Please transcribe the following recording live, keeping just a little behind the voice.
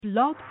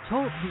Blog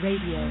Talk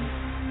Radio.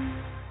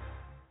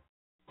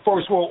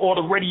 First World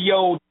Order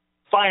Radio.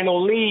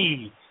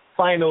 Finally,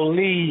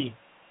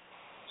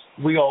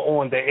 we are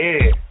on the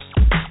air.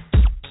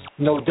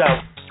 No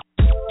doubt.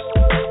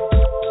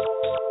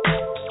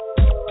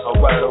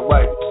 All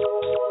right.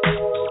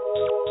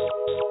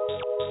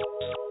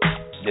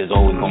 There's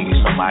always going to be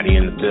somebody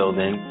in the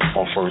building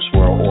on First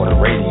World Order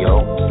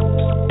Radio.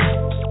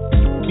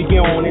 We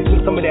get on into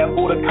some of that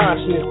order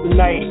consciousness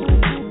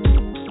tonight.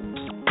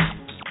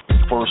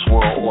 First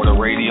World Order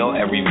Radio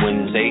every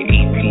Wednesday,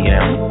 8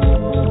 p.m.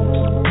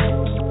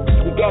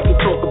 We got to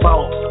talk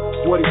about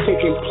what is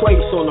taking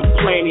place on the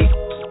planet.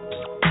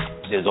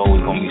 There's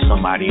always going to be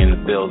somebody in the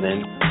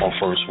building on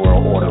First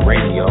World Order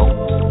Radio.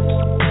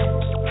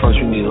 First,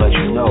 we need to let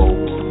you know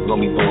we're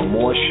going to be doing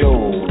more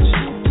shows,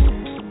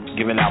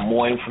 giving out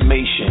more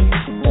information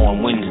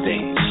on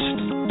Wednesdays.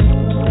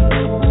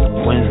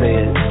 Wednesday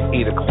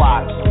at 8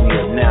 o'clock, we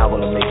are now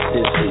going to make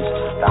this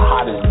the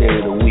hottest day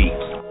of the week.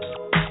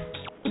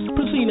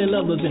 Preceding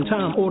others in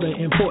time, order,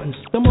 importance.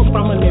 The most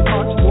prominent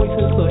parts,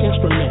 voices, or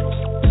instruments.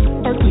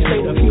 Earthly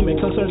state of human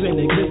concerns in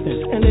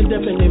existence. An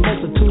indefinite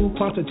multitude,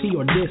 quantity,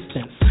 or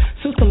distance.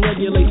 System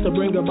regulates to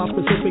bring about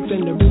specifics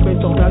in the root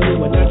based on value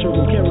and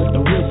natural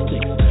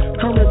characteristics.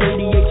 Current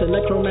radiates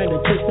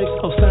electromagnetistics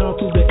of sound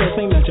through the air,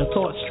 same as your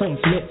thoughts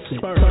transmits it.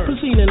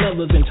 Preceding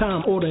others in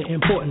time, order,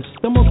 importance.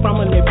 The most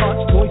prominent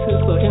parts, voices,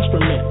 or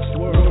instruments.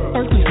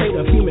 Earthly state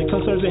of human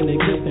concerns in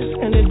existence.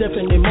 An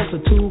indefinite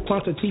multitude,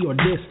 quantity, or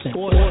distance.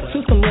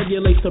 System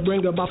regulates to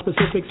bring about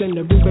specifics in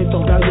the root based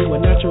on value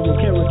and natural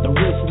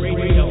characteristics.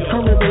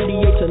 Current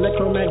radiates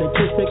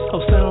electromagnetistics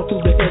of sound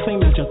through the air,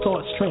 same as your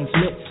thoughts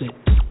transmits it.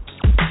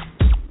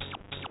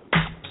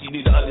 You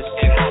need to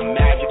understand how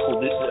magical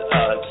this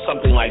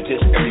something like this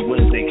every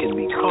Wednesday can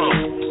become.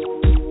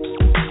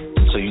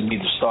 So you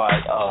need to start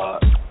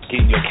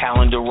getting your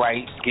calendar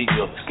right, get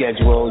your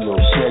schedule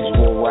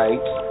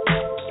right.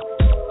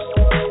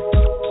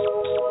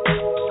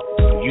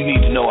 You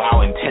need to know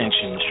our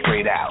intentions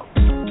straight out.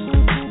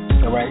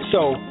 All right,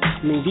 so,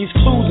 these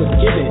clues are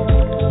given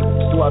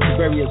throughout the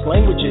various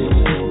languages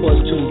was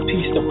to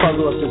piece the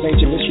puzzle of this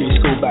ancient mystery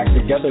school back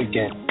together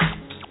again.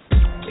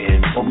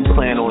 And what we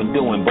plan on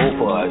doing, both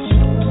of us,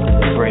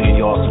 bringing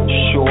y'all some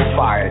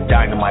surefire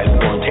dynamite.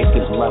 We're going to take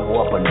this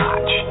level up a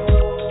notch.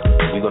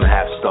 We're going to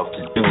have stuff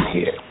to do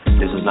here.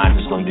 This is not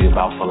just going to be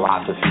about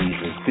philosophies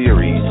and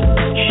theories,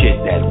 shit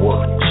that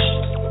works.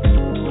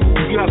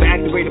 You have an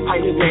activated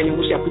pineal gland in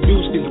which that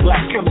produced this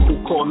black chemical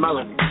called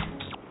melanin.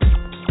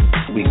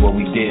 What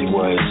we did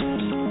was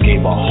gave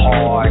a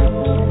hard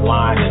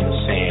line in the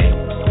sand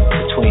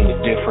between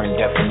the different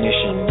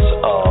definitions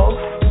of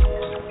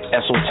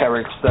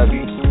esoteric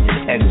study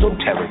and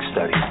exoteric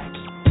study.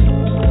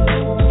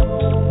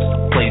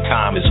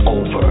 Playtime is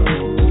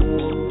over.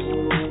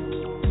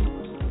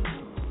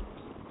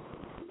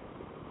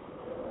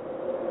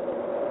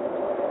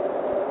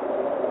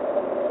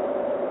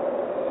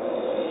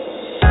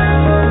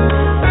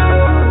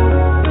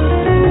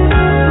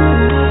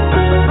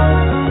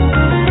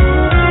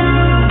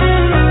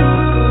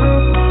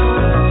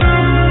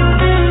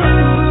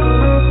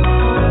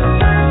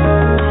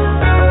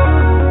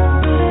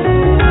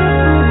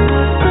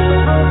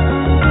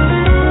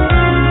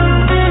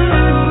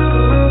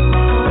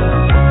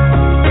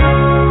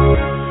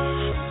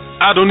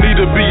 I don't need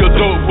to be a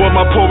dope boy,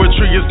 my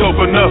poetry is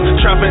dope enough.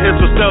 Trapping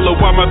interstellar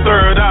while my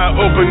third eye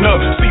open up.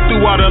 See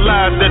through all the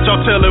lies that y'all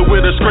telling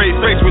with a straight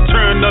face.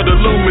 Return of the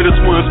luminous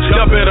ones.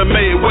 Y'all better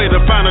make way to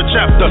find a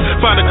chapter.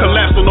 Find a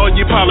collapse on all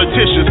you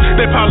politicians.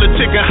 They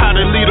politicking how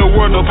to lead a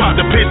world, no pot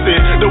to piss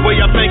in. The way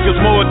I think is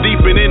more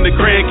deep and in the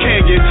Grand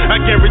Canyon. I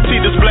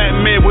guarantee this black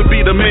man would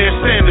be the man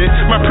standing.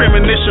 My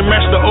premonition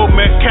matched the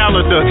OMAC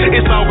calendar.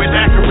 It's always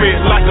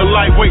accurate like a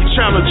lightweight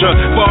challenger.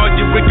 For all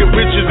you wicked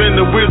witches and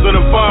the Wizard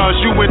of Oz,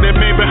 you and that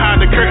man behind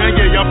the curtain,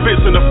 yeah, y'all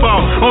fixing to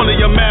fall. Only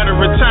a matter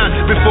of time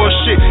before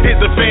shit hit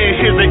the fan.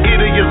 Here's an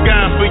idiot's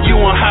guide for you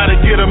on how to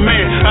get a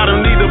man. I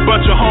don't need a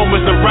bunch of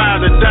homies to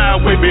ride or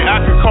die with me. I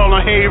can call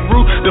on Hey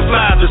Roo to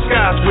fly the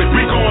skies with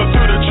me. We going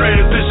through the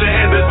transition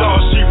and that's all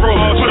she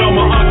wrote. Put on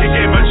my uncle,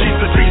 gave my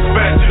Jesus peace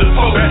back to the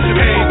folk.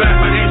 Came back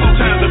for angel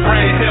times to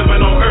bring heaven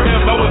on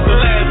earth. I was the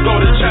last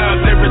golden child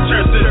that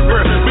returned to the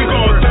birth. We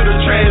going through the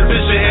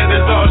transition and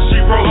that's all she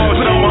wrote.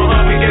 Put on my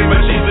uncle, gave my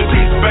Jesus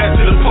peace back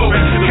to the folk.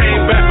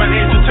 Came back for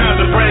angel times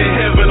to bring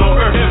heaven on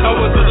earth. I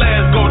was the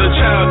last golden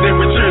child that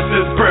returned to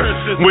his birth.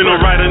 When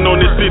I'm riding on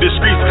this city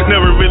streets,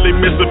 never really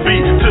miss a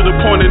beat. To the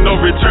point of no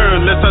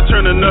return, unless I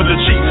turn another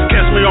cheek.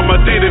 Catch me on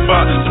my dating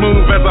bot,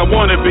 smooth as I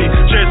wanna be.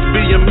 Just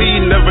being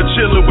me, never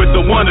chilling with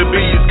the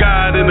wannabes.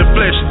 God in the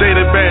flesh,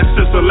 dated bad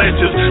sister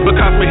latches.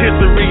 Because my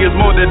history is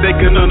more than they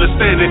can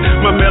understand it.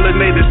 My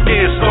melanated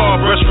skin,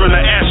 starburst from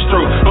the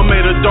astro. I'm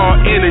made of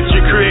dark energy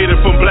created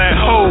from black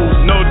holes.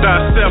 No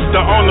thyself,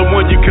 the only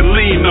one you can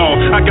lean on.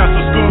 I got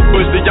some scoop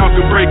bush that y'all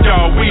can break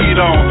y'all weed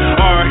on.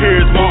 Our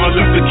here's Martin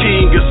Luther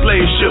King and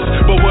slave ships.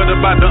 But what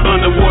about the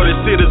underwater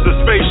cities and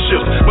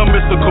spaceships? My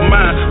mystical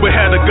mind, we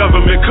had the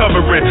government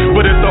covering.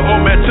 But if the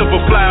OMAD tip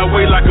will fly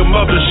away like a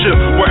mothership,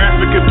 where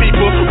African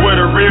people, where the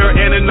a real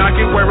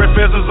Anunnaki wearing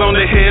feathers on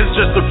their heads,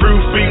 just a few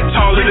feet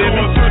taller than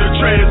me. Through the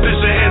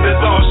transition, and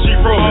that's all she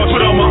wrote.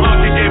 Put on my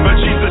ankle, gave my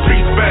Jesus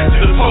peace back to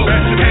the Pope.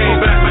 Came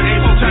back my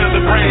ancient times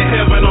to bring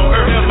heaven on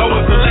earth. I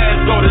was the last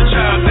golden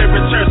child that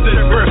returned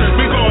since birth.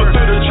 We going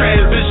through the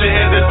transition,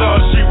 and that's all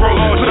she wrote.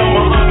 Put on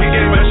my ankle,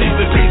 gave my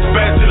Jesus peace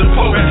back to the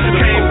Pope.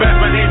 Came back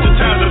my ancient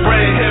times to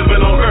bring heaven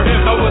on earth.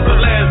 I was the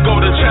last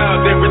golden child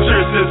that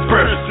returned since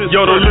birth.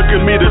 Yo, don't look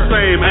at me the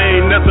same, I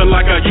ain't nothing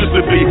like I used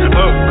to be.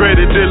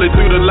 Upgraded daily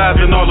through the lies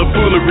and all the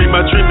foolery.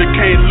 My dream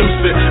became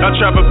lucid, I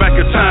travel back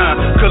in time,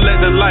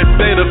 collecting life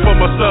data for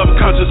my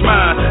subconscious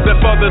mind.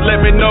 That Father let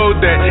me know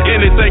that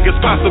anything is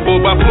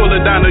possible by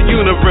pulling down the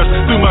universe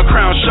through my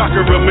crown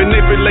chakra.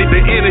 Manipulate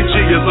the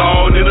energy is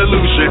all an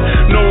illusion.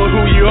 Knowing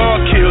who you are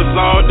kills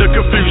all the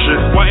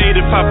confusion. Why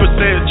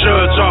 85%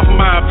 judge off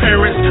my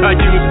appearance? I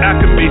use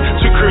alchemy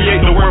to create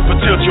the word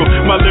potential.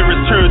 My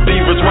lyrics turn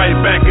divas right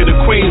back at the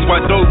queens. Why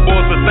dope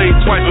boys that think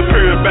twice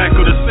appearing back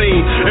of the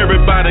scene.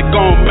 Everybody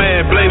gone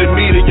mad, blaming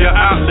media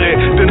outlet.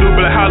 The new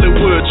black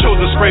Hollywood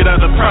chosen straight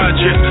out the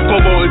projects.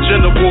 Global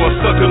agenda war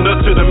sucking up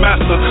to the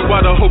master.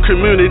 While the whole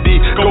community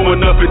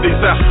going up in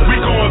disaster. We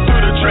going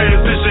through the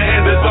transition,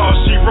 and that's all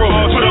she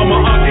wrote. Put on my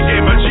ankle,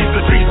 gave my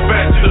Jesus peace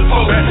back to the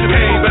Pope.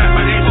 Came back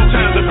my ancient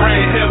times to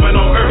bring heaven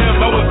on earth.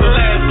 I was the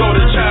last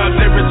golden child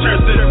that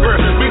returned since birth.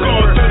 We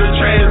going through the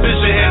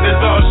transition, and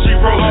that's all she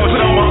wrote.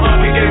 Put on my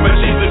ankle, gave my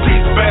Jesus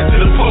peace back to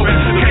the Pope.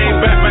 Came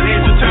back my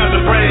ancient times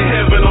to bring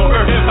heaven on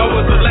earth. I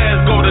was the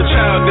last golden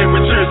child that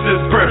returned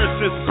since birth.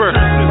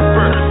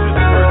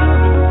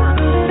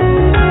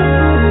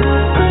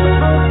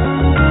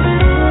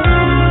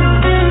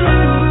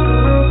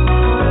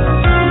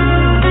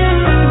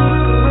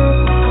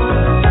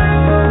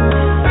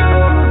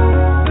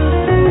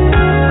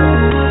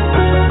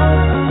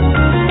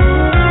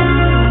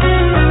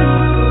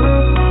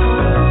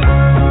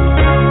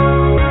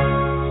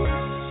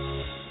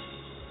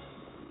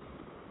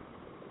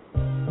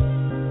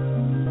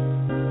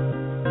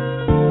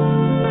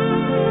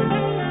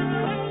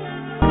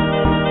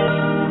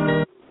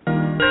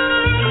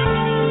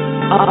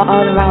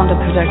 All around the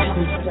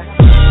production.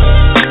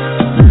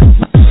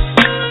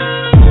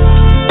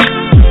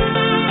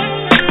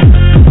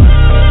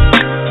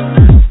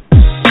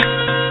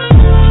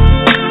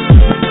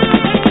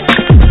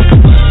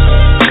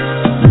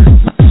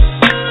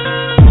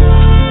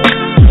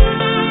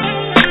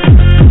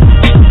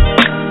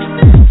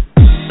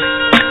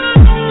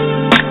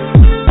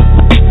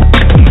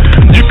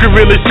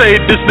 Say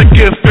this the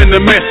gift and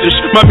the message.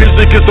 My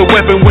music is a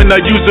weapon when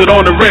I use it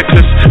on the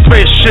reckless.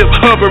 Spaceship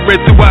hovering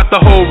throughout the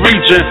whole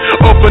region.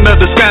 Open up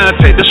the sky and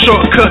take the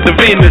shortcut to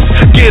Venus.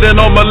 Getting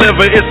on my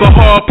level, it's a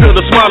hard pill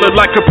to swallow.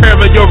 Like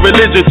comparing your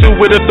religion to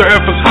it if the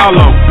earth is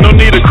hollow. No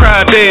need to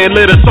cry there and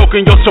let it soak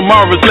in your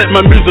tomorrows. Let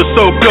my music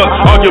soak up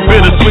all your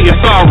bittersweet and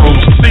sorrows.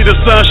 See the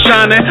sun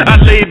shining, I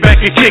lay back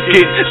and kick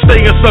it.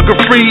 Staying sucker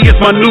free is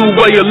my new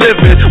way of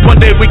living. One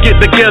day we get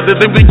together,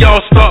 then we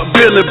all start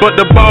building. But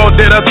the ball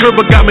that I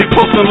dribble got me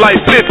posting like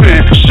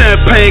Pippin.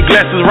 Champagne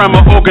glasses around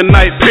my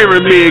organite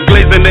pyramid.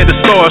 Glazing at the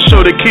stars,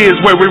 show the kids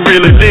where we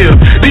really live.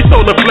 These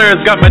solar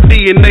flares got my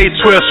DNA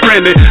 12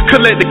 stranded.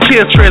 Collect the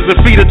kill trails and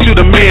feed it to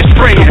the man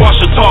springing.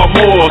 Washington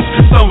Moors,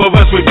 some of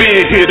us we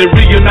been here to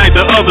reunite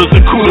the others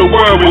and cool the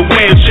world with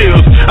wind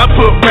chills. I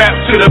put rap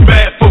to the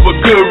back for a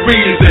good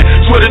reason.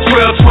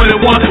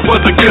 2012-21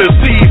 was a good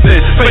season.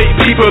 Fake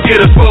people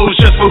get exposed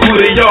just for who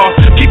they are.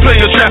 Keep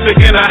playing traffic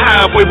in a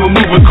highway with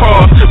moving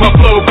cars. My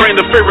flow bring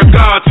the fear of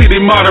God to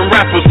these modern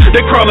rappers.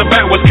 They crawling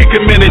backwards,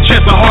 kicking men and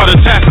chest a heart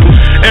attack.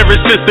 Ever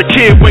since the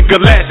kid went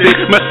galactic,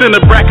 my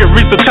center bracket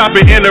reached the top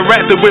and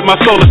interacted with my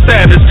solar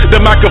status. The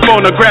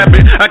microphone to grab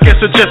it, I guess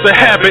it's just a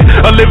habit.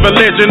 A living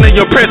legend in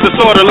your presence,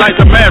 sorta like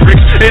the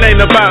Mavericks. It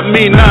ain't about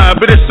me, nah,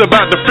 but it's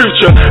about the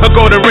future. I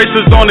go to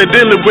races on and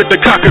dealing with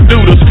the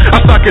cockadoodles. I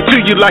sock it to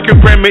you like a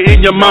Grammy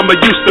in your mama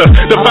used to.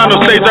 The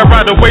final stage I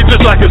ride away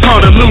just like it's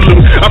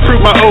Honolulu. I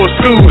prove my old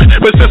school,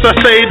 but since I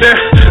stayed there,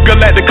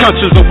 galactic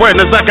conscious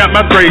awareness, I got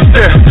my grades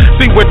there.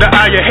 See with the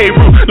eye of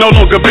Heru, no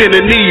longer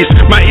bending knees.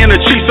 My inner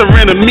chief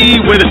surrender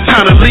me when it's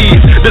time to leave.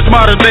 This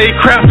modern day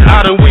crap,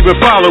 I done weave and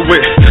follow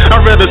it.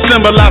 I'd rather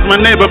symbolize my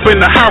name up in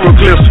the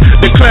hieroglyphs.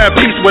 Declare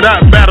peace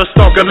without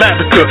Battlestar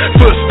Galactica.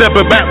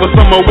 Footstepping backwards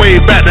on my way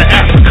back to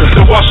Africa.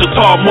 The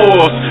Washington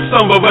Moors,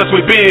 some of us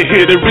we been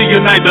here to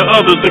reunite the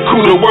others to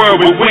cool the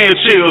world with wind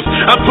chills.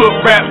 I put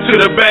rap to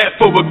the back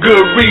for a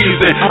good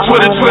reason.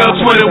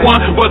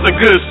 2012-21 was a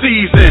good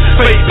season.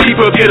 Fake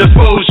people get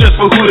exposed just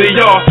for who they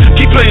are.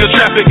 Keep playing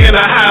traffic in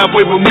a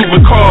highway with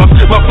moving cars.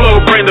 My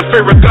flow bring the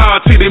fear of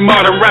God to these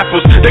modern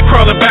rappers. They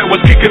crawling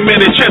backwards, kicking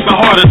men and chest a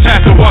heart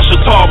attack. And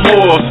Washington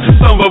Moors,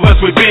 some of us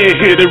we been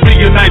here to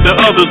reunite the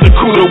others to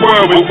cool the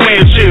world with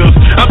wind chills.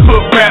 I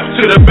put rap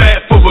to the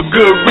back for a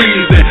good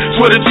reason.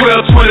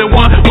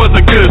 2012-21 was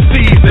a good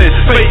season.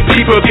 Fake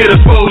people get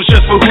exposed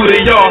just for who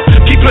they are.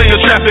 Keep playing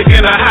traffic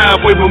in a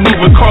highway with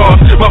moving cars.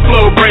 My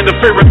flow bring the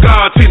fear of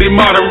God to these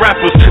modern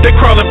rappers. They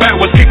crawling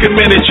backwards, kicking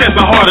men and chest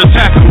a heart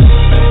attack.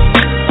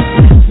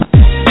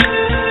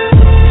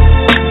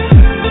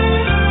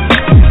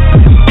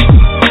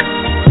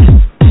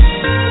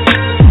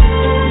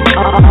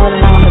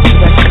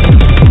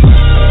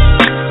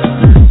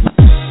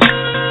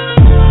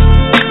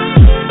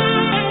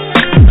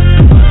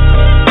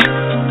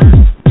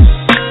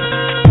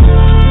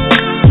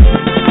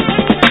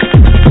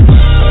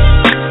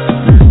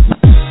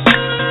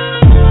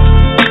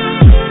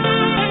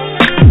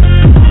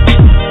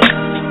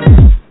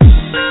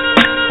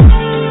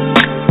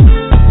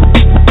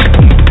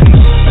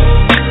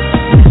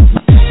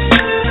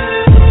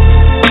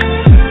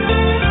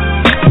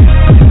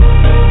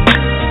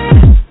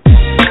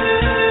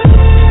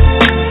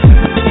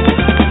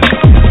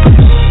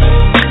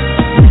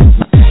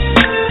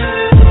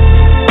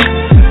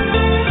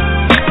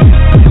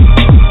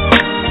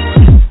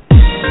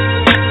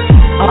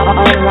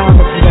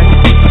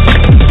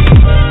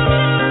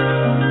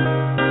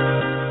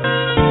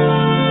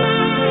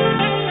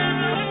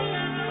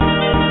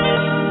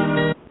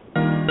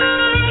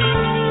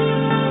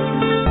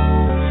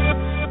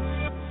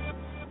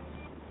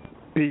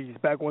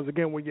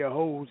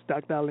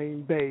 Dr.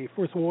 Alim Bey,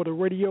 First Water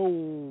Radio.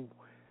 We're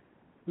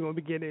going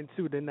to be getting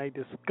into the night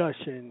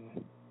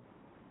discussion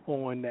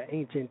on the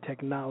ancient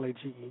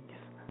technologies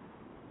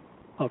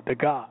of the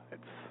gods.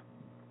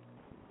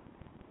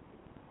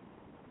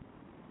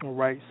 All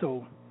right,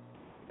 so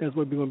that's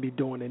what we're going to be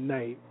doing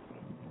tonight.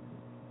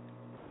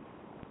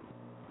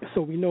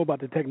 So we know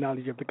about the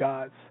technology of the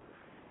gods,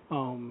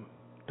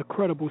 the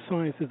credible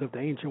sciences of the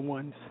ancient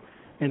ones,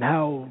 and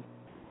how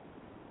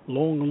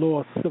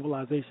long-lost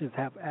civilizations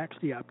have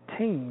actually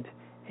obtained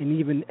and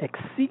even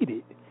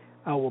exceeded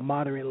our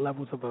modern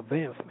levels of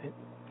advancement.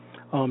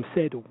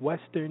 Said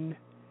Western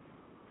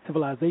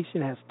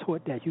civilization has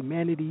taught that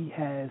humanity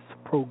has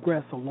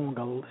progressed along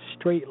a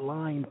straight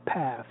line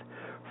path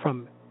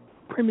from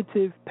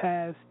primitive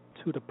past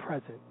to the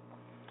present.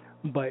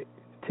 But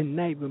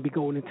tonight we'll be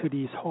going into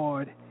these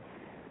hard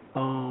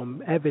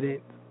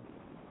evidence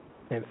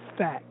and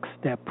facts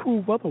that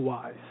prove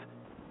otherwise.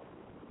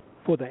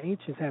 For the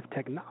ancients have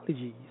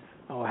technologies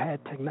or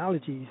had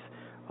technologies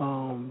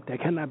that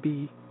cannot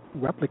be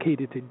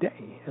replicated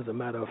today, as a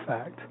matter of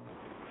fact.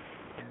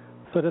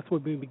 So that's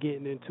what we'll be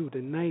getting into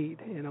tonight,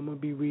 and I'm going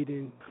to be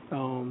reading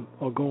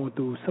or going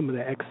through some of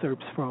the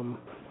excerpts from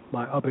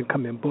my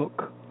up-and-coming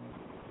book.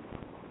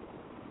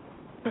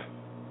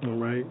 All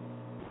right.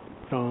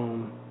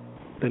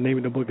 The name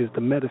of the book is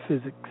The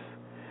Metaphysics,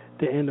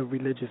 The End of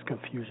Religious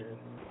Confusion.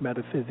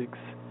 Metaphysics,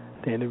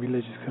 The End of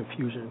Religious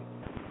Confusion.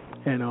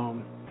 And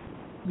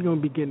we're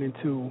going to be getting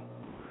into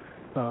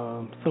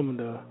some of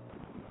the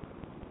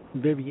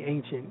very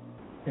ancient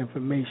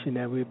information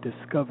that we've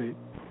discovered.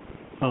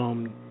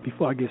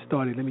 Before I get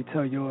started, let me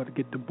tell you all to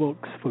get the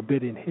books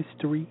Forbidden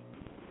History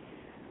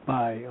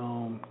by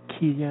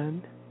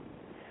Keegan,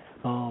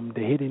 The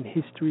Hidden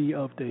History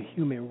of the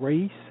Human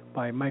Race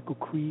by Michael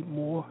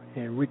Creedmoor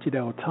and Richard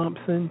L.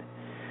 Thompson,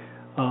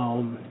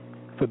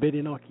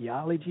 Forbidden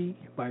Archaeology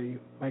by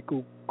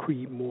Michael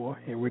Creedmoor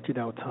and Richard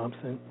L.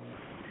 Thompson,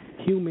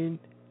 Human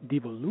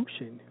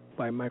Devolution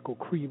by Michael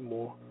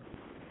Creedmoor,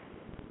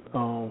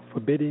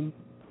 Forbidden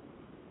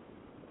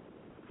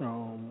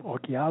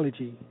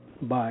Archaeology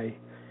by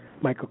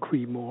Michael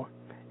Creedmoor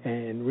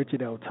and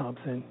Richard L.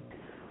 Thompson,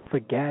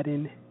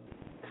 Forgotten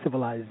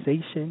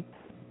Civilization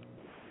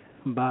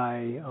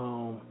by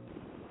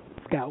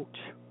Scouch,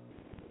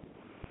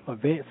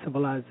 Advanced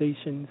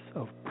Civilizations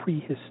of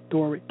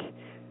Prehistoric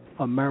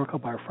America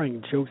by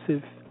Frank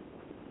Joseph.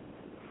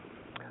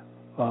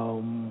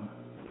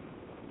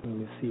 Let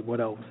me see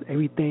what else.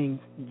 Everything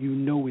You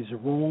Know Is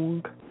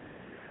Wrong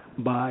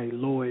by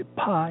Lloyd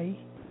Pye.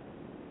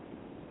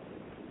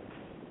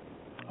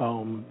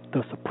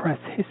 The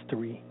Suppressed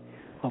History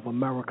of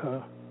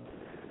America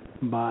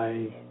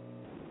by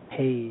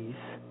Hayes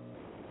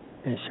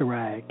and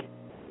Chirac,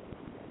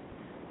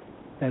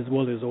 as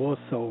well as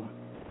also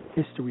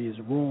History is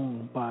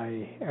Wrong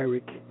by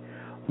Eric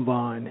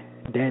von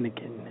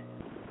Daniken.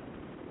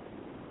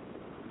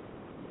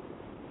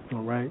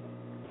 All right.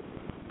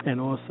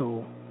 And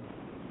also,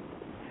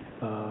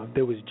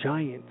 there was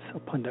Giants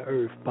Upon the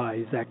Earth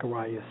by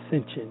Zachariah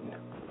Sitchin.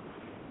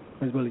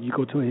 As well as you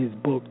go to his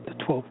book, The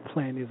 12th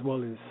Planet, as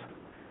well as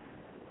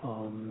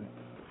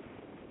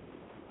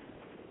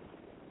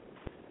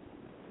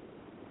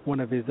one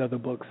of his other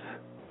books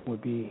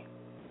would be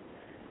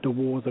The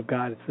Wars of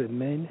Gods and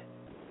Men,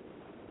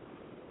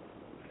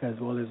 as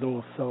well as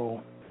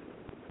also,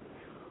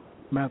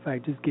 matter of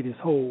fact, just get his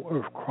whole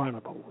Earth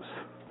Chronicles.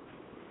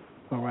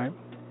 All right?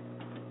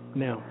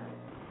 Now,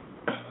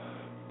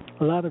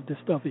 a lot of this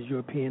stuff is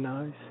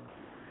Europeanized.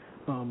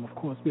 Of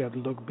course, we have to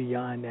look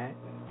beyond that,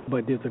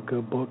 but there's a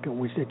good book in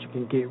which that you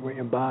can get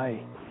written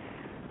by,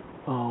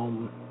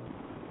 I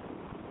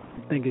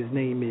think his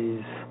name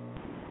is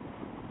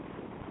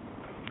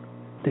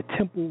The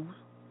Temples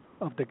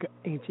of the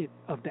Ancient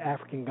of the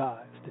African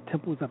Gods. The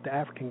Temples of the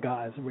African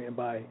Gods, written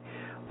by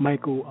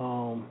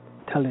Michael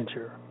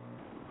Tellinger.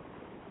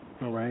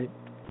 All right.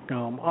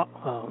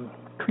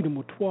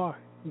 Creedmoor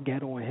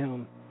got on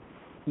him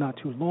not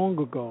too long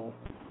ago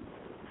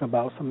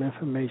about some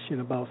information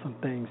about some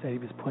things that he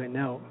was putting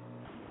out.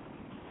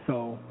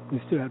 So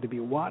we still have to be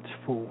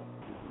watchful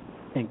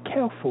and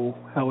careful.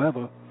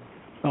 However,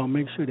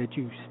 make sure that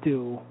you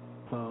still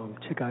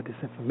check out this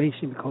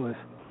information, because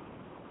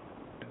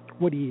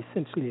what he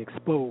essentially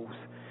exposed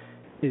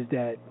is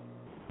that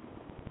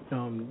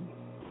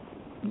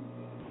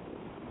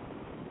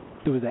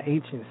there was an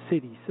ancient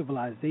city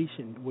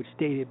civilization which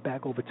dated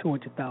back over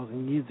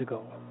 200,000 years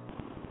ago.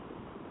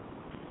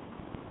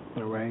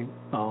 All right.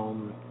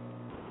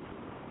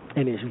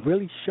 And it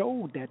really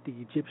showed that the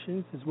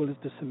Egyptians as well as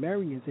the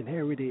Sumerians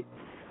inherited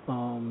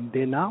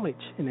their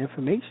knowledge and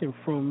information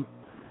from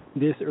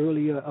this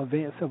earlier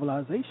advanced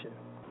civilization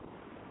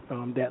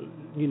that,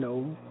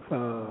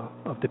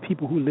 of the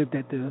people who lived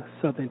at the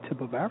southern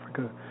tip of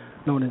Africa,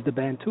 known as the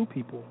Bantu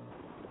people.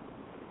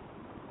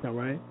 All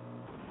right?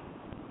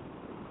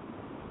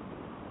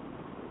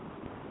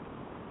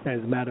 As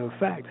a matter of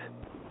fact,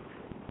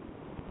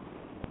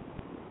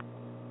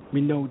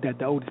 we know that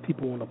the oldest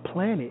people on the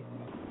planet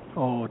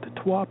are the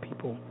Twa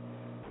people,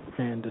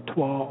 and the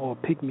Twa or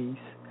Pygmies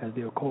as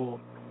they're called,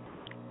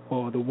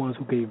 or the ones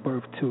who gave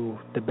birth to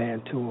the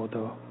Bantu or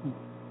the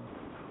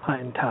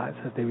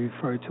Hottentots, as they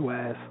refer to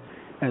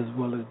as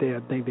well as I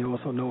think they're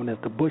also known as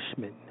the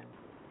Bushmen.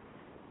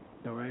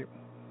 All right,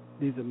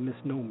 these are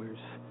misnomers.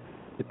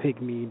 The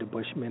Pygmy, the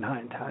Bushman,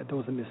 Hottentot,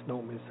 those are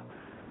misnomers.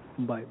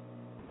 But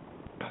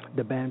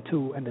the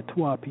Bantu and the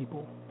Twa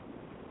people,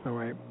 all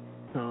right,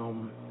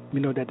 we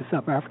know that the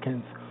South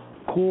Africans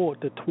called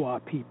the Twa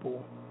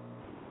people,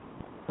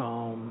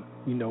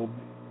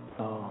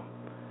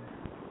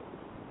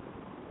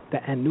 the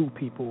Anu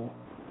people,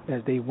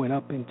 as they went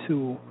up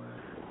into,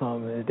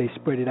 as they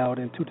spread it out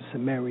into the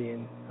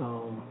Sumerian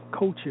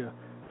culture.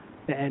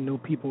 The Anu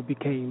people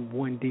became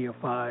one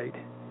deified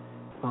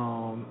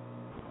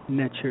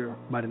nature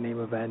by the name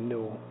of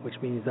Anu, which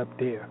means up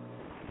there.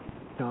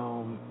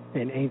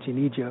 In ancient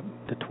Egypt,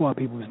 the Twa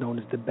people was known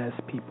as the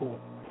best people.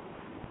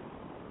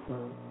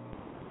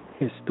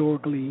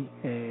 Historically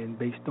and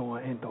based on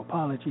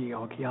anthropology,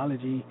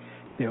 archaeology,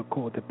 they're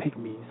called the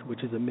Pygmies,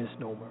 which is a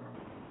misnomer.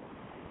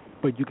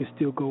 But you can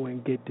still go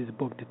and get this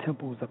book, The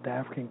Temples of the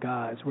African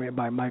Gods, read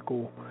by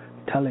Michael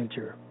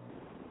Tellinger.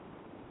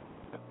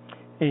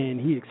 And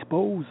he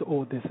exposed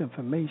all this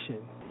information,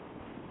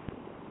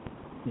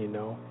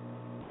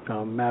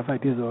 Matter of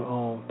fact, there's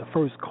the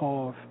first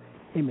carved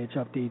image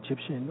of the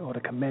Egyptian or the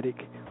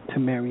Kemetic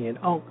Sumerian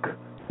Ankh,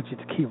 which is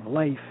the key of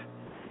life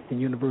and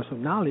universal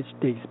knowledge,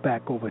 dates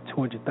back over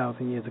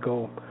 200,000 years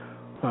ago,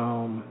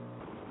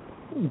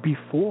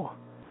 before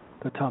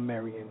the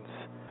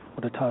Tarmarians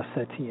or the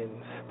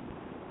Tarsetians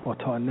or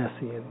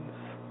Tarnessians,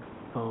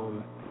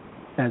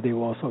 as they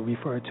were also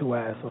referred to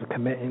as, or the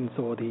Kemetans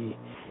or the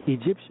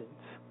Egyptians,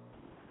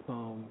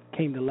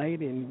 came to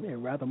light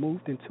and rather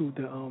moved into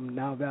the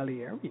Nile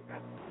Valley area.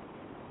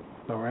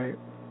 All right.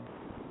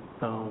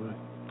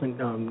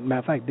 Matter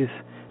of fact,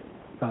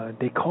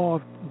 they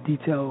carved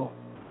detailed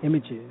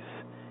images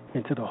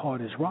into the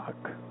hardest rock,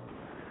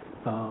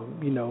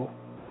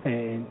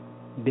 and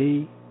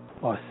they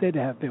are said to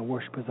have been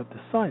worshippers of the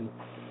sun.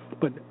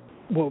 But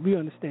what we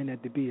understand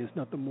that to be is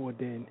nothing more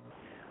than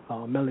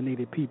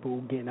melanated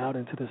people getting out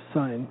into the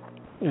sun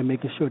and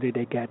making sure that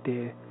they got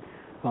their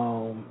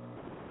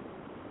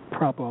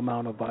proper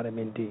amount of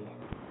vitamin D,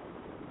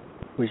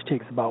 which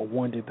takes about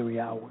 1 to 3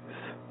 hours.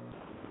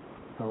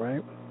 All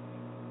right?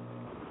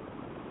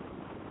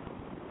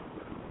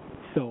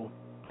 So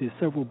there's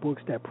several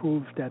books that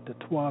prove that the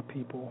Twa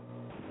people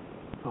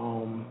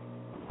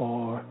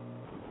are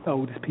the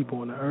oldest people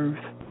on the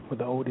earth, or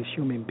the oldest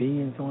human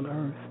beings on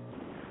earth.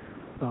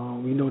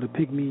 We know the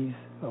Pygmies,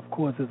 of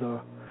course, is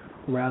a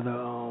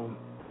rather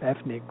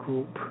ethnic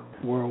group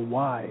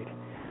worldwide,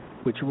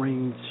 which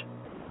range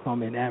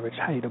in average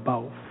height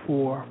about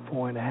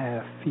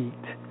 4.5 feet,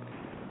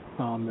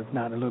 if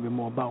not a little bit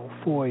more, about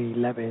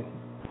 4'11"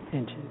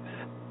 inches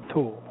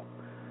tall.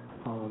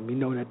 We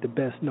know that the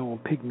best known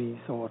Pygmies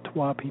or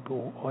Twa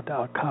people are the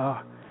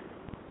Aka,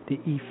 the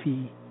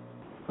Ifi,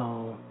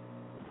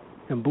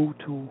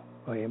 Mbutu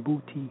or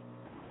Mbuti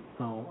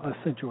of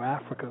Central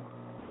Africa.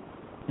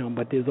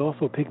 But there's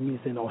also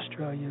Pygmies in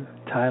Australia,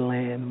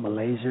 Thailand,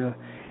 Malaysia,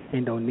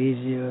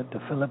 Indonesia, the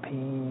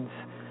Philippines,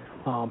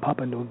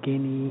 Papua New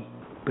Guinea,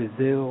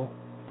 Brazil,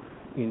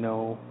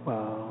 the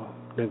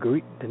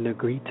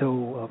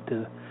Negrito of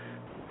the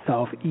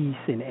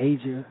southeast in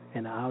Asia,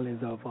 and the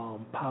islands of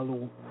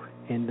Palau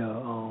and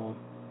the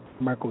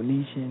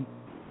Micronesian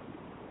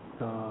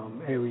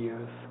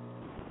areas.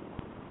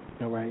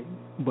 All right,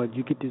 but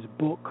you get this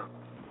book,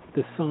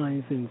 The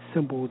Signs and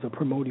Symbols of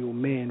Primordial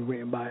Man,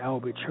 written by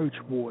Albert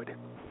Churchward.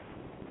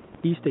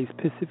 He states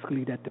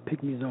specifically that the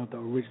Pygmies are the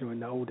original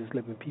and the oldest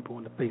living people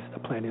on the face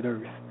of the planet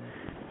Earth,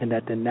 and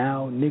that the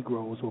now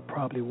Negroes were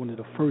probably one of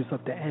the first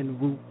of the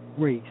En-route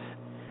race,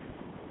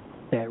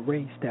 that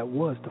race that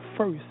was the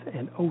first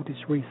and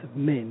oldest race of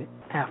men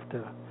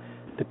after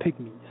the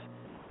Pygmies.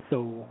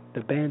 So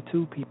the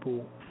Bantu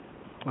people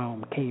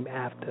came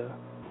after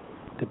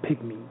the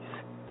Pygmies,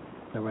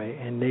 all right,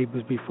 and they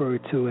was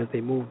referred to as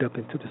they moved up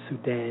into the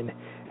Sudan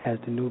as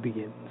the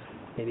Nubians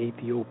in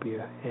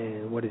Ethiopia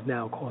and what is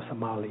now called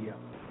Somalia,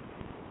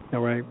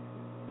 all right.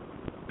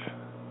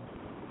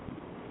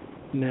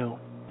 Now,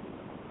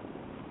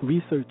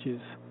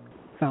 researchers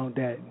found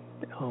that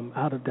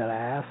out of the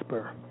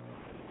diaspora,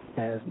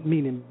 as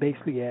meaning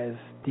basically as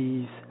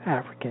these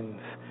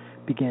Africans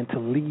began to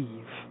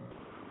leave,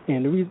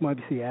 and the reason why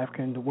we say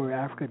African, the word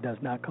Africa does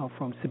not come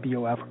from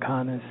Scipio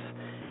Africanus.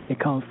 It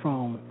comes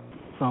from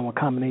a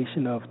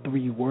combination of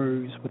 3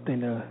 words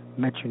within the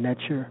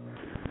Metranature.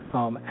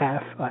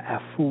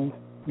 Afu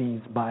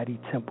means body,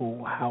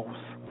 temple, house.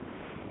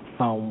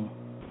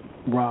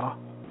 Ra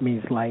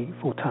means light,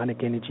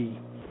 photonic energy.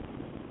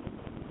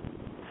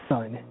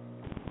 Sun.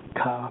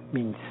 Ka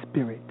means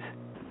spirit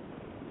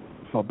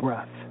or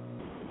breath,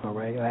 all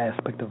right, or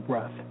aspect of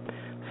breath.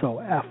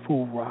 So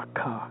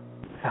Afuraka,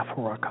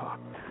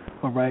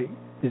 all right,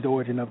 is the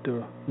origin of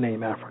the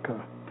name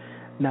Africa.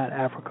 Not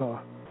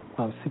Africa,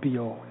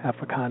 Scipio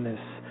Africanus,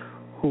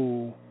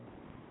 who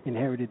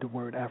inherited the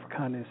word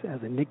Africanus as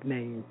a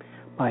nickname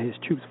by his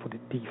troops for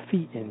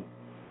defeating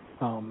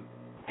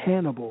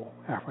Hannibal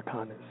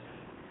Africanus,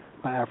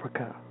 or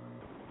Africa,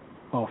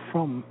 or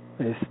from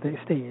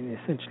stating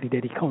essentially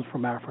that he comes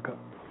from Africa.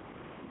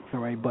 All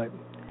right, but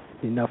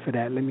enough of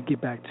that. Let me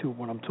get back to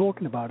what I'm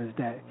talking about. Is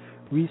that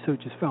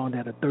researchers found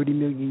that a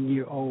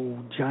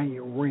 30-million-year-old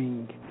giant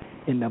ring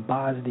in the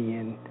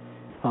Bosnian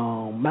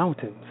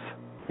mountains,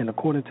 and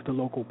according to the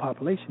local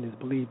population, it's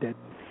believed that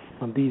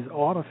these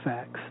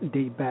artifacts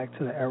date back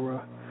to the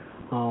era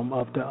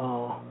of the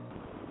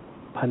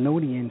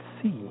Pannonian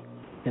Sea,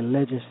 and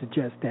legends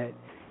suggest that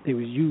they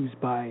was used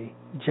by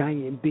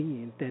giant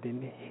beings that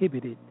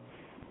inhabited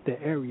the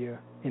area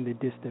in the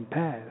distant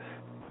past.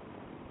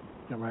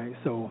 All right,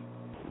 so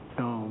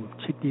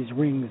check these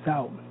rings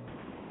out.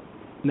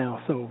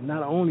 Now, so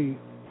not only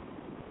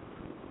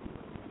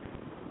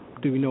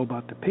do we know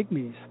about the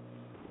pygmies,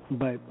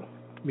 but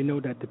we know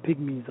that the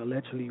pygmies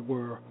allegedly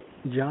were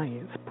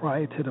giants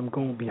prior to them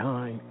going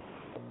behind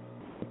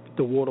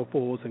the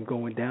waterfalls and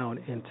going down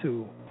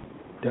into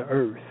the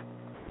earth.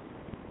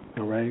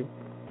 All right,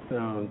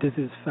 this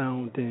is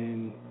found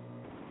in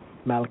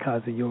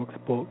Malachi York's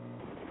book,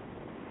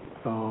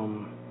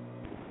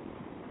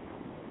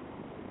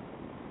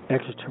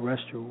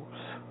 Extraterrestrials.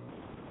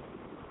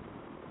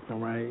 All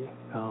right,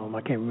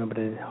 I can't remember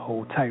the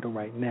whole title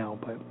right now,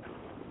 but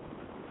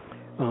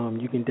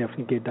you can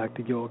definitely get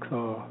Dr. York's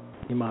or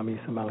Imam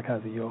Isa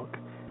Malachi York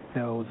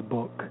L's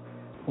book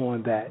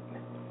on that.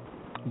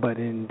 But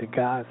in The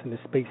Gods and the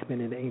Spacemen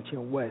in the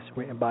Ancient West,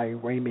 written by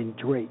Raymond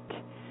Drake,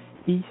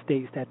 he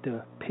states that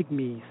the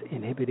Pygmies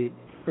inhabited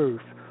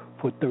Earth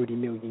for 30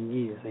 million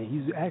years, and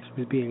he's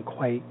actually being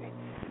quite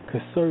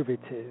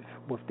conservative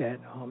with that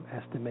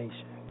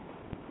estimation.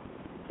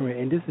 Right,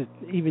 and this is,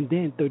 even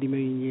then, 30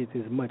 million years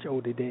is much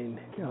older than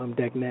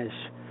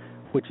Dagnesh,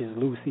 which is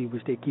Lucy,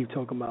 which they keep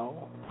talking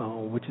about,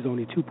 which is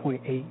only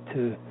 2.8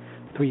 to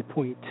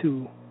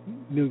 3.2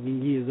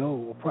 million years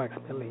old,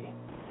 approximately.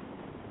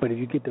 But if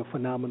you get the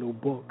phenomenal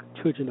book,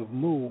 Children of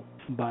Mu,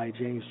 by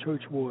James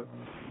Churchward,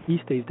 he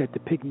states that the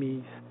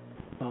Pygmies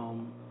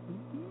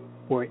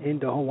were in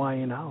the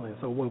Hawaiian Islands,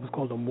 or what was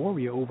called the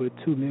Moria, over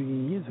 2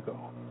 million years ago.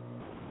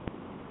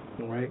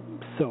 All right,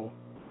 so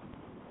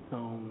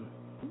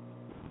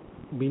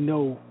we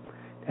know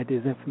that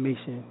this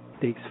information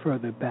dates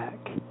further back.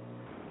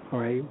 All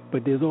right,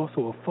 but there's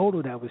also a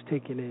photo that was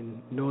taken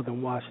in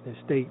northern Washington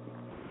State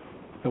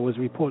that was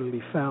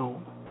reportedly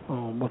found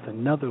with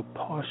another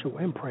partial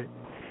imprint,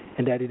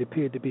 and that it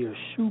appeared to be a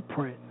shoe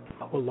print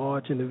of a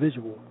large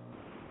individual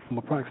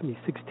approximately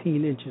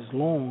 16 inches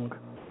long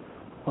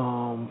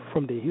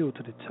from the heel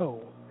to the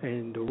toe,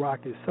 and the rock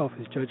itself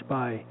is judged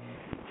by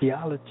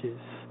geologists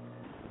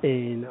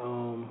in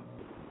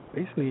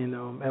basically in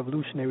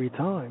evolutionary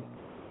time,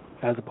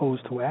 as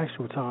opposed to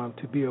actual time,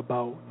 to be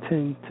about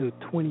 10 to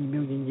 20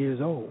 million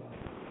years old.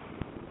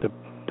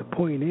 The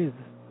point is,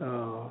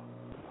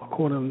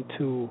 according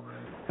to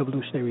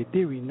evolutionary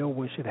theory, no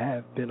one should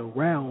have been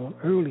around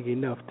early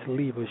enough to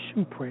leave a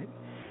shoe print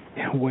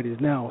in what is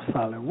now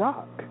solid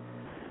rock.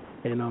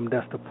 And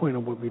that's the point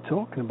of what we're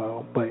talking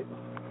about, but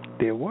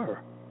there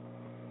were.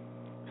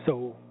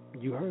 So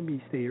you heard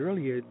me say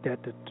earlier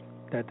that the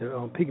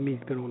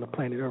Pygmies been on the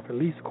planet Earth, at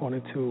least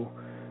according to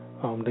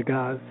the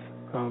gods,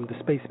 the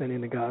Spacemen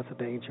and the Gods of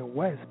the Ancient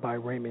West by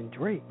Raymond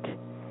Drake,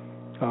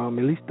 at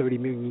least 30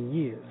 million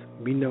years.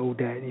 We know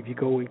that if you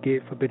go and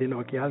get Forbidden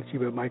Archaeology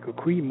by Michael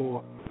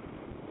Creedmoor,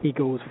 he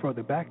goes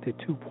further back to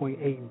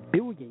 2.8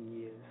 billion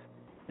years,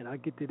 and I'll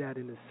get to that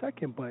in a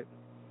second, but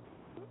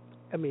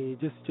I mean,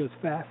 just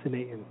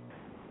fascinating.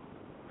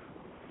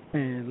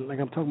 And like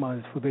I'm talking about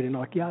is Forbidden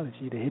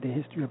Archaeology, the hidden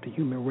history of the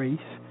human race,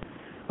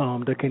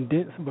 the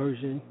condensed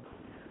version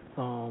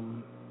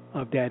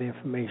of that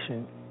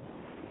information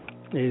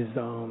is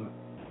the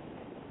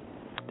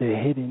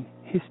hidden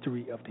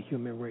history of the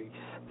human race.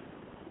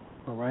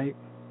 All right?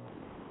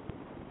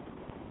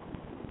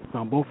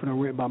 Both of them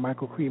written by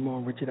Michael Creedmoor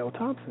and Richard L.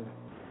 Thompson.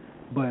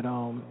 But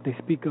they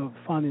speak of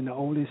finding the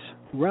oldest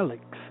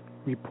relics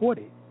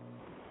reported.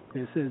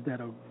 It says that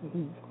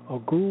a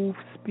grooved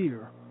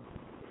spear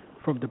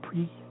from the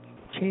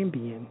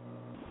pre-Cambrian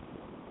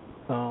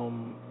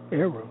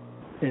era,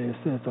 and it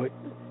says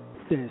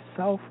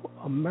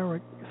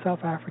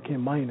South African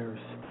miners,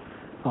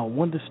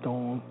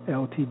 Wonderstone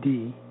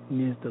Ltd,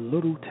 near the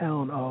little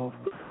town of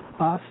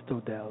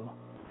Oosterdale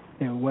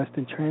in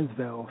Western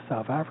Transvaal,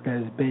 South Africa,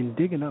 has been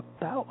digging up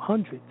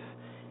hundreds,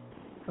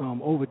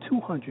 over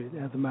 200,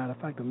 as a matter of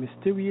fact, of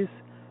mysterious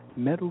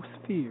metal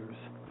spheres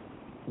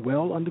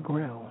well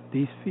underground.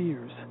 These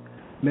spheres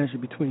measure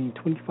between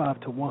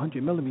 25 to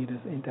 100 millimeters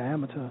in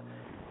diameter,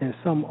 and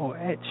some are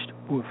etched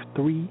with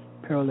 3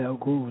 parallel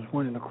grooves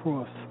running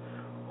across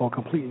or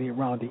completely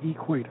around the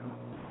equator.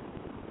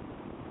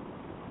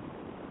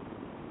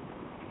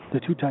 The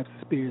two types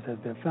of spheres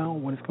have been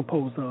found. One is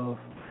composed of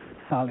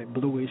solid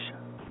bluish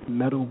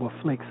metal with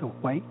flakes of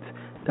white.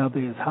 The other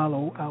is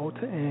hollow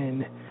out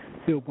and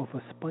filled with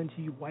a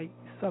spongy white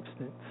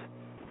substance.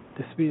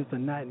 The spheres are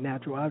not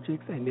natural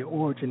objects, and their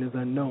origin is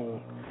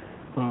unknown.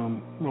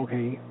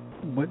 Okay,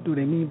 what do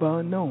they mean by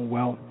unknown?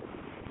 Well,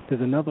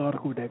 There's another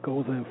article that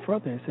goes in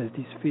further and says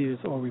these spheres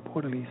are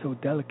reportedly so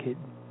delicate,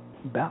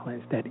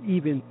 balanced, that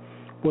even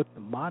with the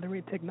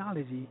modern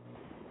technology,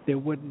 they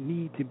would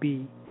need to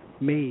be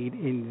made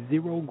in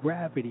zero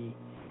gravity.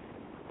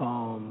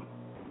 Now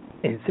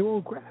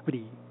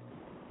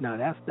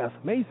that's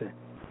amazing.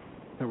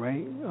 All right,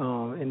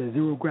 in a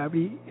zero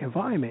gravity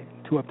environment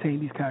to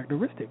obtain these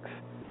characteristics.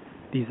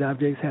 These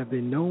objects have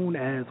been known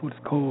as what's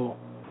called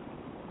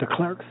the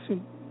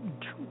Clarkson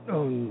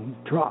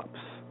drops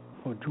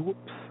or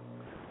droops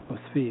of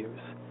spheres.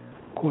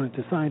 According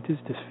to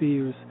scientists, the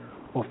spheres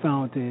are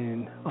found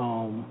in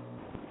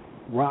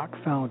rock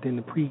found in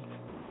the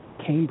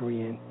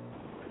pre-Cambrian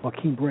or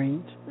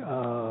Cambrian,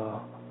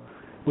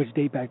 which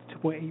date back to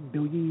 2.8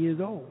 billion years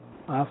old.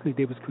 Obviously,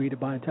 they was created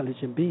by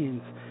intelligent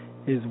beings,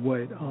 is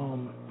what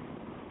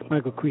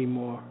Michael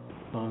Creedmoor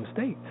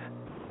states.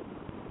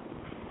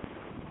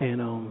 And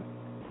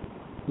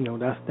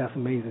that's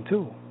amazing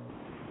too.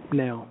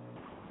 Now,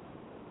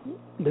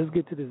 let's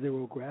get to the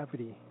zero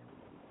gravity,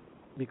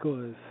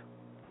 because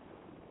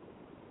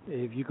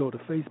if you go to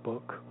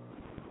Facebook,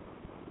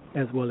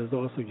 as well as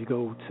also you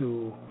go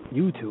to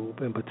YouTube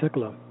in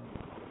particular,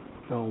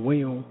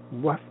 William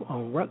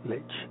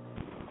Rutledge,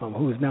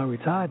 who is now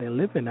retired and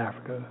lives in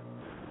Africa,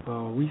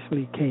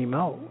 recently came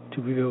out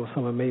to reveal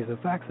some amazing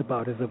facts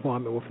about his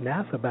involvement with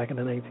NASA back in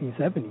the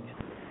 1970s.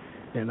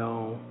 And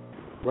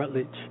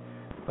Rutledge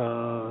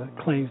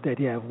claims that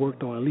he has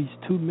worked on at least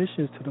 2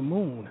 missions to the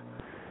moon,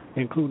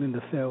 including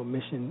the failed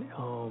mission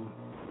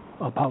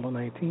Apollo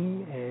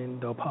 19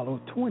 and Apollo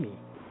 20,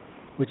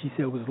 which he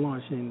said was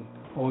launched in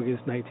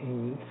August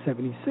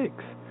 1976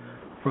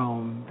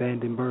 from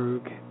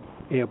Vandenberg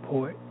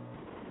Airport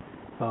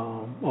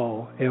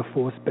or Air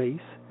Force Base.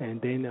 And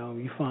then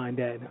you find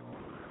that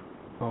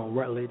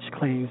Rutledge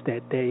claims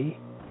that they,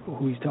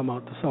 who he's talking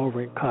about, the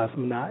sovereign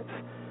cosmonauts,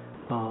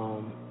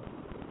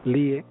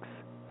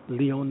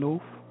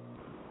 Leonov,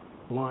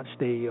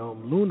 launched a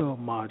lunar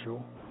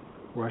module,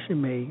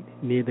 Russian-made,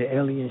 near the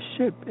alien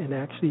ship and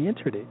actually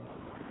entered it.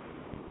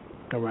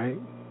 All right.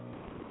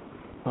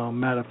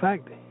 Matter of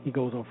fact, he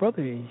goes on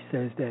further and he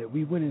says that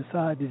we went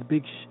inside this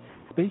big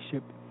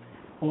spaceship,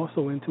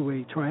 also into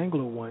a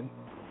triangular one.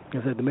 He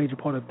said the major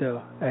part of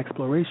the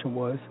exploration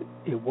was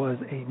a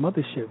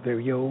mothership,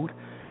 very old,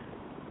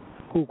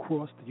 who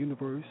crossed the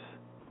universe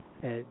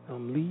at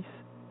least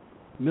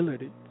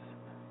millions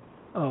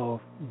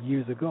of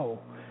years ago.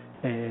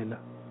 And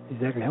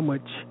exactly how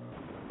much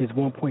is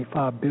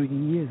 1.5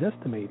 billion years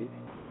estimated.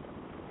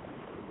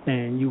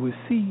 And you will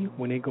see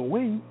when they go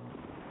in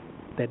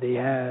that they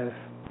have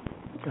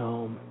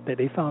that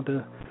they found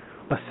a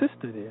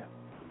sister there.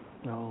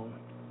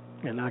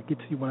 And I'll get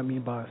to you what I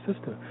mean by a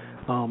sister.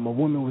 A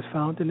woman was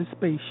found in a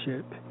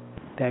spaceship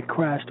that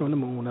crashed on the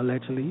moon,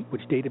 allegedly,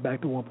 which dated back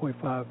to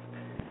 1.5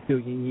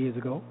 billion years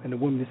ago. And the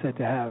woman is said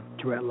to have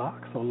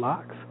dreadlocks or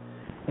locks.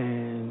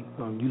 And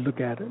you look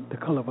at her, the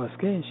color of her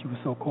skin, she was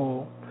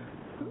so-called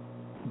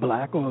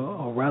black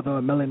or rather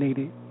a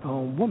melanated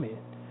woman.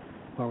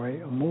 All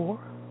right,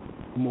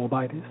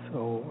 Moabitis,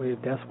 or if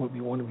that's what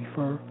we want to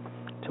refer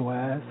to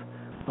as,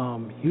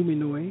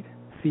 humanoid,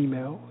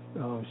 female,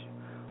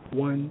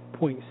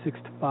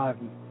 1.65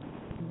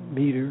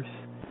 meters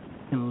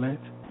in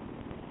length.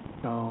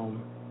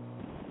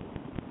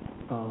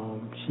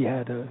 She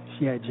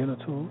had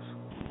genitals.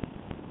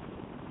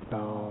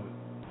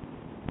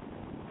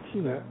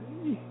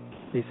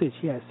 They said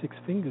she had 6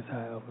 fingers,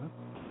 however,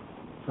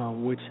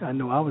 which I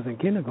know I was in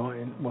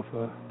kindergarten with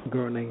a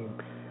girl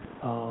named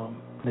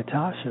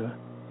Natasha,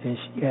 and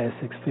she had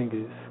 6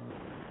 fingers.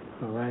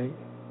 All right,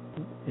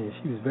 and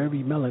she was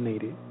very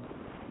melanated.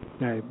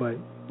 All right, but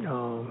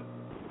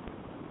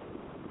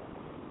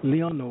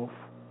Leonov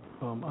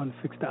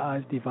unfixed the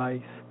eyes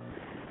device,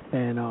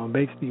 and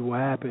basically what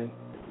happened,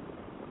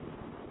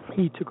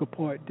 he took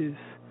apart this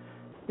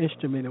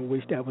instrument in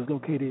which that was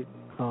located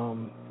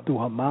through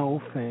her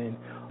mouth and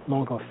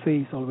along her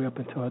face all the way up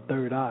into her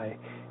third eye.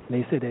 And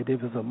they said that there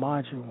was a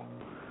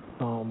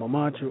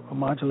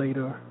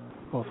modulator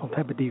or some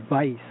type of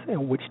device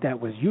in which that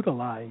was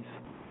utilized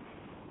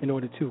in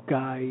order to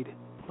guide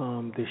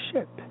the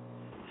ship.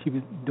 She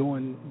was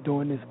doing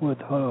this with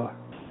her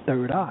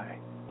third eye.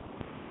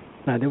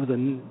 Now there was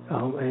and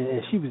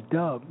she was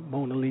dubbed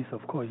Mona Lisa.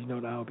 Of course, you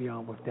know that I'll be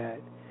on with that.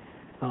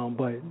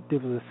 But there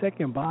was a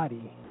second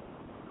body,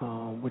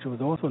 which was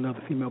also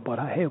another female, but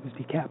her head was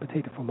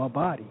decapitated from her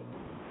body,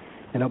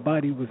 and her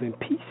body was in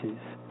pieces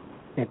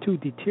and too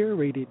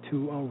deteriorated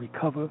to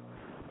recover,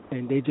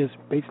 and they just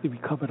basically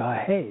recovered her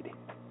head.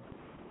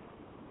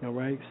 All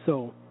right,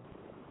 so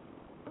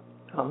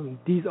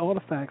these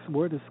artifacts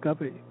were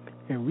discovered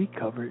and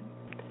recovered,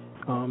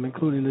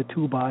 including the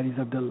 2 bodies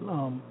of the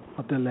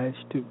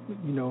alleged to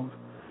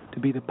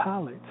be the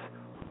pilots,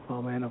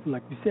 and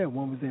like we said,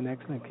 one was in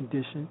excellent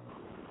condition,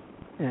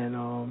 and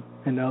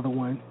the other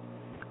one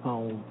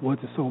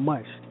wasn't so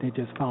much. They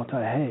just found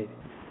her head.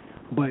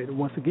 But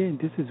once again,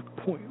 this is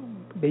point.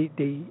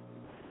 They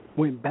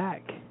went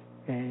back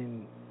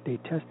and they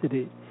tested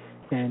it,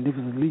 and it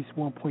was at least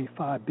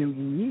 1.5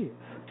 billion years.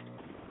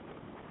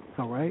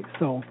 All right,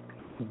 so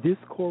this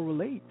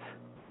correlates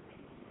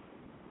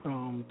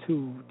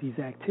to these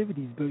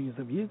activities billions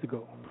of years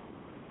ago.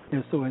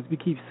 And so as we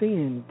keep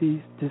seeing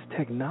this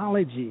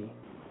technology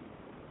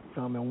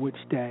in which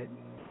that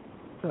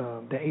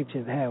the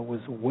ancients had was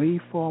way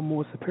far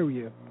more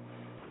superior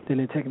than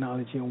the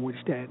technology in which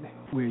that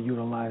we're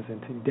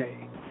utilizing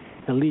today,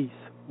 at least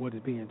what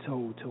is being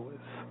told to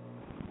us.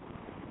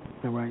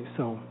 All right,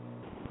 so,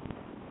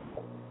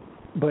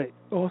 but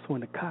also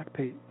in the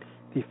cockpit,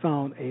 they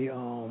found a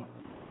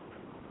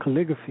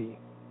calligraphy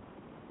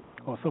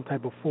or some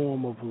type of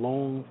form of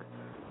long,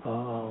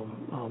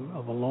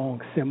 of a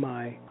long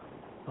semi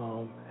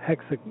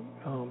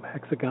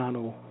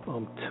hexagonal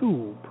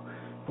tube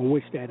in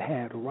which that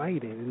had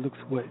writing. It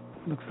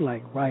looks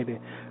like writing,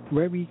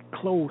 very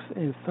close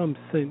in some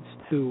sense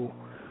to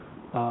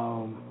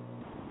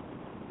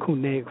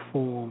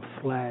cuneiform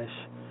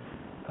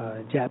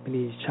 /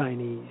 Japanese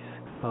Chinese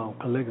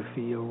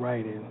calligraphy or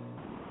writing.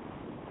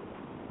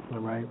 All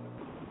right.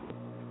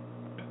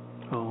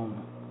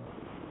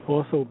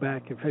 Also,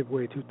 back in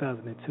February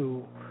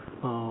 2002,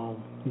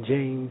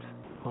 James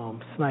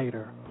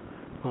Snyder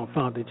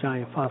found a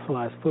giant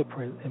fossilized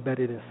footprint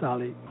embedded in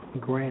solid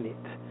granite.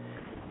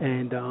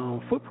 And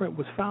footprint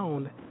was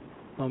found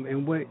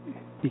in what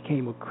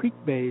became a creek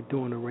bed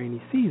during the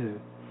rainy season.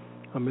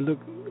 It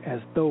looked as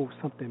though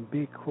something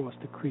big crossed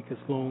the creek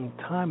a long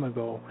time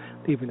ago,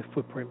 leaving a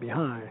footprint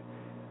behind.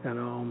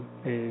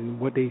 And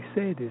what they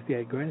said is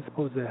that granite is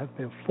supposed to have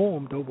been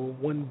formed over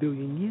 1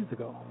 billion years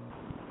ago.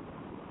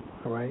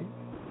 All right,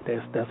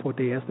 that's what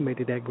they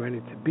estimated that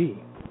granite to be.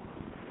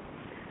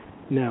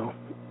 Now,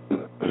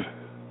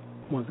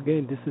 once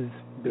again, this is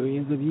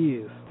billions of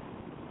years.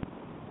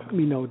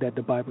 We know that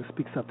the Bible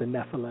speaks of the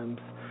Nephilims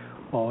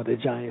or the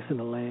giants in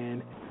the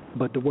land,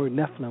 but the word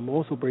Nephilim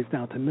also breaks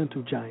down to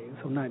mental giants,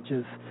 so not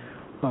just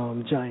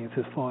giants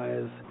as far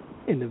as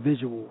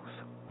individuals.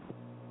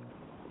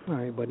 All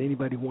right, but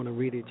anybody want to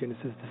read it,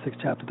 Genesis, the 6th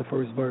chapter, the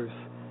 1st verse,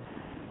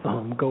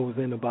 goes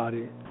in about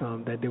it,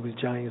 that there was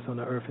giants on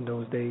the earth in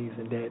those days,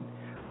 and that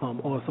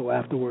also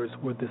afterwards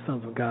where the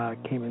sons of God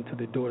came into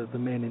the daughters of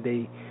men, and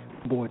they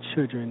bore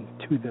children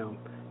to them.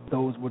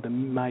 Those were the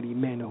mighty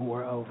men who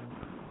were of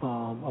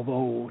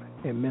old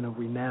and men of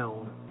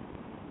renown.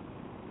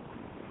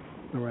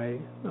 All right,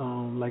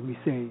 like we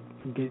say,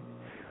 you get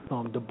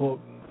the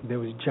book "There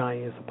Was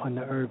Giants Upon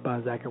the Earth"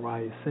 by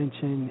Zechariah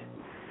Sitchin.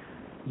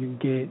 You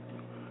get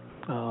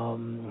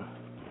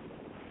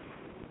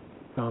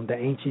the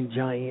Ancient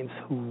Giants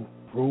Who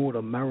Ruled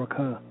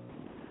America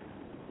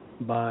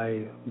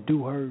by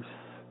Dewhurst.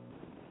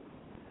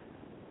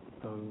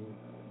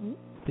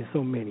 There's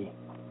so many,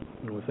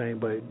 you know what I'm saying,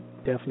 but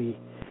definitely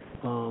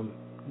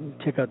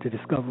check out the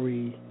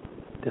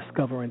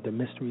Discovering the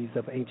Mysteries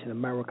of Ancient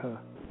America.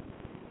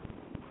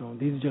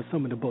 These are just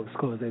some of the books,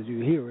 because as you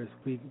hear,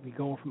 we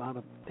going from out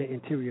of the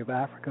interior of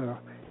Africa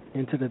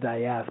into the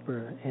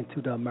diaspora,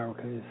 into the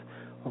Americas,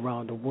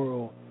 around the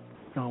world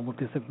with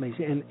this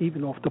information, and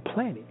even off the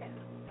planet,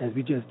 as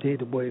we just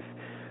did with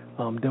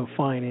them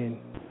finding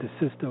the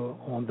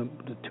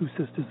two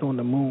sisters on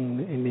the moon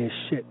in their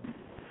ship,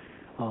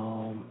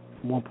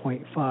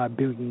 1.5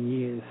 billion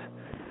years,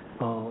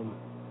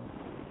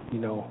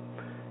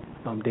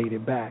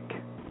 dated back.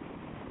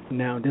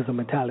 Now there's a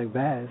metallic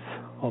vase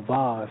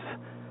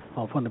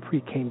from the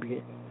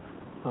Precambrian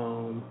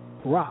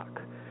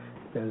rock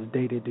that's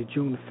dated to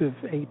June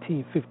 5th,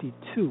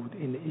 1852,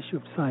 in the issue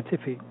of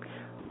Scientific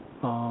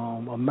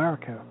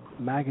America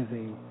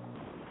magazine,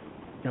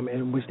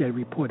 in which they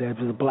report that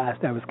there was a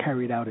blast that was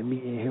carried out in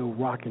Meeting Hill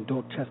Rock in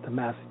Dorchester,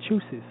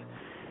 Massachusetts,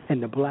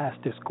 and the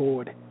blast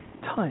destroyed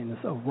tons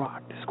of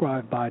rock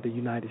described by the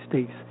United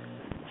States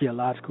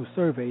Geological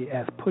Survey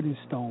as pudding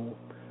stone,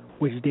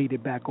 which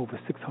dated back over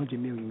 600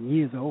 million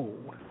years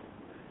old.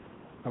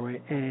 All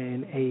right,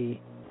 and a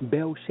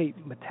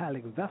bell-shaped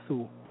metallic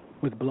vessel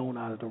was blown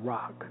out of the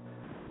rock.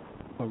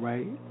 All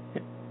right,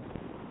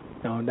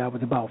 now that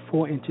was about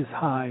 4 inches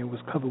high and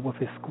was covered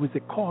with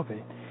exquisite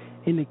carving,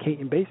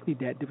 indicating basically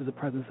that there was a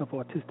presence of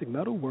artistic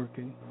metal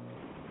workers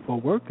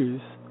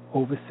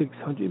over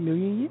 600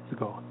 million years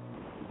ago.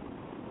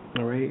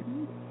 All right.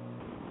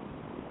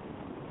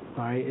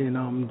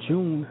 In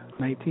June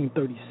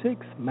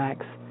 1936,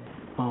 Max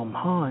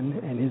Hahn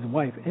and his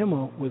wife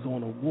Emma was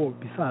on a walk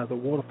beside a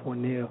waterfall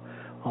near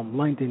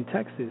London,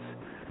 Texas,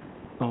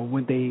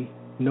 when they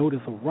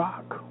noticed a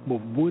rock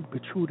with wood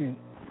protruding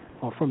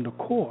from the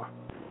core.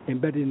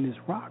 Embedded in this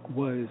rock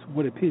was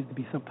what appears to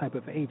be some type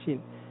of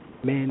ancient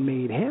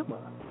man-made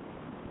hammer.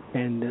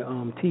 And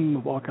the team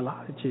of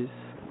archaeologists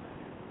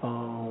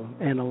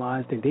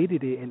analyzed and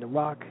dated it, and the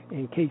rock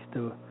encased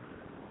the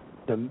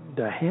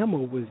hammer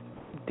was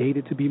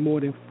dated to be more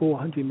than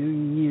 400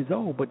 million years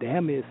old, but the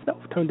hammer itself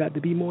turned out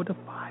to be more than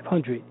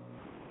 500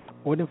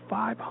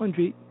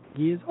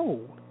 years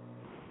old.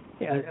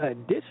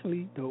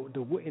 Additionally,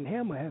 the wooden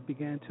hammer has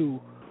began to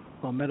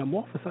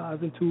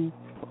metamorphosize into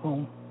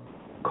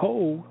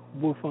coal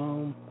with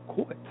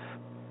quartz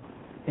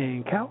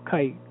and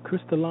calcite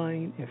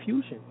crystalline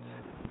infusions.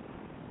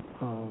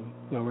 All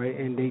right,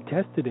 and they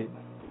tested it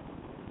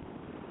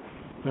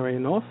All right,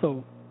 and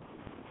also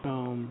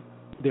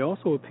they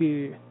also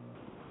appeared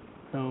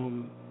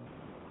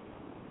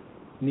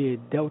near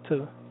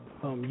Delta,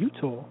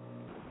 Utah,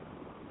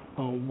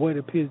 what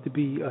appears to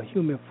be a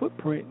human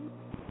footprint,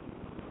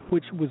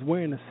 which was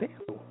wearing a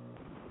sandal,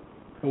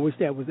 and which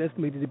that was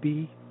estimated to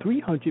be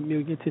 300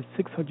 million to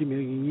 600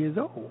 million years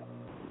old.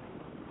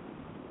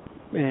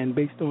 And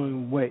based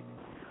on what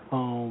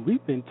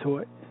we've been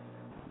taught,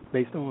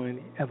 based on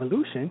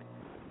evolution,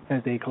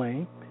 as they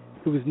claim,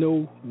 there was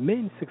no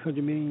men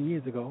 600 million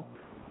years ago.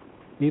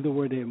 Neither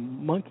were there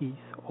monkeys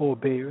or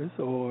bears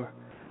or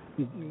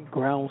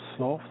ground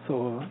sloths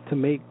or to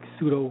make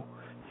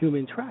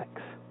pseudo-human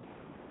tracks.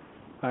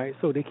 All right,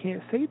 so they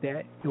can't say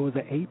that it was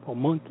an ape or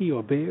monkey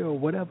or bear or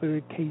whatever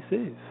the case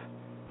is.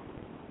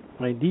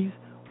 Like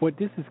what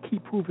this is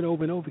keep proving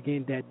over and over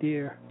again that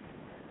their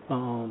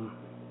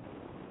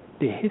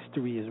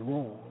history is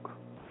wrong.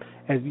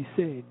 As we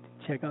said,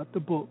 check out the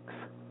books.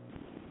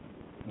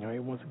 All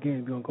right, once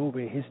again, we're going to go over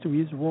it. History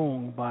is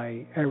Wrong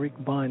by Eric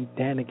von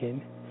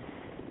Daniken.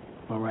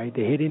 All right,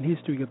 The Hidden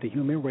History of the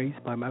Human Race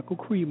by Michael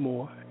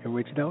Creedmoor and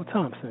Richard L.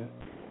 Thompson.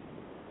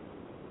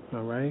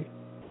 All right,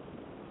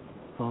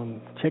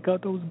 check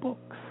out those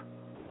books.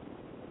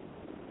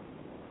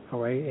 All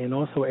right, and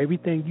also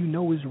Everything You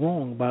Know Is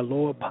Wrong by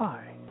Lord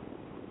Pye.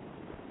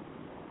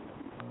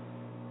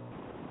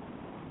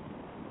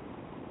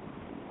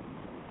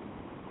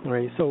 All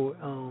right, so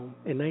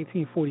in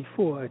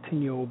 1944, a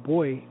 10-year-old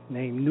boy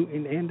named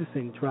Newton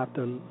Anderson dropped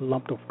a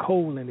lump of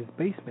coal in his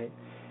basement,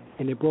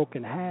 and it broke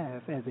in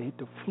half as it hit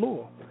the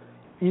floor.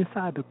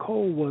 Inside the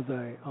coal was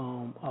a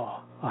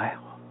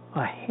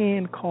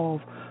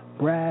hand-carved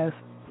brass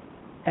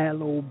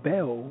alloy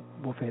bell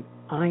with an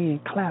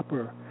iron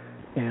clapper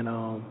and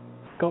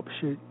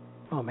sculptured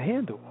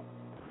handle.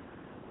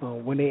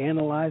 When they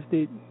analyzed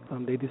it,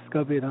 they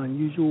discovered an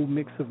unusual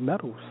mix of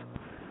metals,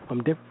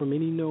 different from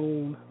any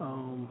known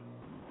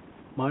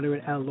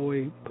modern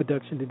alloy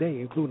production today,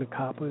 including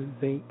copper,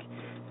 zinc,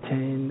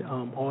 tin,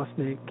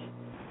 arsenic,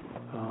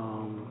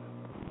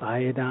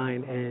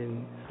 iodine,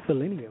 and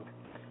selenium.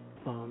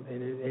 And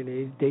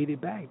it dated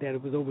back that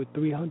it was over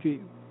 300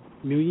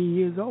 million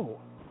years old.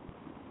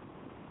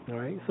 All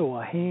right, so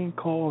a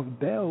hand-carved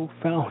bell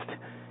found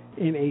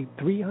in a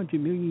 300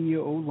 million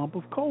year old lump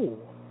of coal.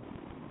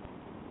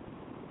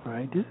 All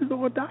right, this is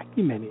all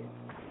documented.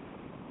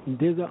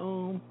 There's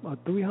a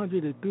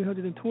 300 to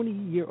 320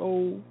 year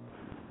old,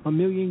 a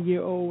million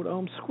year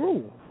old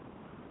screw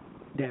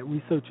that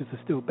researchers are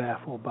still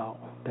baffled about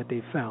that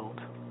they found.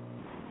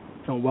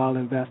 While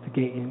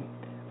investigating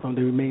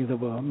the remains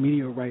of a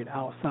meteorite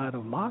outside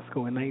of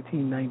Moscow in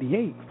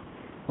 1998,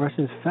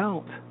 Russians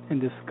found and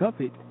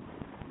discovered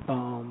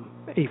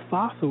a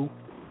fossil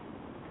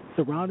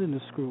surrounding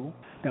the screw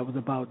that was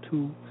about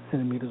 2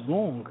 centimeters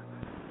long.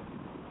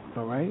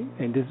 All right,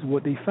 and this is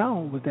what they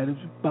found was that it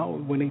was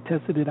about, when they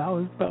tested it out,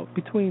 it was about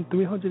between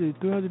 300 and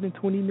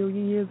 320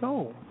 million years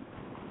old.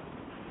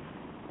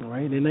 All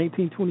right, in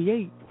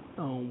 1928,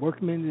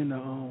 workmen in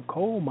a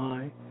coal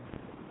mine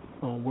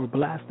were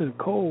blasting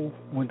coal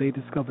when they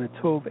discovered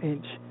a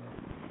 12-inch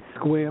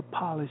square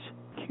polished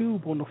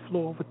cube on the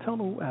floor of a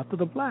tunnel after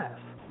the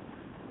blast.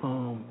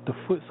 The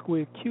foot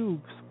square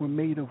cubes were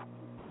made of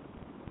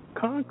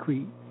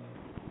concrete,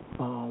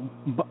 and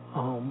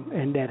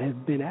that has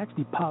been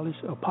actually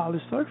a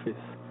polished surface.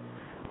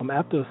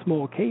 After a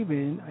small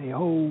cave-in, a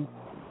whole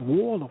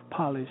wall of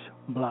polished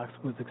blocks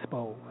was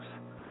exposed.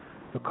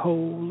 The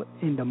coal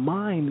in the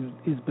mine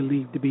is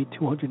believed to be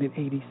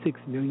 286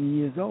 million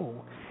years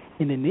old.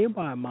 In the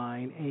nearby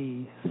mine,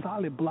 a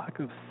solid block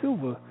of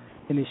silver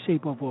in the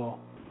shape of a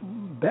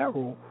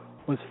barrel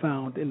was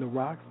found in the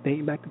rocks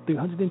dating back to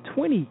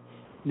 320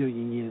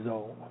 million years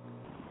old.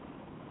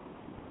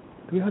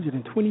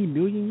 320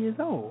 million years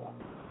old.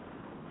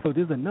 So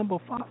there's a number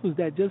of fossils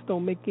that just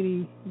don't make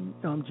any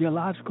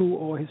geological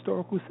or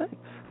historical sense.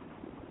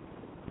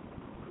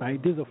 Right?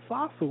 There's a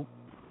fossil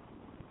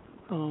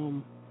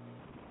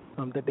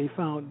that they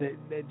found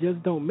that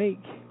just don't make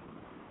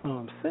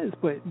sense.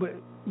 But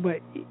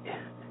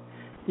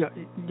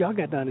y'all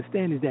got to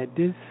understand is that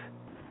this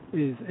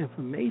is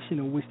information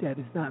in which that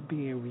is not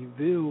being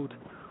revealed,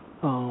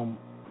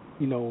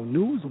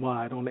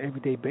 news-wide on an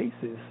everyday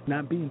basis,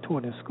 not being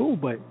taught in school,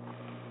 but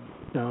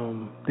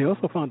they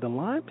also found the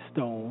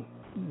limestone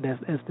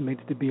that's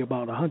estimated to be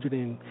about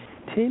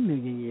 110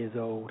 million years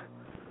old.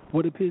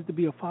 What appears to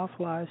be a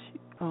fossilized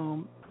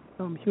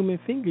human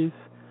fingers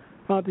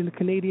found in the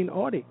Canadian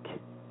Arctic.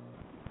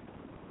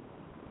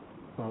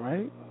 All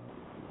right,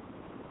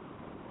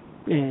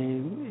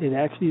 and it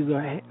actually is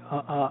a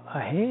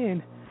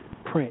hand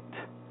print.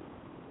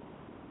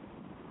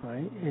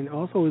 Right, and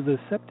also is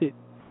accepted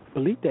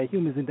belief that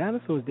humans and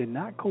dinosaurs did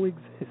not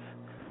coexist.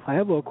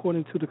 However,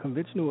 according to the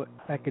conventional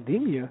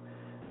academia,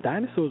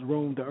 dinosaurs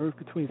roamed the earth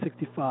between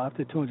 65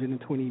 to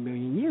 220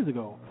 million years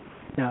ago.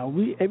 Now,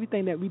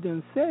 everything that we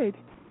done said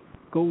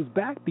goes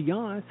back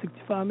beyond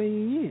 65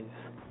 million years.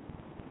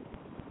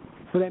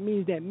 So that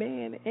means that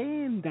man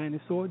and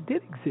dinosaur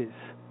did exist.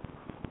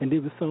 And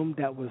there was some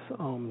that was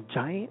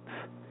giants,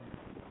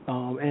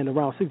 And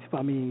around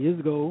 65 million years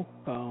ago,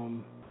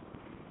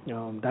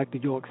 Dr.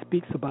 York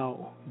speaks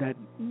about that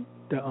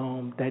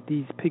that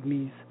these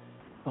pygmies,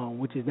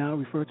 which is now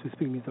referred to as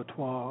pygmies of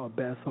Twa or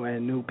Bessel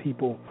and new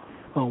people,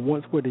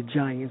 once were the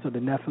giants or the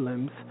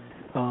Nephilims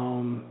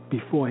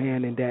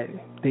beforehand, and that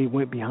they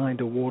went behind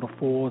the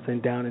waterfalls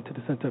and down into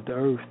the center of the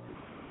earth,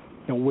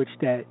 in which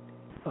that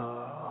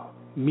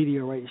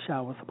meteorite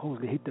shower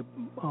supposedly hit the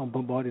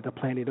bombarded the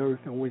planet Earth,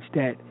 in which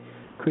that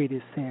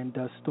created sand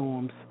dust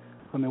storms,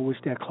 in which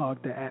that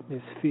clogged the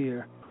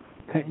atmosphere,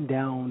 cutting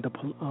down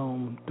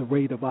the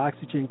rate of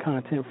oxygen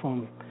content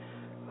from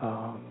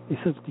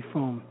essentially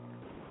from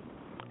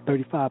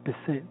 35%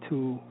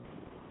 to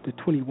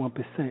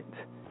 21%.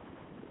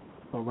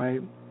 All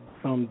right.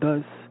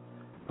 Thus,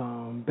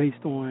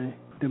 based on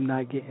them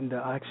not getting the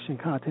oxygen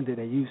content that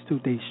they used to,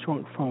 they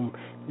shrunk from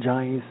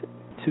giants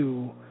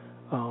to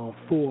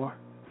 4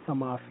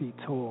 some-odd feet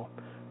tall.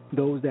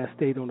 Those that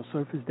stayed on the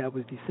surface, that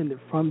was descended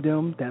from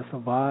them, that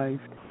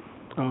survived,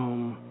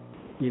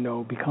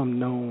 become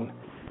known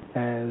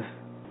as,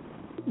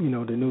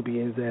 the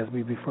Nubians, as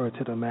we refer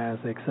to them as,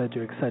 et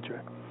cetera, et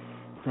cetera.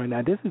 Right,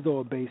 now, this is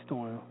all based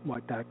on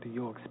what Dr.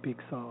 York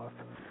speaks of,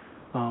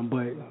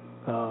 but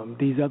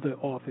these other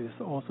authors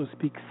also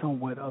speak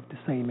somewhat of the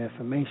same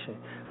information.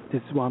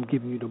 This is why I'm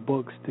giving you the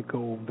books to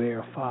go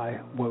verify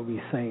what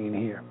we're saying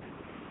here.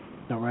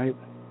 All right?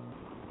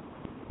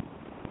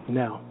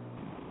 Now,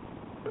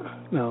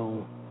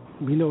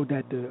 we know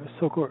that the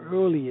so-called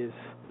earliest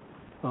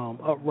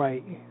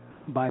upright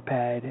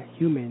biped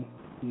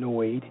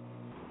humanoid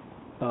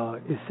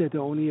is said to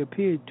only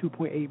appeared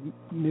 2.8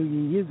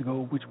 million years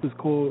ago, which was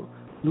called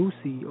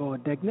Lucy or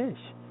Degnesh.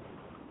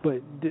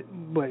 But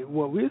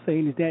what we're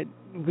saying is that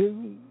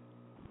we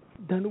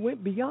done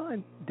went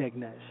beyond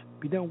Degnesh.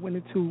 We done went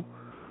into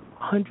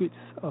hundreds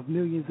of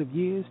millions of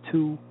years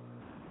to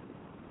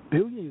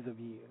billions of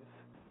years.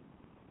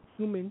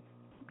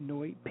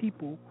 Humanoid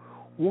people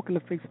walking the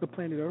face of the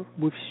planet Earth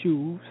with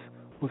shoes,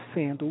 with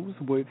sandals,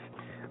 with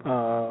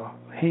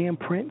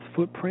handprints,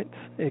 footprints,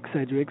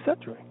 etc.,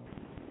 etc.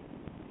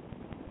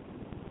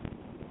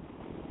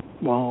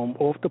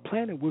 Off the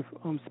planet with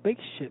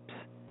spaceships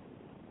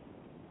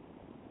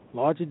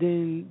larger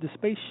than the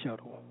space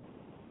shuttle.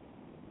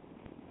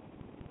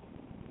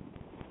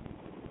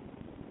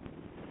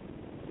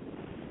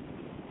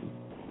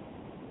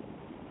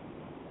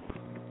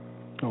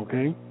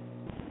 Okay.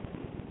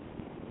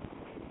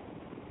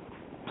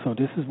 So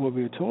this is what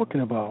we're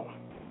talking about.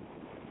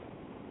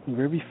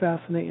 Very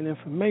fascinating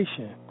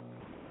information.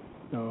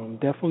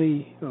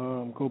 Definitely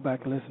go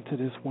back and listen to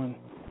this one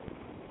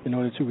in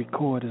order to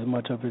record as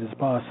much of it as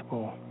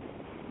possible.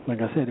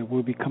 Like I said, it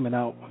will be coming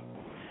out.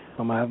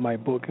 I have my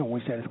book in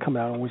which that is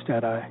coming out, in which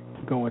that I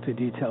go into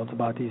details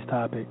about these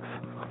topics.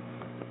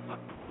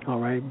 All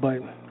right, but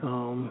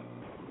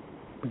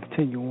we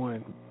continue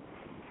on.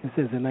 It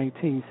says in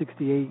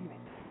 1968,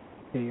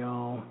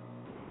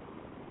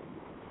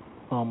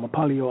 a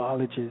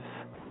paleontologist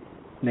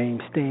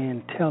named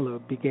Stan Teller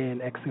began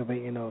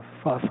excavating of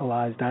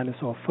fossilized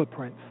dinosaur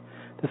footprints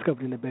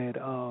discovered in the bed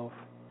of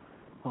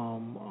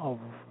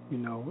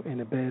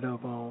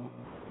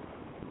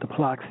the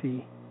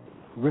Paluxy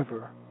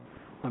River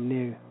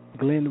near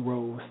Glen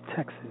Rose,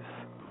 Texas.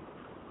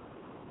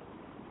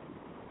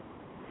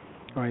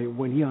 All right,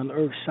 when he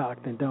unearthed,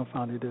 shocked, and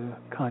dumbfounded the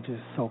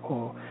conscious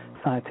so-called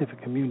scientific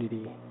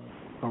community.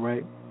 All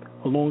right,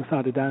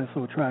 alongside the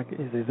dinosaur track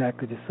is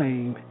exactly the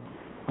same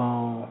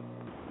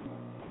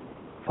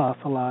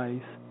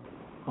fossilized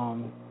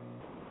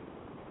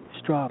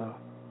strata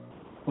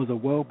was a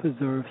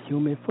well-preserved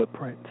human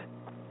footprint.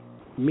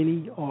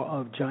 Many are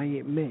of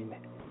giant men.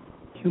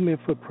 Human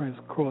footprints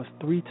cross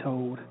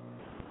three-toed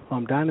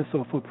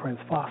dinosaur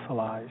footprints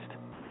fossilized.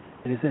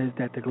 And it says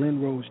that the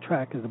Glen Rose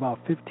track is about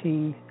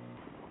 15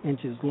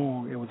 inches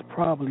long. It was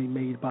probably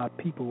made by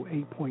people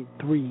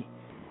 8.3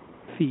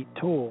 feet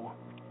tall.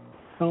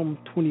 Some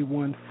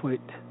 21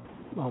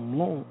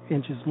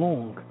 inches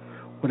long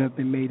would have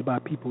been made by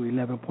people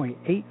 11.8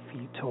 feet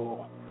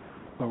tall.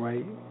 All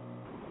right.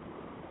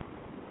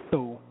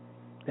 So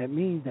that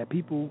means that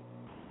people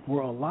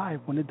were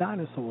alive when the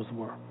dinosaurs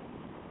were.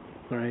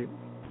 All right.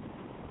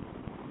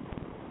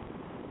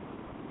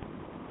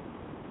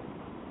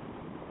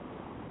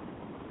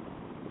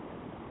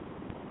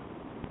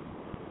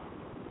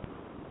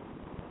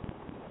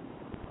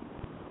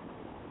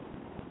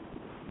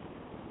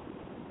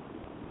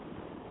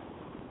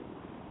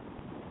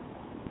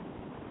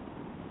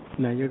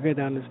 Now, you got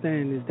to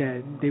understand is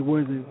that they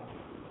wasn't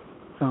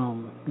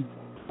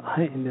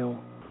hunting them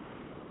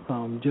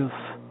just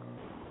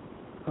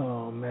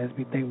as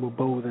we think with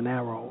bows and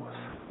arrows.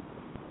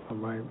 All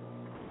right.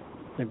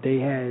 If they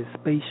had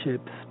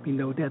spaceships, we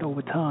know that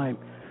over time,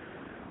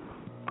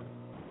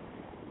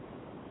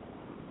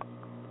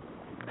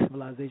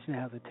 civilization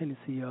has a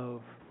tendency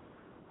of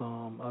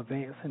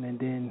advancing and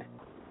then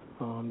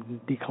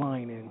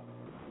declining.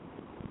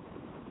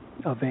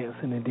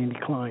 Advancing and then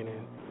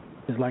declining.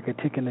 It's like a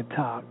tick in the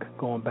clock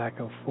going back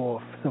and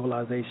forth.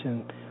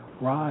 Civilization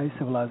rise,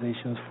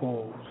 civilizations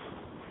falls.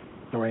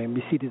 All right, and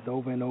we see this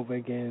over and over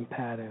again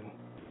pattern.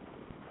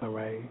 All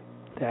right,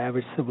 the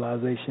average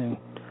civilization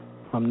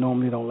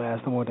normally don't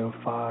last no more than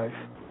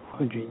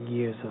 500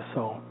 years or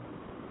so.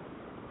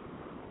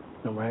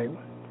 All right,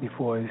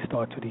 before it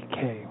starts to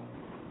decay.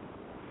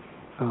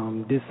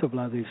 This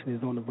civilization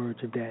is on the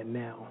verge of that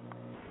now,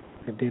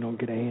 if they don't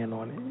get a hand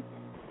on it.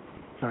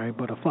 All right,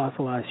 but a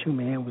fossilized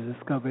human hand was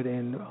discovered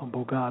in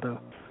Bogota,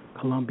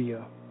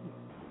 Colombia.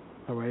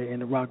 All right,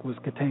 and the rock was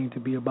contained to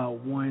be about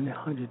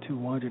 100 to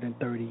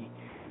 130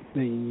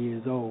 million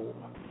years old.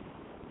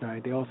 All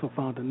right, they also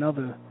found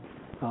another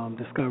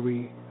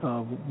discovery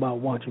of about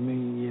 100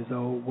 million years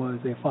old was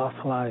a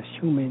fossilized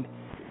human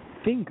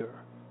finger.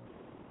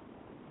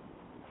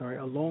 All right,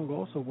 along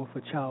also with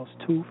a child's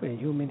tooth and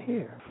human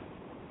hair.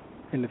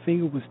 And the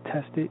finger was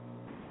tested,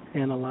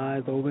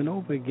 analyzed over and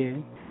over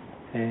again,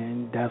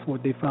 and that's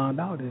what they found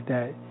out is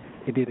that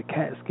they did a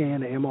CAT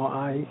scan, an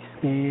MRI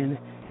scan,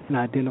 and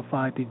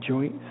identified the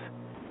joints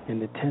and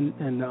the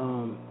tendons,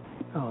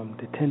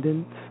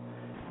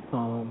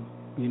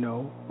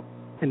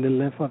 and the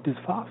length of this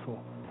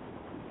fossil.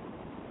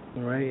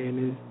 All right,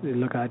 and it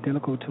looked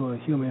identical to a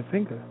human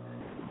finger.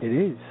 It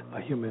is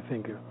a human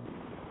finger.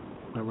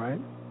 All right.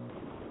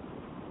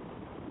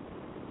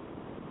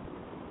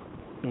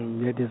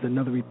 And there's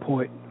another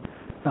report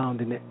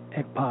found in the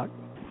Epoch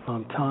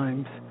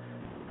Times,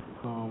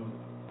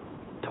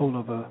 told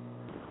of a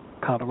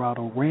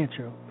Colorado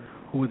rancher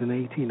who was in the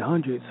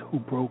 1800s who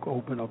broke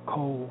open a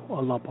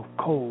lump of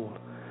coal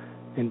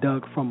and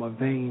dug from a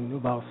vein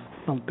about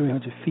some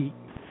 300 feet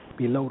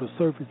below the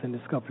surface and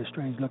discovered a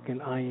strange-looking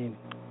iron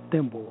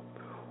thimble.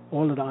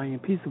 All of the iron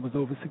pieces was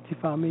over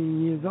 65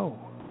 million years old.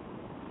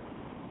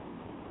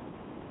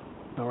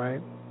 All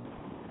right?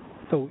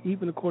 So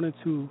even according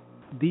to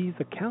these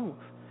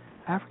accounts,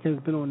 Africa has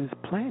been on this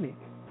planet,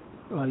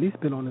 or at least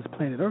been on this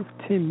planet Earth,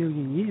 10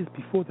 million years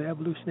before the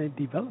evolutionary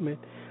development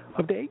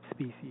of the ape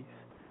species.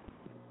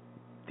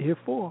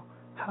 Therefore,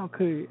 how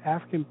could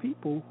African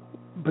people,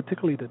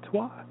 particularly the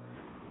Twa,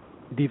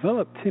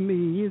 develop 10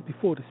 million years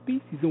before the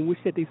species in which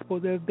that they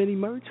supposed to have been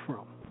emerged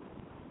from?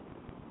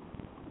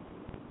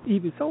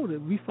 Even so,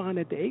 that we find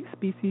that the ape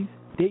species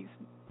dates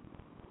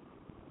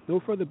no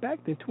further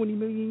back than 20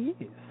 million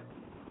years.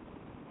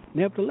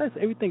 Nevertheless,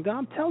 everything that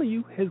I'm telling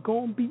you has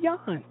gone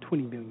beyond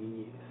 20 million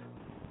years.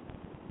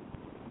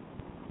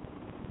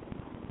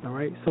 All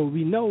right, so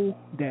we know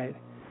that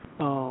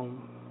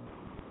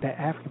that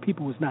African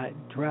people was not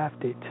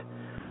drafted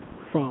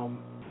from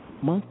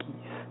monkeys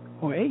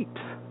or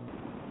apes.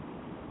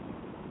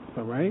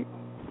 All right,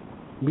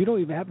 we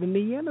don't even have the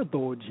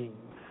Neanderthal gene,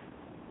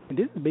 and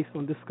this is based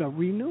on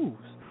Discovery News.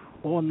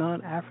 All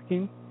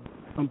non-African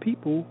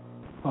people,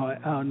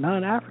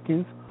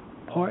 non-Africans,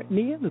 part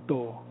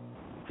Neanderthal.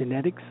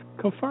 Genetics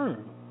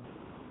confirmed.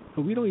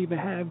 So we don't even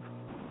have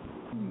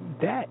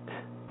that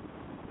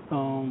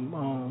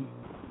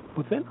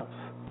within us.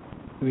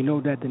 We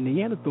know that the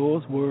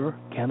Neanderthals were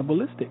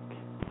cannibalistic,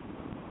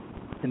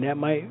 and that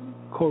might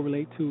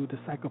correlate to the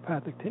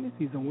psychopathic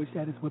tendencies in which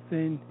that is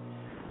within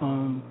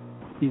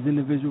these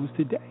individuals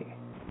today.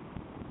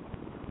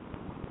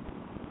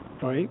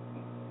 All right?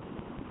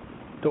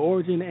 The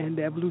Origin and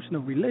the Evolution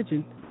of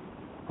Religion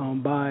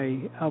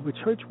by Albert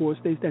Churchward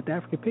states that the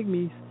African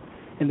Pygmies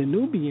and the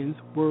Nubians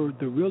were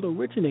the real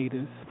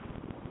originators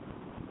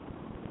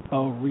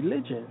of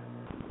religion.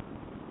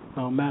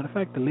 Matter of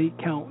fact, the late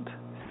Count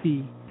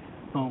C.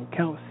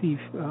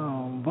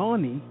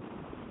 Varney,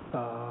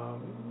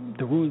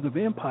 The Ruins of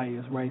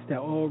Empires, writes that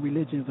all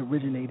religions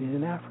originated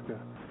in Africa.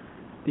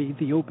 The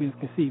Ethiopians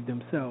conceived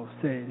themselves,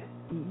 said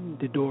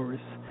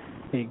Diodorus,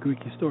 a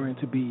Greek historian,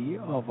 to be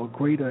of a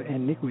greater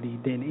iniquity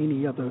than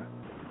any other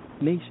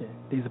nation.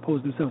 They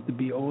supposed themselves to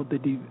be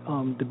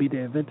to be the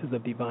inventors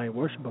of divine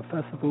worship, a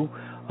festival,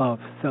 of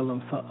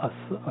solemn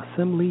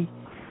assembly,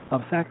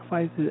 of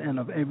sacrifices, and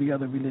of every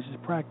other religious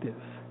practice.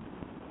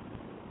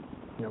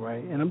 All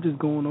right, and I'm just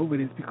going over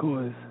this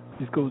because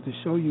this goes to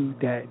show you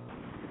that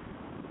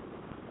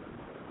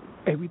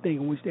everything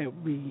in which that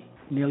we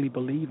nearly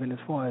believe in as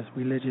far as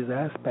religious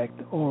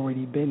aspect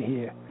already been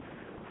here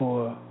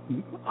for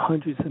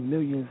hundreds of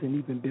millions and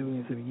even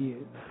billions of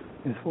years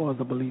as far as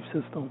the belief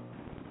system,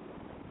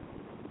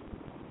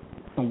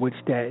 in which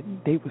that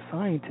they were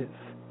scientists,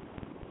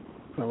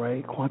 all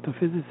right, quantum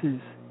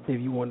physicists, if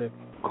you want to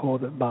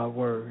call it by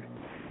word,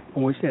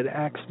 in which that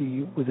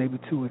actually was able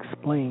to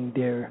explain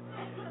their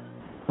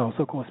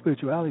so-called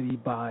spirituality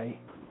by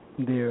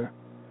their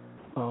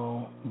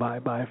by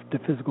the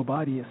physical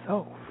body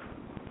itself.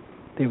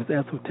 They was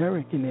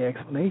esoteric in their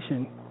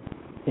explanation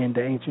in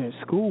the ancient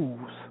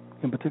schools,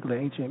 in particular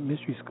ancient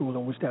mystery school,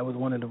 in which that was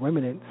one of the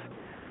remnants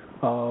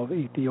of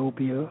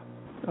Ethiopia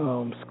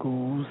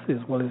schools, as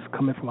well as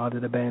coming from out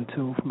of the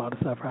Bantu, from out of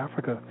South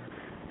Africa,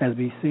 as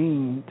we've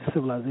seen the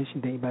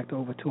civilization dating back to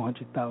over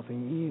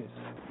 200,000 years.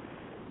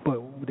 But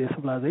their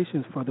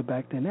civilization is further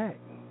back than that.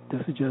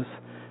 This is just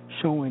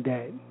showing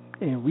that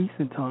in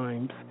recent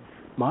times,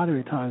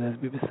 modern times,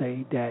 as we would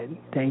say, that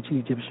the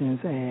ancient Egyptians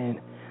and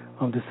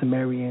the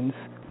Sumerians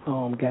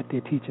got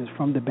their teachings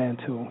from the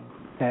Bantu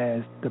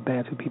as the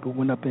Bantu people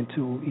went up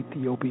into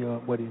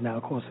Ethiopia, what is now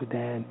called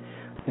Sudan,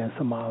 and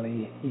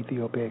Somalia,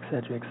 Ethiopia,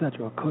 etc.,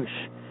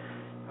 Kush.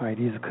 All right,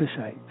 these are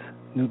Kushites,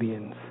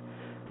 Nubians.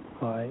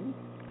 All right,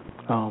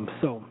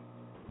 so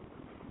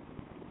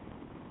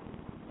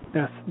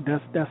that's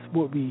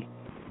what we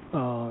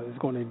is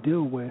going to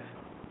deal with,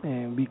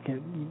 and we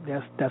can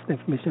that's the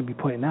information we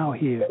putting out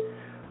here,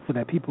 so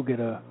that people get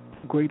a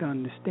great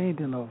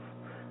understanding of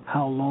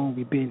how long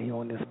we've been here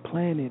on this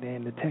planet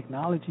and the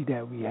technology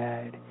that we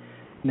had.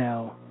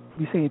 Now,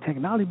 we saying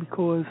technology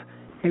because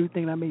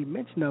everything I made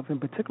mention of, in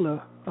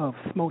particular of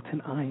smelting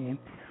iron,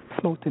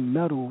 smelting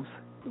metals,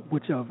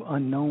 which of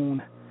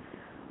unknown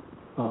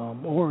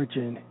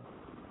origin,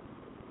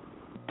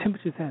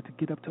 temperatures had to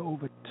get up to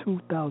over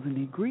 2,000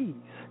 degrees.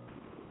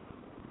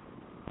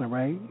 All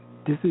right?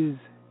 This is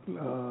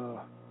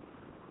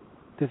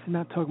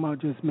not talking about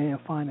just man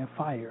finding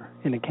fire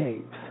in the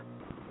caves.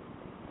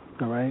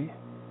 All right?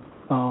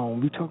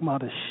 We talking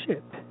about a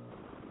ship.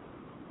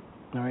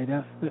 All right,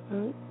 that's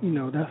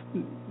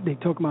they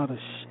talk about a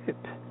ship.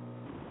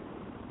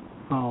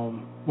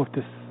 With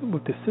the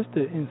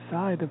sister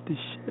inside of the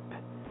ship,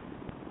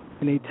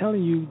 and they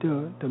telling you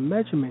the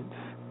measurements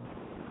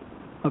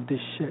of this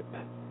ship.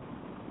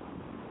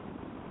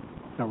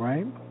 All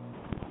right.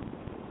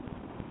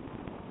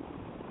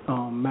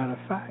 Matter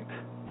of fact,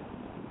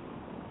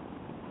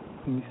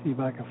 let me see if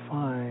I can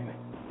find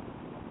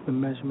the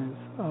measurements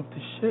of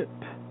the ship.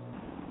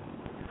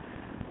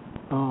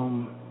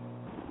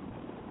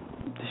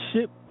 The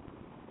ship,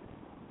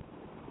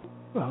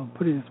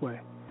 put it this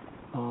way,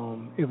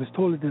 it was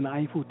taller than the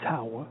Eiffel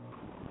Tower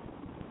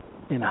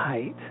in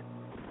height,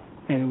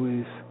 and it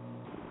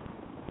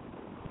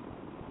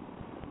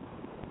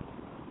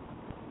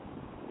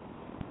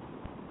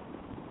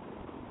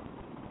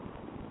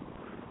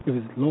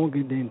was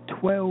longer than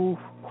 12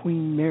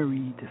 Queen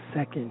Mary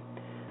II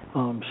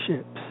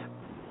ships,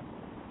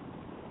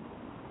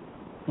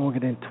 longer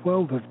than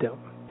 12 of them.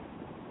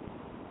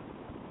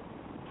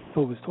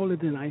 So it was taller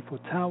than the Eiffel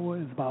Tower.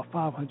 It's about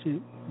 500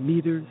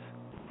 meters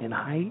in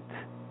height.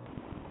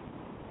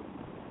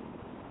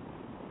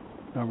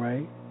 All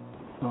right.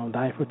 The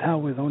Eiffel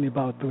Tower is only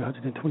about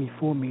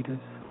 324 meters.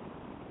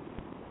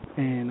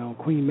 And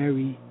Queen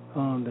Mary,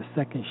 the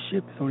second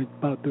ship, is only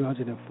about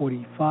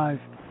 345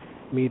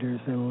 meters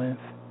in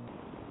length.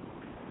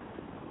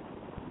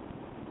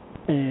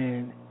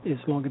 And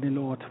it's longer than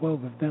all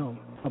 12 of them,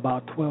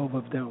 about 12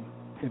 of them,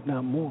 if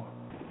not more.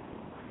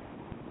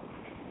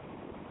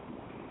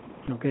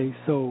 Okay,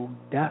 so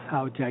that's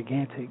how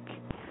gigantic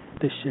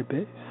the ship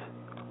is.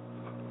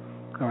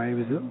 All right, it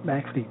was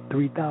actually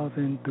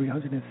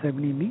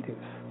 3,370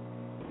 meters.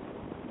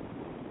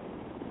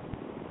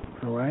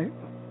 All right,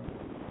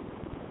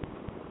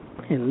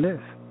 in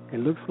length. It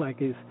looks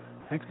like it's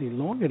actually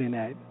longer than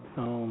that.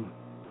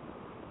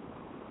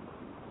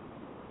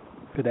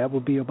 So that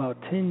would be about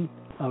 10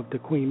 of the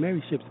Queen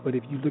Mary ships. But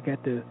if you look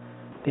at the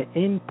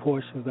end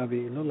portions of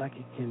it, it looks like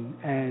it can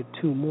add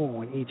 2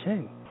 more on each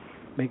end,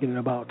 making it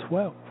about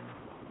 12.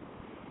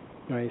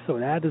 All right, so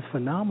that is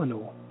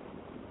phenomenal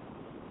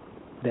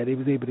that it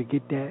was able to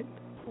get that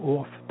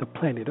off the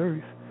planet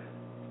Earth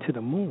to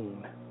the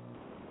moon.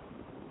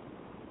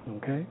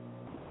 Okay?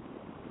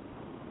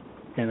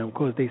 And of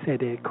course they said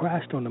they had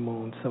crashed on the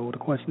moon, so the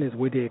question is,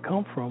 where did it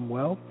come from?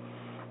 Well,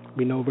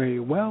 we know very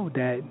well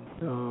that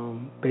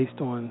based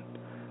on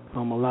a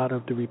lot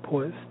of the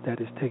reports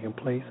that is taking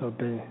place or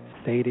been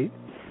stated,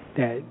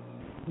 that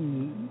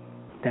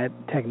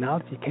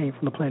technology came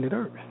from the planet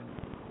Earth.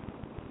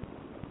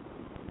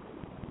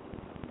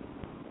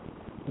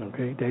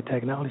 Okay, that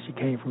technology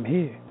came from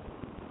here.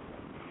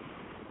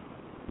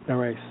 All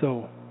right,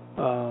 so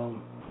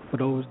for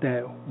those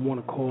that want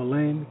to call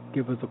in,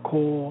 give us a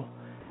call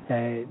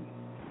at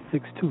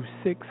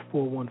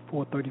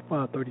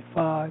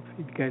 626-414-3535. If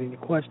you got any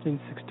questions,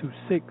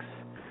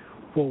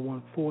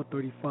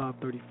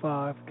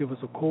 626-414-3535. Give us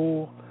a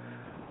call.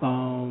 We're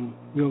going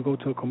to go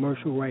to a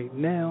commercial right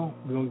now.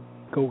 We're going to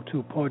go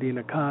to Party in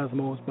the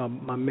Cosmos by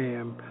my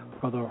man,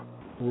 Brother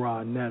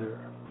Rod Netter.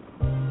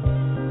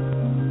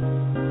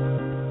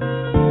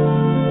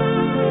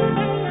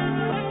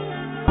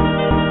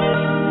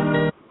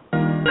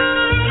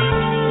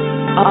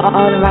 All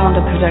around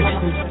the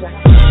production.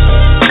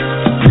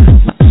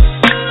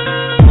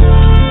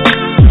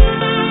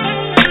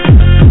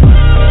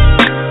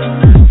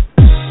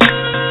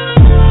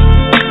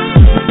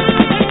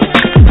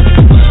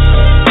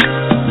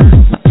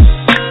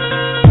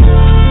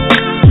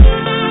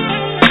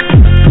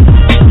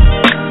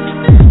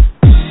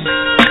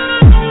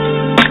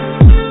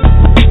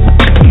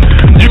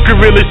 You can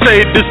really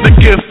say this the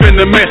gift send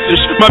a message.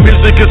 My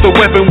music is a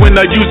weapon when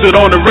I use it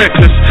on the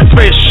reckless.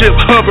 Spaceship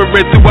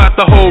hovering throughout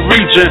the whole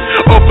region.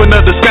 Open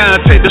up the sky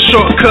and take the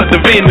shortcut to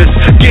Venus.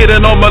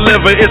 Getting on my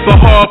liver, it's a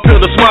hard pill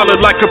to swallow,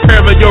 like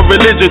comparing your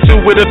religion to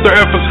it if the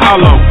earth is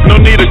hollow. No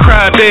need to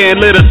cry there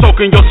and let it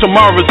soak in your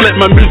tomorrows. Let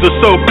my music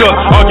soak up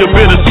all your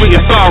bittersweet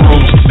and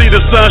sorrows. See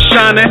the sun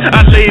shining,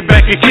 I lay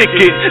back and kick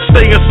it.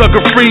 Staying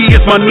sucker free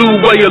is my new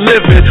way of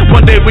living.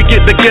 One day we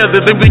get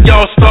together, then we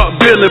all start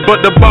billing.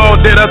 But the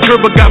ball that I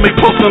dribble got me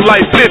posting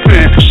like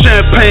Pippin.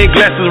 Champagne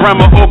glasses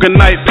around my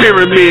organite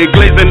pyramid.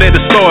 Glazing at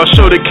the stars,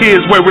 show the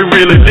kids where we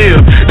really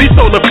live. These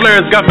solar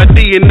flares got my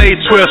DNA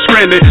 12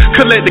 stranded.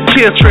 Collect the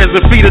kill trends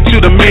and feed it to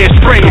the man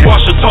spraying. The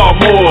Washita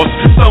Moors,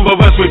 some of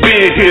us we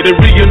been here to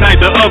reunite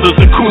the others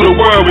and cool the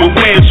world with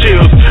wind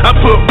chills. I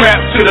put rap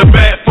to the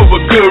back for a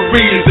good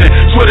reason.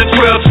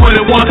 2012,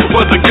 21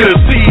 was a good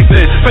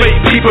season. Fake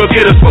people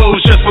get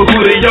exposed just for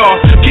who they are.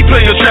 Keep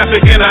playing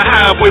traffic in a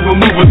highway with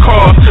moving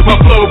cars. My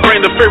flow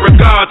bring the fear of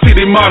God to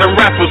these modern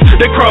rappers.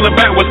 They crawling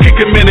backwards,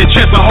 kicking men in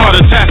chest and hard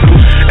to tackle.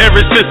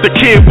 Ever since the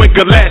kid went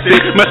galactic,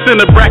 my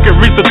center bracket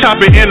reached the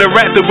top and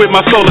interacted with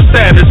my solar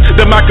status.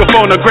 The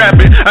microphone I grab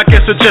it, I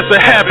guess it's just a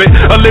habit.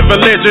 A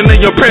living legend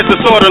in your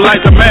presence, sorta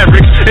like the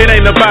Mavericks. It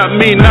ain't about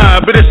me, nah,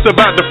 but it's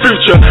about the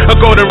future. I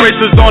go to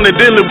races on and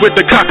dealing with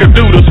the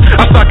cockadoodles.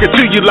 I sock it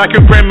to you like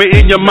a grandma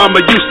and your mama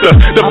used to.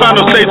 The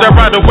final stage I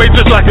ride away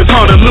just like it's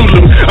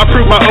Honolulu. I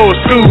prove my old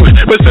school,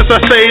 but since I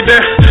stayed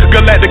there,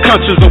 galactic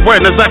conscious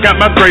awareness, I got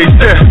my grades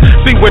there.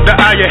 See with the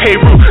eye of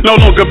Heru, no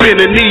longer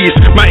bending knees.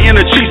 My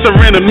inner chiefs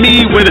are in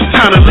me when it's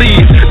time to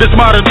leave. This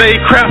modern day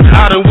crap,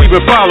 I don't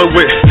even follow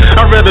it.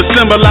 I'd rather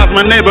symbolize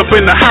my name up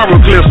in the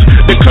hieroglyphs.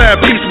 Declare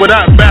peace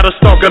without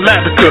Battlestar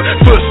Galactica.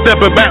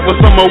 Footstepping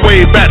backwards on my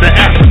way back to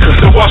Africa.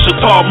 The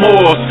Washita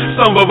Moors,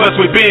 some of us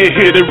we been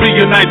here to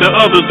reunite the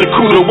others to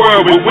cool the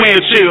world with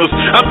wind chills.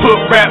 I put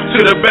rap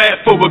to the back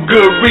for a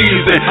good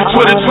reason.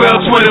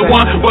 2012,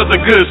 21 was a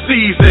good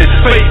season.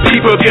 Fake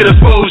people get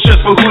exposed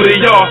just for who they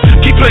are.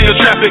 Keep playing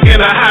traffic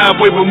in a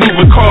highway with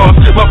moving cars.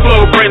 My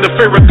flow bring the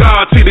fear of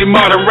God to these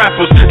modern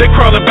rappers. They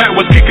crawling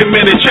backwards, kicking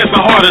men in chest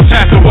and hard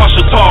attack. The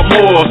Washita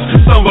Moors,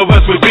 some of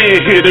us we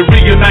been here to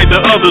reunite the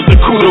others to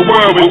cool the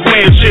world with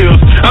wind chills.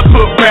 I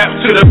put rap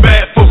to the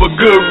back for a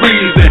good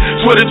reason.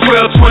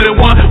 2012,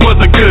 21 was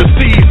a good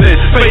season.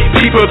 Fake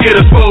people get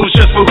exposed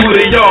just for who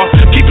they are.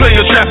 Keep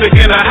playing traffic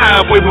in a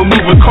highway with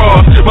moving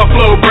cars. My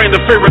flow bring the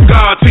fear of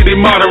God to these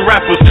modern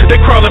rappers. They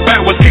crawling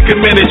backwards,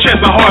 kicking men in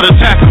chest and hard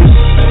attack.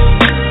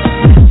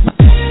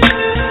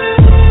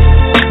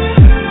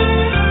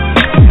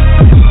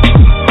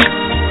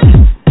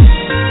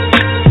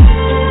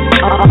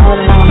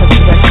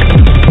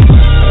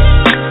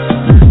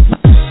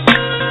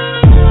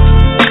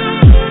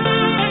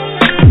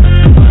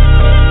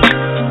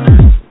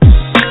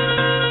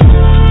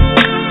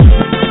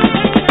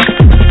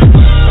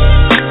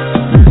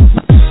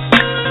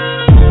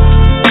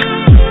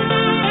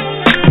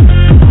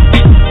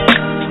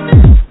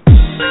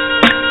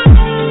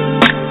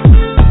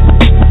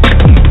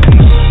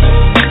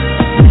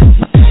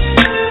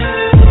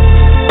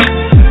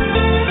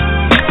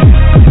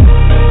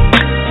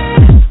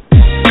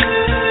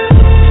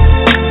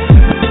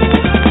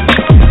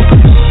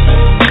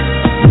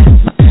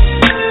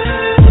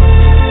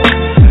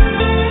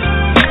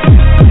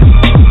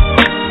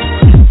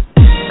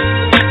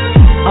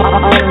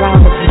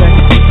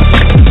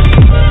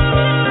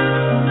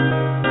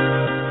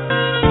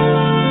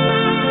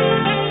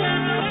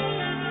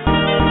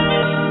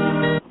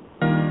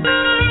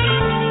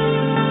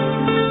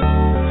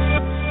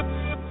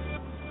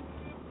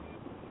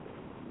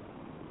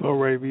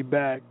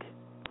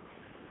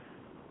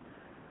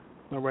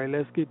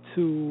 Let's get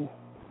to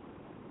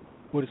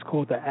what is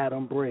called the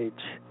Atom Bridge.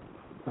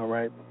 All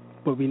right,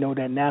 but we know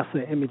that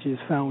NASA images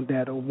found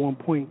that a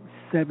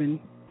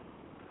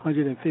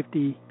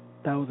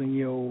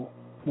 1,750,000-year-old,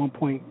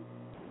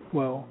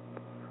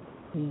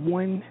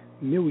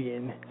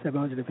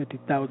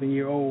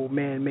 1,750,000-year-old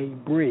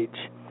man-made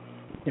bridge,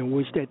 in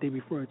which that they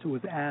refer to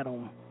as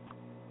Atom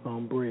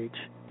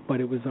Bridge, but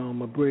it was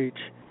a bridge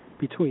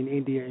between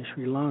India and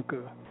Sri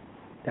Lanka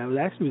that was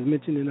actually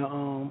mentioned in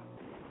the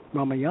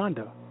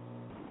Ramayana.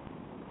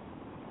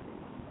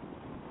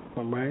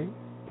 Right?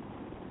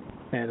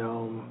 And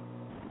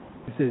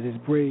it says this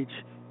bridge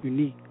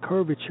unique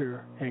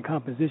curvature and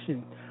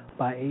composition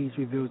by age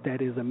reveals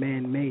that it is a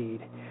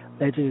man-made.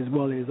 Legend as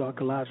well as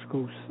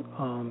archaeological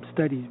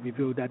studies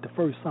reveal that the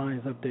first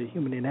signs of the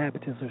human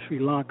inhabitants of Sri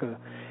Lanka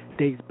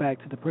dates back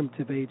to the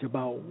primitive age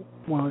about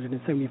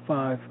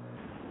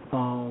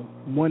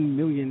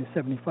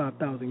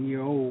 1,075,000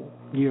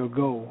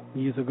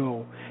 years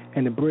ago,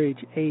 and the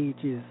bridge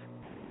age is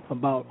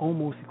about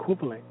almost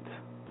equivalent.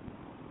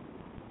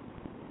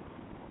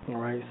 All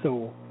right,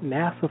 so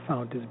NASA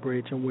found this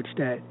bridge in which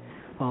that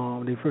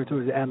they refer to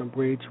as the Atom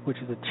Bridge, which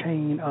is a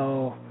chain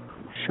of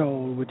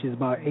shoal which is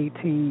about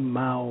 18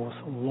 miles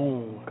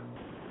long.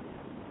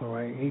 All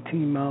right,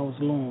 18 miles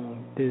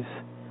long, this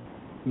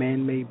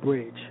man-made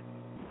bridge.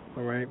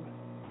 All right.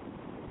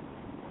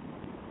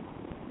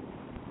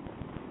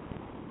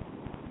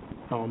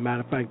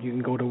 Matter of fact, you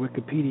can go to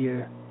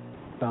Wikipedia,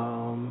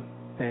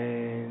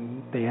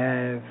 and they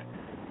have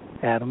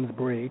Adams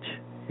Bridge.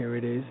 Here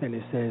it is, and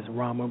it says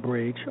Rama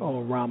Bridge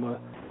or Rama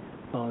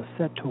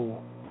Setu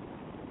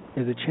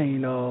is a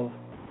chain of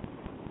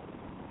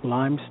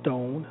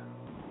limestone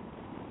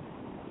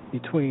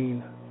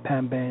between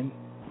Pamban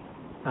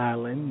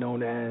Island,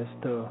 known as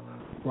the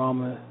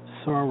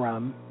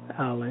Ramasaram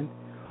Island,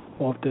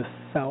 off the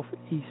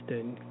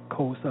southeastern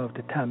coast of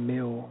the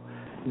Tamil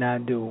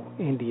Nadu,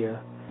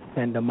 India,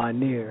 and the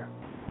Manar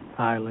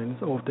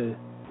Islands off the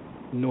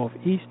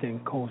northeastern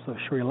coast of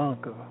Sri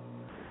Lanka.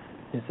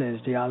 It says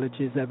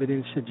geologist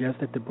evidence suggests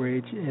that the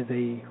bridge is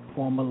a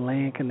former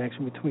land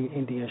connection between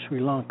India and Sri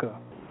Lanka.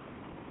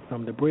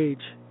 The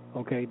bridge,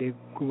 okay, they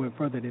went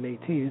further than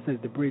 18. It says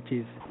the bridge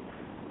is,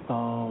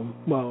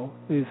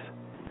 is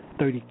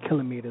 30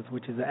 kilometers,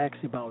 which is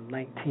actually about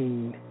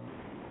 19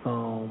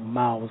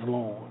 miles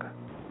long.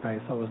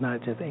 Right, so it's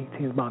not just 18;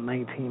 it's about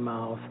 19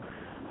 miles.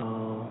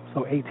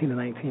 So 18 to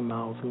 19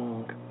 miles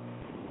long,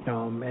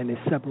 and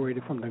it's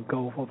separated from the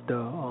Gulf of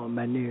the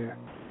Manar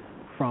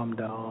from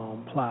the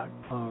Plot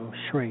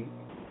Strait.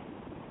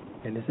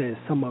 And it says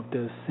some of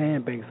the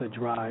sandbanks are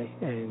dry,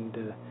 and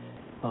the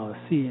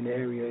sea in the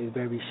area is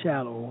very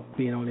shallow,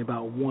 being only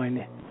about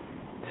 1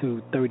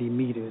 to 30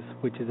 meters,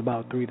 which is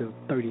about 3 to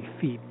 30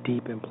 feet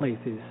deep in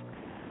places,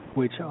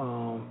 which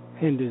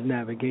hinders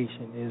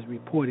navigation. It is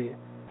reported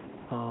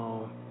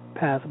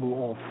passable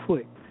on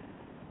foot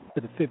to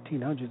the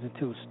 1500s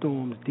until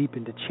storms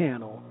deepened the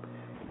channel,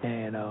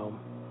 and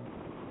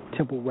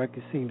temple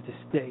records seems to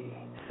say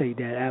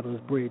that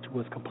Adams Bridge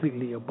was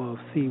completely above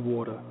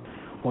seawater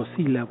or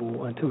sea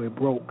level until it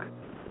broke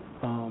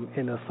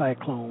in a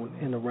cyclone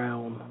in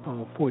around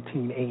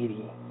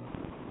 1480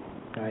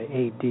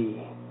 AD.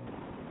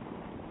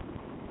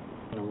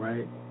 All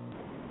right.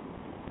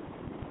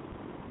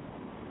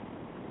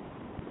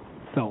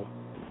 So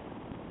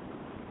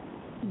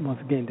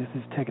once again, this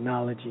is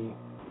technology.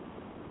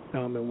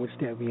 In which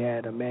that we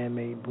had a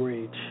man-made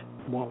bridge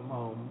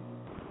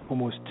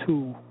almost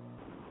 2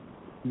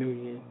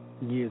 million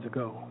years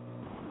ago.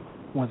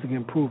 Once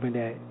again, proving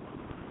that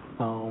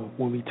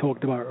when we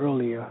talked about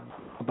earlier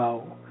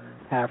about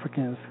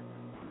Africans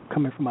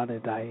coming from out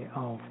of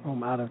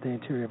the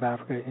interior of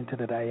Africa into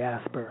the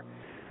diaspora,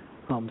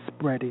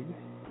 spread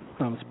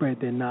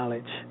their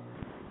knowledge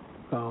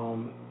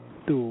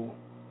through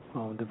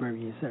the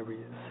various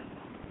areas.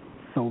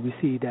 So we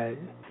see that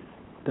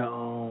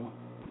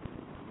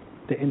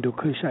the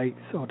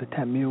Indo-Kushites or the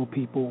Tamil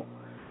people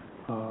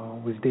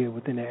was there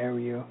within the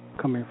area,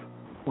 coming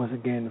once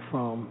again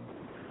from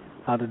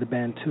out of the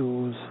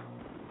Bantus,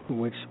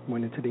 which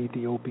went into the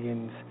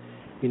Ethiopians.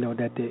 You know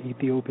that the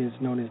Ethiopians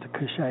known as the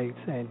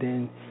Kushites, and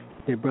then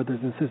their brothers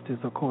and sisters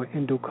are called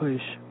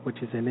Indo-Kush,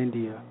 which is in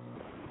India.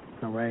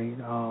 All right.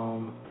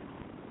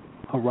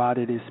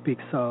 Herodotus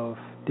speaks of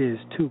there's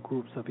 2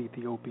 groups of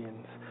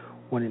Ethiopians,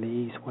 one in the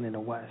east, one in the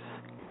west.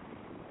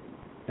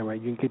 All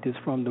right. You can get this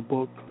from the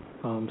book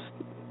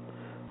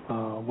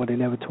What They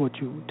Never Told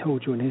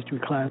You in History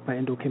Class by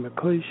Indo-Kemet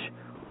Kush,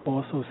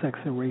 also Sex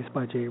and Race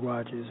by J.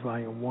 Rogers,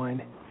 Volume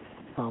 1.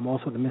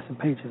 Also The Missing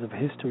Pages of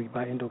History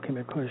by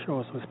Indo-Kemet Kush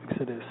also speaks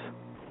of this.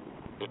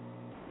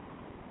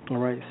 All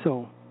right,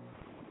 so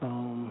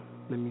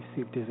let me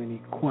see if there's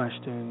any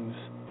questions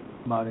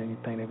about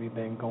anything that we've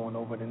been going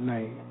over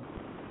tonight.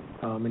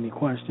 Any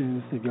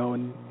questions? If y'all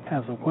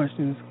have some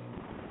questions,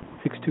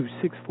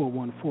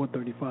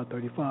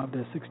 626-414-3535.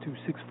 That's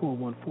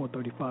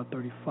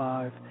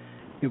 626-414-3535.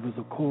 Give us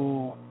a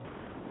call.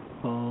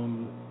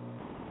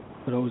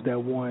 For those that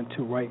want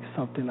to write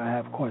something, I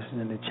have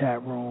questions in the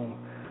chat room.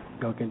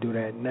 Y'all can do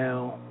that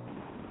now.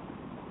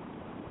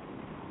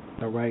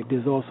 All right.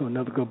 There's also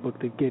another good book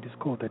to get. It's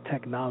called The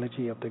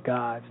Technology of the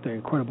Gods, The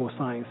Incredible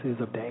Sciences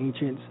of the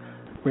Ancients,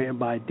 written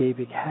by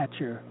David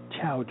Hatcher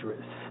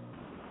Childress.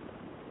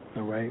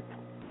 All right.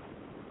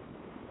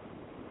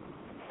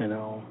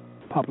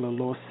 Popular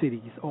Lost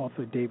Cities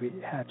author David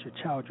Hatcher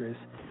Childress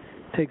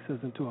takes us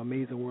into an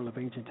amazing world of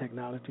ancient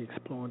technology,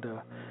 exploring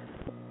the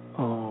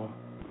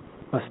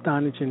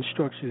astonishing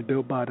structures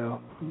built by the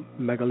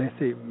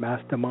megalithic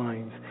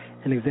masterminds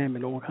and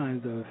examine all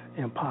kinds of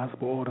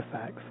impossible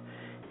artifacts.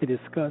 It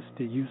discussed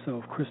the use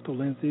of crystal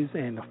lenses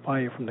and the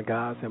fire from the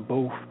gods in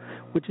both,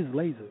 which is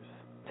lasers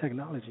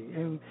technology.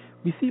 And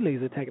we see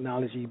laser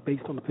technology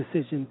based on the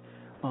precision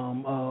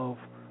of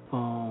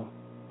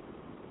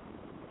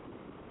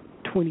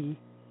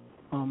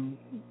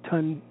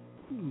 20-ton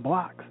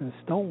blocks and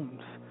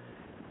stones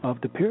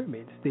of the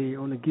pyramids. They're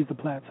on the Giza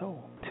Plateau,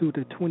 2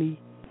 to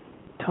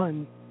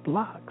 20-ton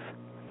blocks.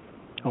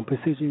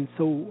 Precision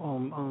so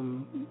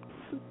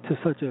to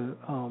such a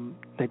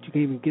that you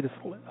can even get a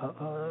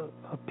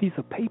piece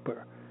of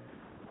paper,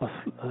 a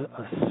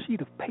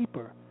sheet of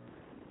paper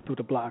through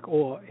the block,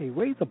 or a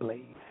razor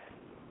blade.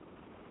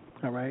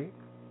 All right.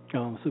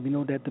 So we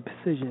know that the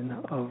precision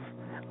of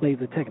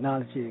laser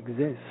technology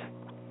exists.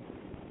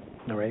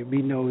 All right.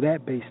 We know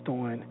that based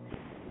on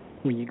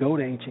when you go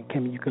to ancient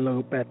Kemet, you can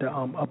look up at the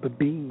upper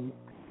beam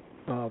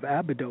of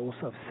Abydos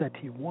of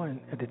Seti I,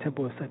 at the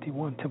Temple of Seti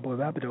I, Temple of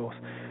Abydos,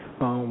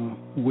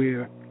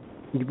 where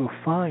you will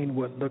find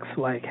what looks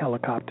like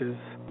helicopters,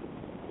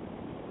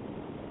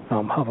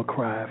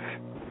 hovercraft,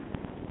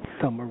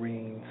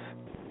 submarines,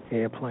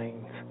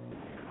 airplanes.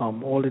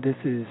 All of this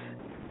is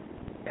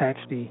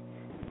actually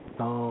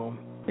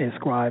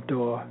inscribed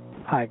or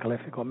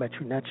hieroglyphic or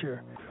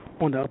metroneture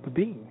on the upper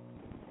beam.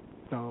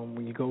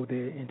 When you go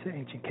there into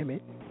ancient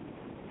Kemet,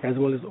 as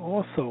well as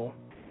also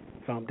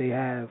they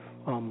have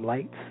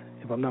lights.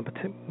 If I'm not, I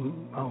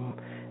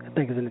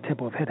think it's in the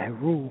Temple of Het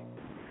Heru,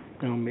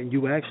 and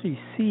you actually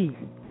see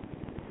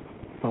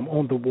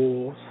on the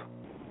walls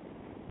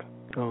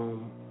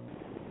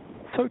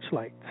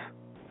searchlights,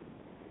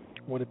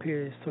 what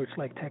appears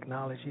searchlight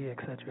technology,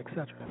 etc.,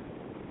 etc.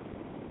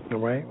 All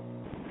right,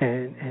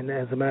 and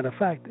as a matter of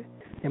fact,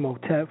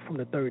 Imhotep from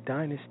the Third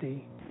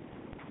Dynasty,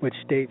 which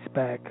dates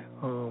back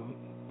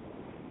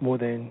more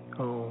than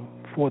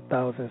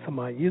 4,000 some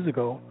odd years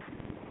ago,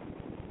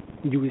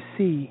 you would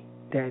see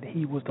that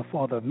he was the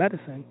father of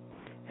medicine,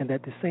 and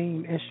that the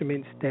same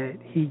instruments that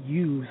he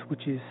used,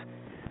 which is,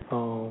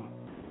 I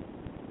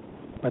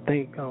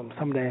think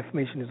some of that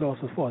information is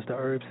also as far as the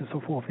herbs and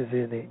so forth, is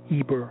in the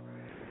Eber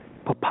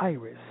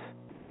papyrus,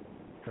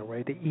 all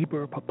right, the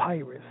Eber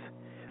papyrus.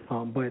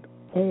 But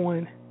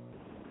on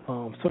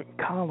certain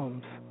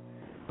columns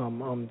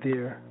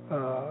there,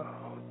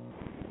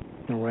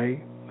 all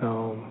right,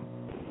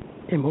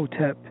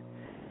 Imhotep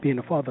being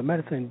the father of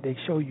medicine, they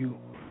show you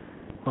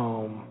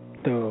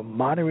the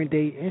modern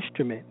day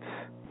instruments,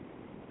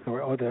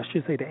 or I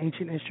should say the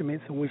ancient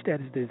instruments, in which that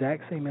is the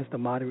exact same as the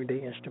modern day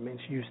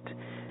instruments used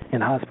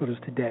in hospitals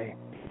today,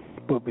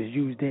 but was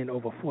used in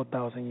over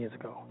 4,000 years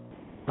ago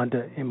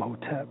under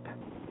Imhotep,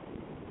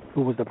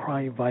 who was the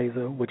prime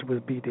visor, which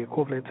would be the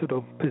equivalent to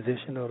the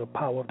position or the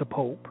power of the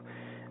Pope.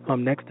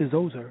 Next to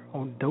Djoser.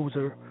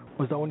 Djoser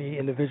was the only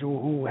individual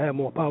who had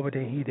more power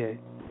than he did.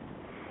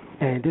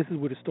 And this is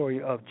where the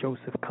story of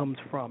Joseph comes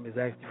from, is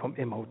actually from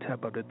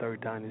Imhotep of the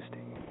Third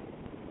Dynasty.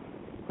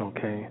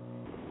 Okay?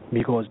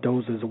 Because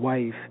Djoser's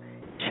wife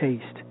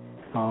chased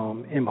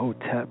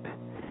Imhotep,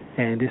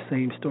 and this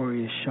same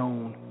story is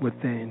shown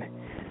within,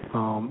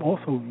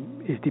 also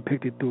is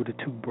depicted through the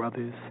two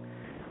brothers,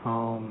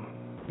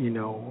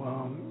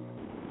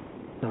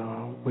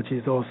 which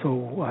is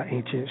also an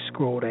ancient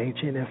scroll, the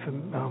ancient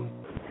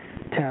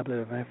tablet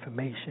of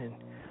information,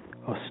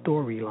 a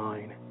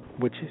storyline,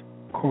 which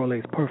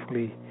correlates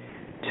perfectly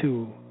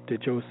to the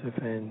Joseph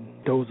and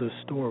Djoser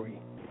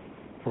story.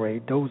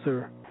 Right?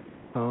 Djoser,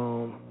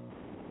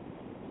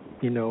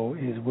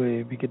 is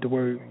where we get the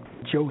word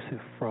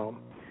Joseph from,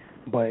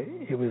 but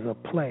it was a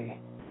play,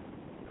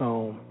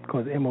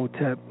 because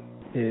Imhotep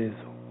is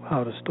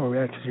how the story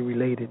actually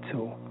related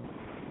to.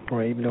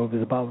 Right? Even though it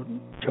was about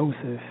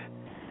Joseph,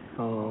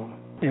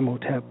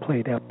 Imhotep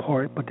played that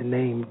part, but the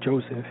name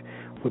Joseph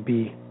would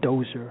be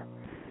Djoser,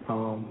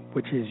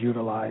 which is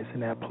utilized in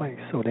that place.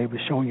 So they were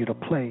showing you the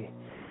play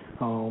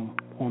on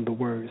the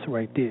words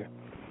right there.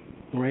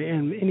 Right?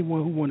 And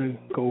anyone who want to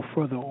go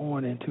further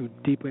on into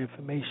deeper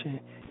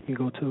information, you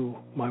can go to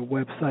my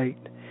website,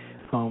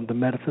 The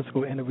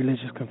Metaphysical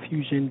Interreligious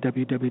Confusion,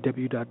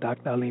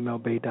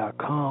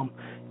 www.dralimlbay.com.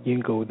 You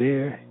can go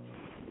there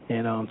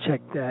and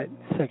check that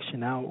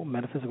section out,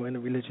 Metaphysical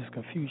Interreligious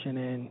Confusion,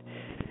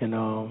 and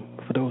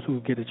for those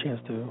who get a chance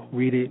to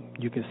read it,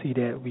 you can see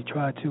that we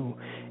try to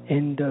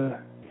end the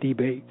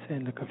debates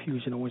and the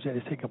confusion in which that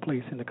is taking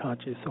place in the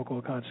conscious,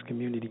 so-called conscious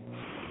community.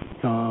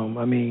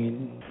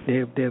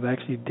 They've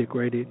actually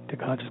degraded the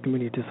conscious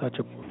community to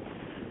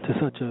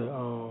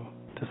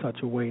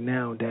such a way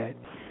now that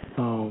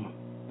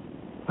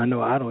I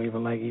know I don't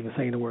even like even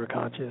saying the word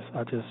conscious.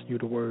 I just use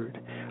the word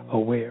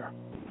aware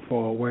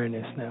for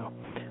awareness now.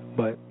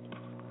 But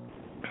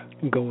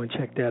go and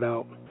check that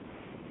out.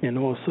 And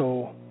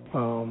also,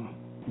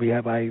 we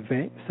have our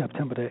event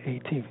September the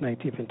 18th,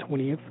 19th, and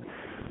 20th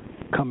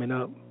coming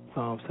up.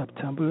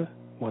 September,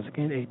 once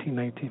again, 18th,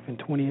 19th, and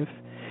 20th.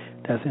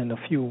 That's in a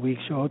few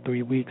weeks,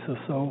 3 weeks or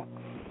so.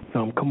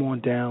 Come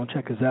on down,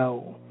 check us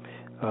out.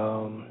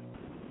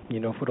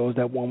 For those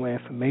that want more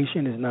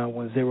information, it's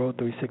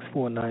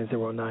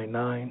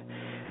 910-364-9099.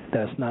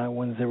 That's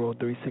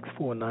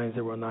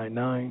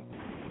 910-364-9099.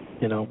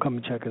 Come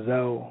and check us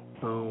out.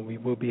 We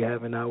will be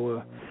having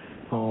our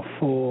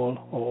fall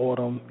or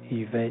autumn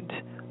event.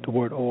 The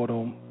word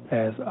autumn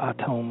as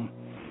autumn,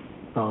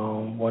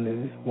 one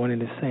in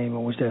the same,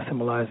 in which that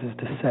symbolizes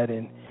the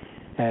setting,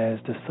 as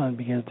the sun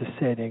begins to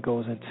set and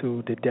goes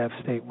into the death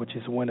state, which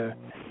is winter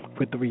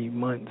for 3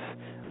 months.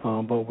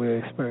 But we'll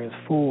experience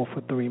fall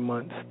for 3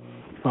 months.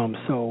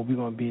 So we're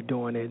going to be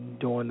doing it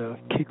during the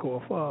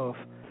kickoff of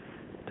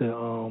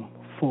the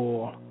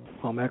fall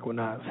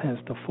equinox, hence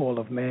the fall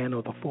of man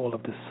or the fall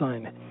of the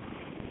sun.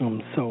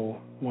 So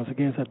once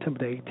again, September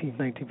the 18th,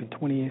 19th, and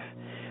 20th.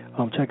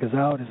 Check us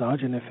out. It's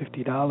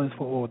 $150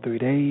 for all 3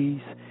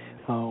 days.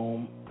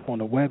 On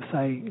the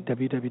website,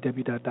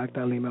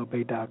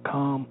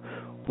 www.dralimlbay.com.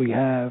 We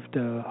have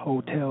the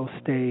hotel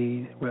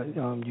stay.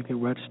 You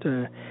can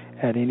register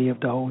at any of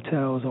the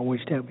hotels on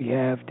which that we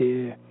have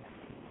there.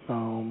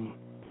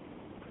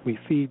 We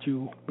feed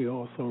you. We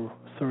also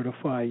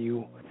certify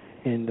you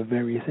in the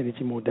various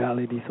energy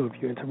modalities. So if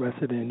you're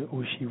interested in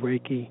Ushi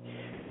Reiki,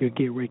 you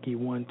get Reiki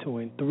 1, 2,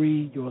 and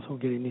 3. You also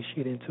get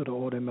initiated into the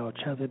Order of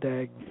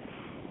Melchizedek.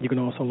 You can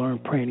also learn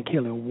Praying and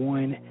Killing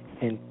 1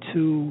 and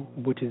 2,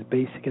 which is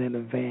basic and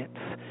advanced.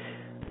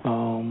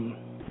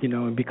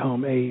 And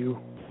become a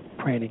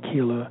Praying and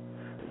Killer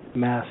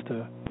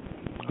master.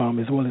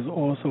 As well as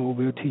also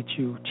we'll teach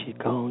you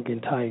Qigong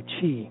and Tai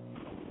Chi,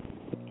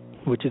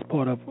 which is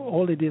part of,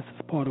 all of this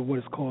is part of what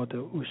is called the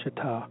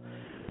Ushita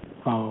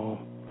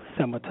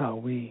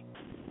Samatawi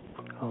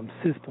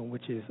system,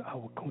 which is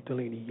our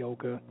Kundalini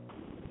Yoga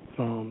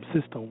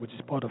system, which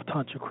is part of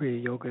Tantra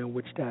Kriya Yoga, in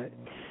which that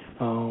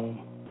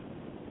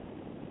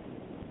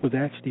was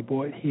actually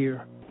brought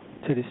here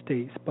to the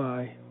States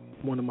by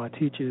one of my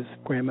teachers,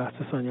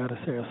 Grandmaster Sunyata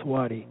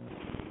Saraswati,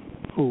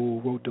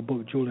 who wrote the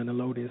book Jewel in the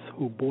Lotus,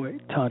 who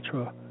brought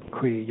Tantra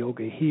Kriya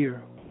Yoga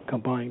here,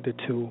 combined the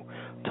two,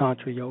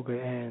 Tantra Yoga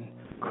and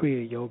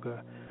Kriya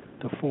Yoga,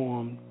 to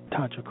form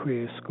Tantra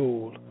Kriya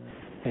School,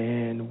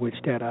 and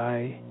which that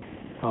I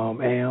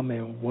am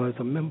and was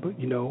a member,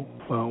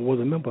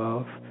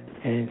 of,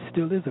 and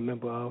still is a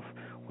member of,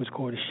 which is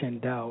called the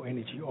Shendao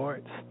Energy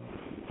Arts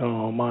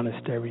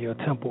Monastery or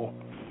Temple,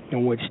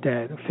 in which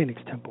that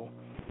Phoenix Temple,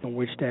 in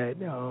which that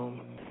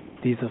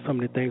these are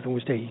some of the things in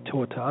which that he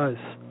taught to us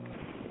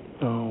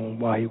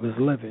while he was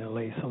living,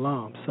 alayhi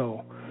salam.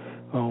 So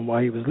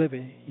while he was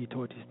living, he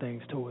taught these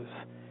things to us.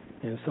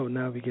 And so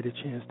now we get a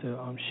chance to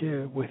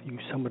share with you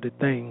some of the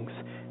things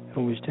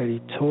in which that he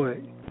taught,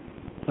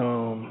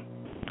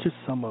 just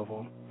some of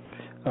them.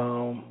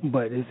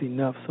 But it's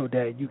enough so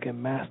that you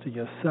can master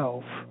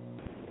yourself,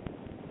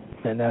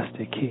 and that's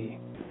the key.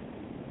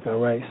 All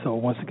right, so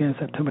once again,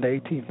 September the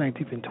 18th,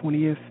 19th, and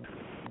 20th.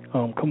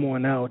 Come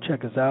on out,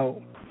 check us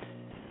out.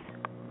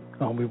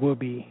 We will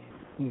be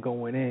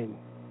going in,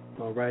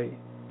 all right?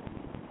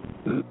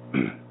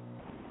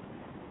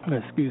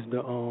 Excuse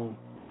the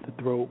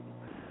throat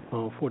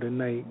for the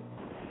night.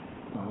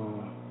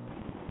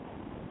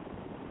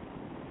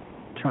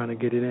 Trying to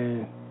get it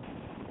in.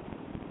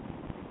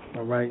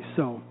 All right,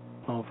 so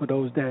for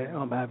those that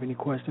have any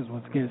questions,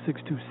 once again,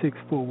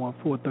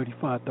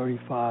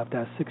 626-414-3535.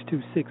 That's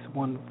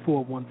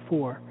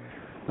 626-1414-3535.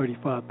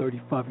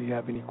 If you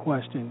have any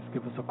questions,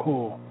 give us a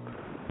call.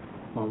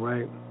 All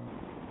right.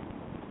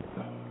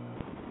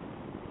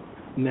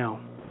 Now,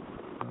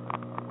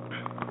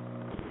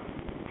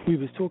 we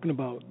was talking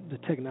about the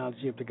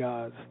technology of the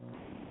gods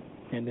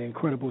and the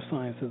incredible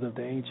sciences of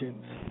the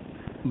ancients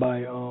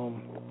by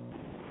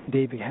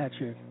David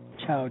Hatcher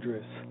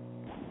Childress.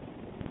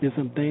 There's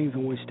some things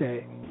in which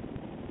that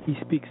he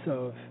speaks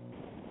of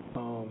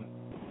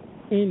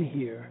in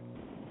here,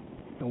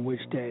 in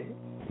which that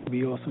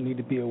we also need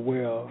to be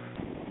aware of.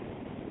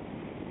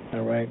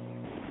 All right.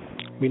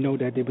 We know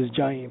that there was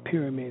giant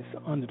pyramids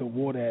under the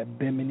water at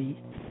Bimini.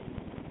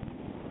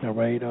 All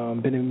right.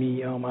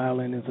 Bimini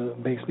Island is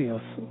basically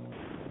a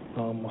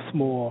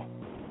small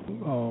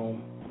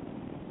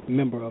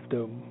member of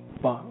the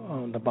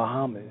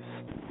Bahamas.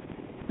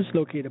 It's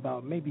located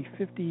about maybe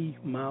 50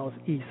 miles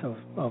east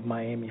of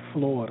Miami,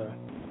 Florida.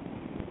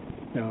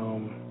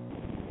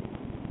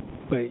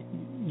 But,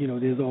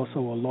 there's also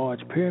a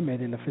large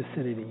pyramid in the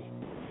vicinity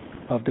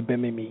of the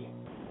Bimini,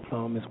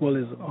 as well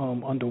as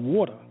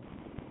underwater.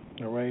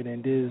 All right,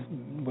 and there's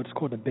what's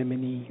called the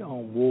Bimini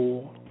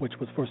Wall, which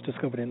was first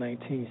discovered in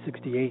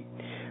 1968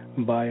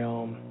 by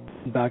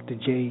Dr.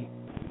 J.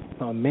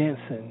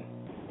 Manson,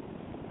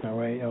 all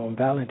right,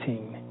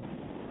 Valentine.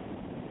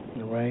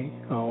 All right,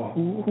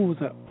 who's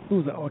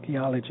an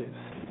archaeologist,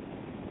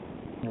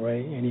 all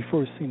right, and he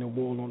first seen the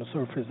wall on the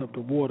surface of the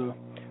water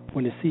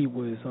when the sea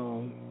was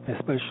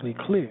especially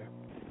clear,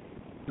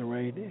 all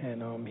right,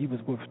 and he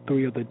was with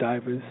 3 other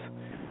divers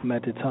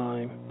at the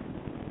time.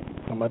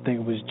 I think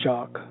it was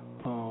Jock,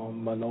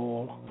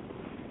 Malol,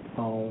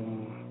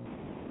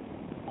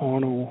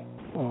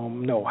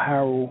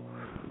 Harold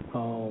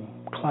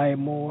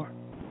Clymore,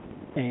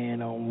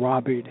 and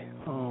Robert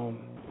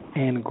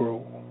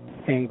Angro.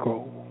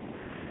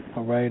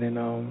 All right, and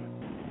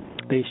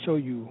they show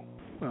you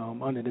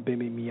under the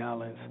Bimini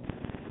Islands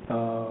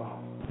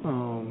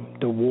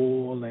the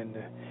wall and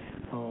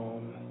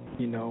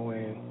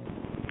and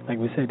like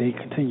we said, they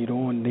continued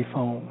on. They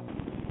found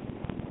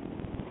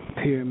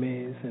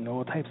pyramids and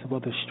all types of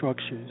other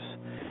structures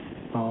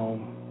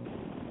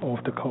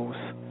off the coast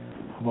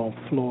of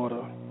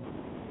Florida.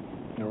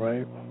 All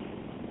right.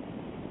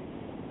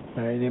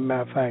 All right. As a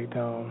matter of fact,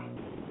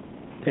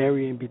 the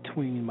area in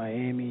between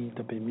Miami,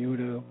 the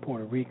Bermuda,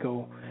 Puerto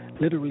Rico,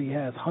 literally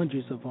has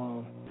hundreds of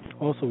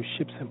also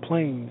ships and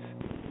planes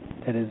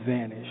that has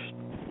vanished.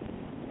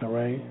 All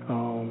right.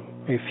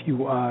 A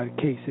few odd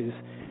cases,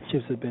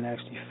 ships have been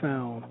actually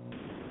found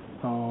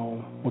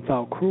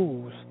without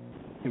crews,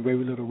 and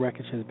very little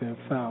wreckage has been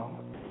found.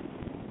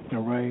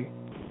 All right.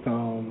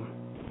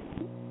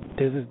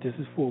 This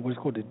is for what's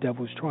called the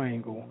Devil's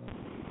Triangle,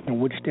 in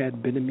which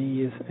that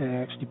Bimini is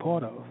actually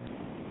part of.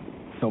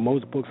 So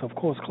most books, of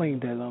course, claim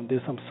that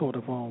there's some sort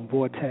of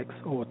vortex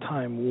or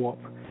time warp,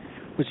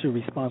 which is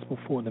responsible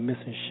for the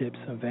missing ships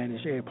and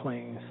vanished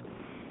airplanes.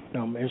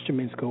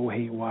 Instruments go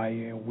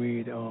haywire and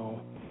weird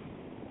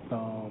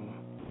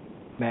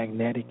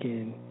magnetic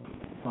and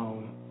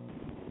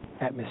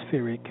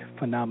atmospheric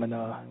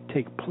phenomena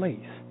take place.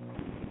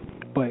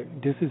 But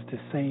this is the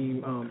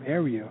same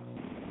area,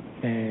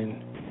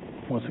 and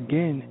once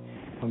again,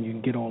 you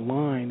can get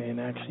online and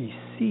actually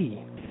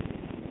see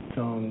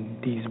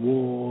these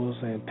walls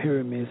and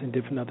pyramids and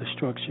different other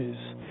structures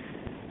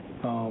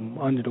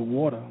under the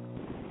water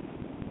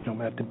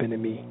at the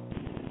Benami.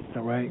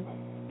 All right.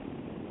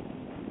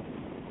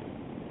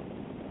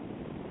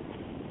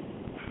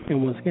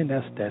 And once again,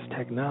 that's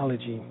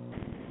technology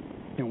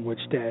in which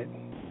that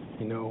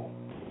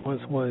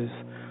once was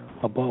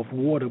above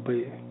water, but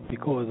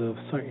because of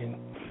certain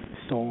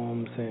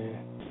storms and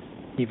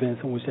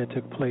events in which that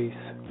took place,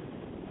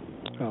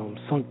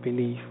 sunk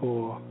beneath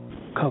or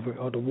covered,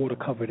 or the water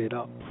covered it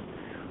up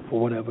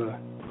for whatever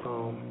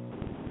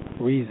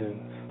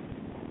reasons.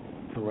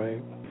 All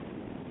right.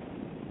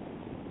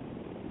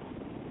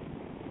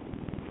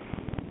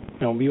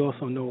 Now we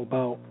also know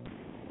about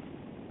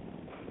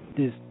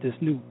this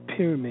new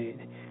pyramid,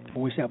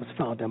 which that was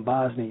found in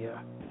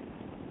Bosnia,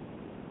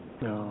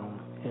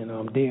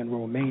 and there in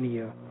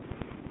Romania.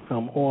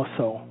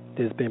 Also,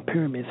 there's been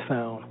pyramids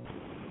found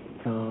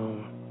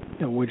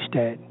in which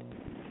that,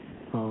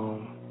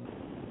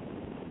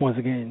 once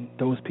again,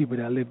 those people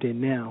that live there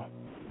now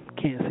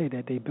can't say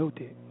that they built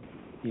it.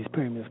 These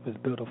pyramids was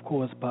built, of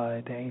course,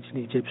 by the ancient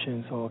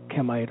Egyptians or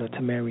Kemite or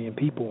Temerian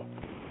people.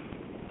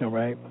 All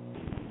right.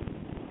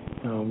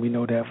 We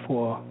know that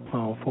for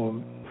a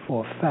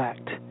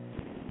fact.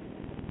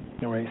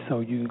 All right.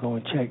 So you can go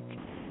and check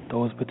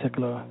those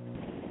particular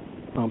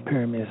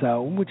pyramids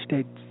out, which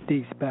they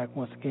dates back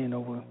once again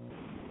over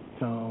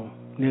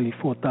nearly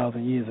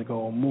 4,000 years ago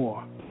or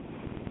more.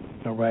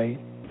 All right.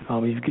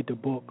 If you get the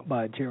book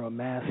by Gerald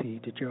Massey,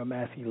 the Gerald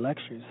Massey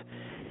Lectures,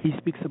 he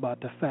speaks about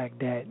the fact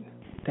that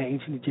the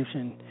ancient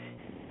Egyptian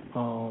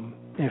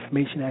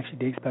information actually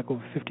dates back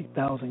over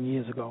 50,000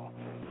 years ago.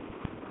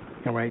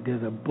 All right.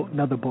 There's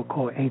another book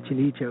called Ancient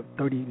Egypt,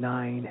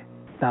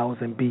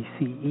 39,000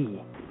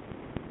 BCE.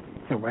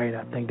 All right.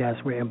 I think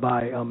that's written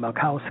by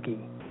Malkowski,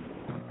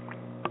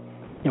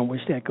 in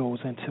which that goes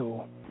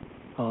into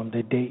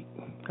the date,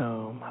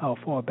 how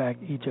far back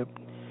Egypt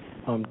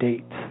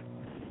dates.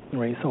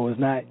 Right, so it's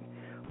not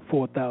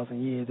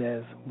 4,000 years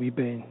as we've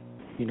been,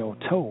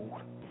 told.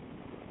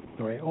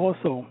 Right.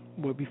 Also,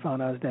 what we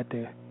found out is that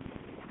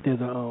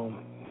there's a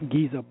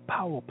Giza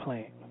power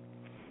plant.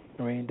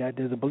 Right, and that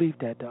there's a belief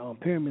that the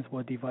pyramids were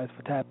a device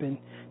for tapping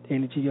the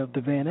energy of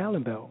the Van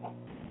Allen belt.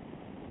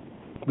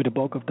 With the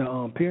bulk of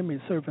the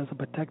pyramids serve as a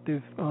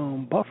protective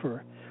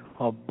buffer,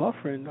 or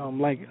buffering,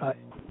 like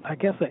I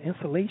guess an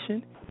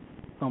insulation,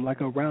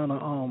 like around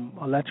an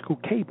electrical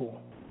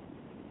cable.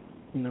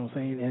 You know what I'm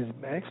saying? And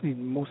it's actually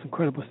the most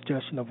incredible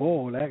suggestion of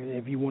all,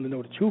 if you want to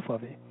know the truth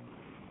of it.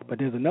 But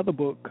there's another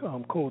book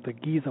called The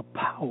Giza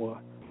Power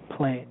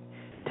Plant,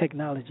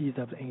 Technologies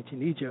of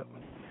Ancient Egypt,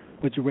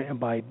 which is written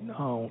by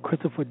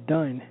Christopher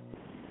Dunn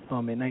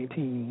in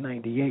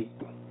 1998.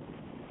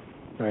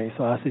 Right,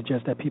 so I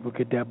suggest that people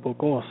get that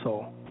book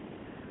also.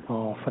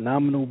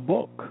 Phenomenal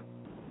book,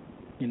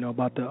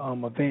 about the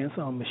advanced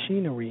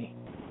machinery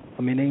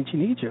in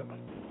ancient Egypt.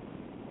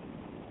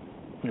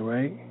 All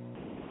right.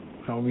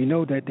 We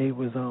know that they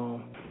was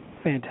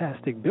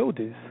fantastic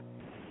builders,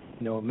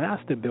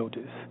 master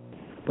builders.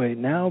 But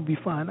now we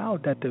find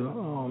out that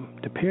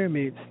the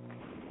pyramids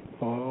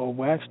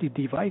were actually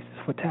devices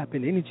for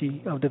tapping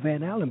energy of the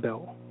Van Allen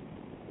belt.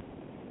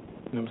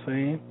 You know what I'm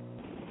saying?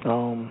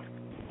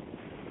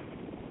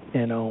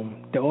 And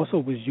they also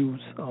was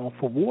used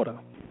for water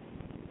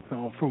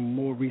from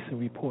more recent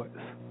reports.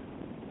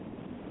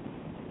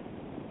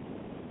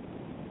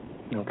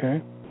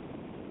 Okay?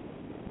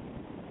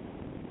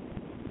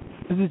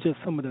 This is just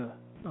some of the,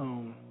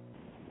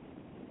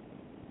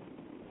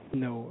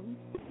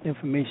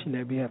 information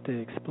that we have to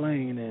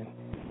explain and,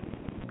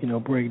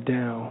 break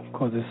down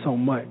because there's so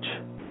much.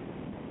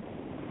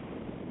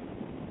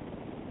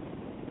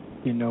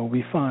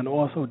 We find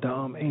also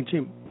the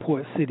ancient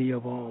port city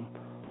of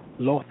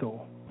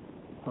Lothal,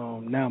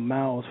 now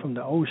miles from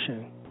the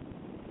ocean,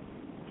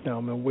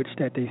 in which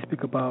that they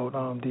speak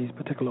about these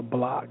particular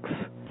blocks.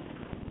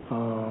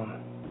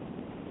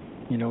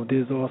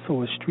 There's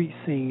also a street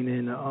scene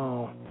in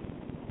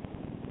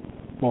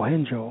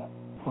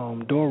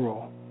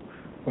Mohenjo-Daro,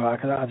 where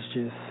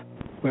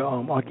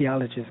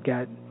archaeologists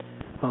get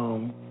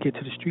to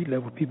the street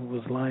level. People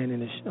was lying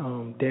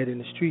dead in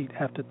the street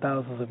after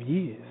thousands of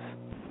years.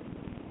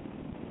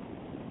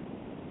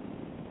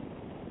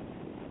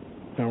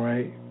 All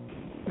right.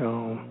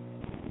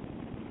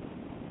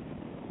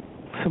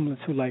 Similar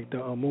to like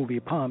the movie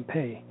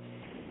Pompeii,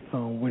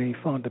 where they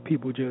found the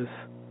people just,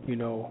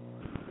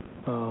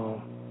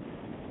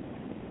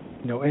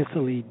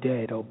 instantly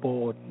dead or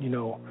bald.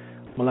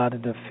 A lot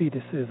of the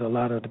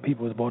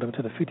people was brought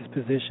into the fetus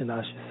position,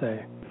 I should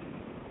say.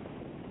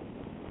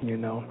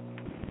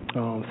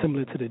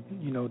 Similar to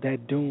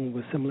that dune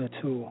was similar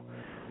to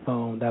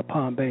that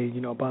Bombay.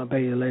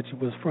 Bombay allegedly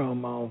was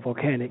from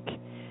volcanic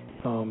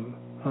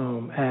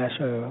ash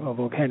or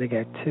volcanic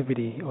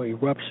activity or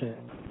eruption.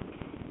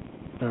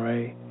 All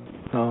right.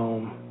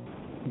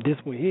 This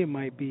one here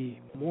might be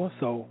more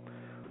so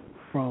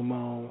from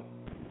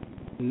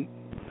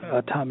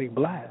atomic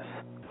blasts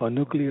or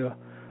nuclear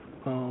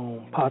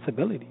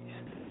possibilities.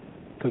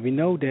 Because we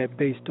know that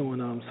based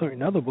on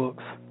certain other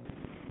books,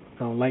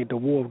 like The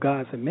War of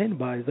Gods and Men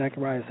by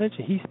Zechariah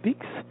Sitchin, he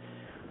speaks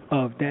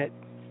of that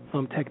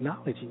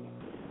technology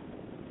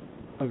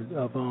of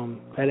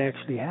that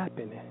actually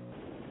happening.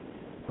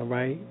 All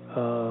right.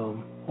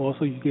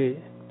 Also, you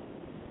get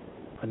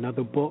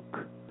another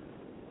book.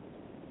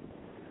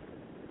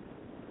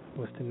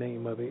 What's the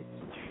name of it?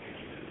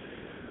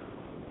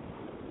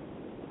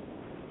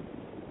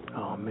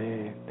 Oh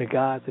man, The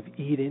Gods of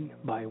Eden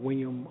by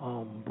William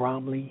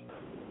Bromley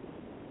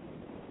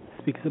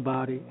speaks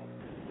about it,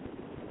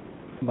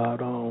 about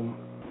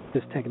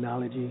this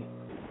technology.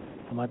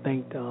 I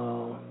think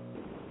the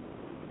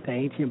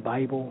ancient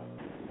Bible.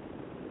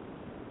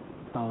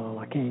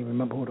 I can't even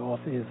remember who the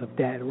author is of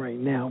that right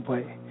now,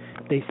 but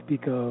they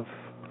speak of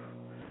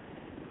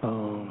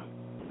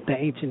the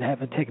ancient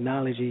having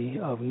technology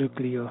of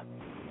nuclear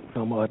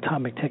or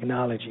atomic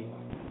technology.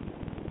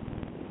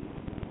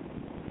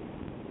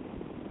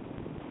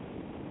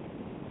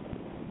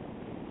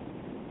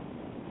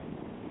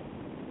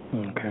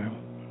 Okay.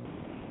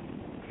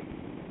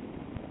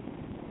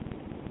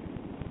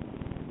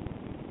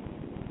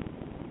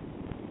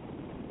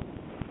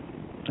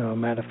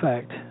 Matter of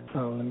fact,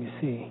 let me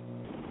see.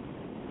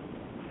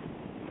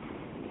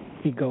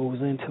 He goes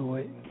into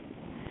it.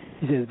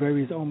 He says,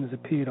 various omens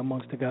appeared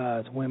amongst the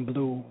gods. Wind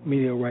blew,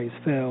 meteorites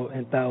fell,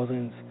 and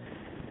thousands.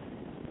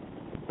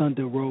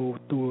 Thunder rolled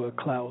through a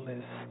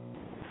cloudless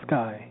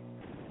sky.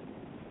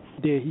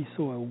 There he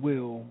saw a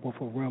wheel with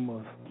a rim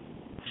of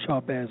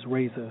sharp as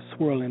razor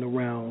swirling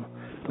around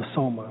the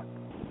soma.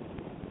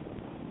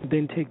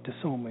 Then take the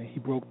soma. He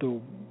broke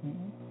the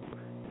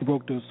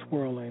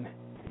swirling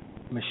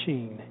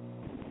machine.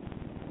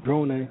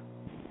 Drona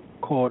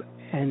called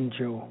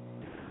Angina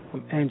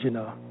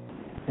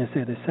and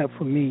said, except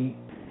for me,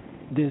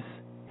 this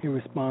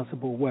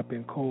irresponsible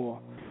weapon called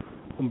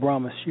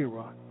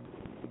Brahmashira,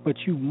 but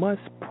you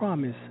must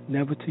promise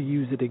never to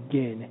use it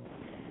again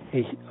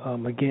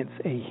against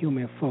a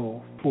human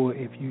foe, for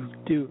if you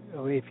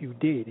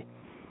did,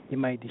 it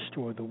might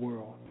destroy the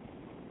world.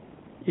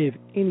 If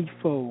any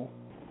foe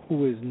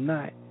who is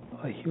not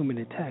a human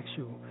attacks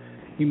you,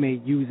 you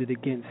may use it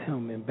against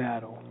him in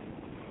battle.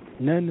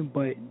 None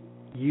but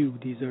you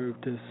deserve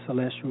the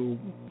celestial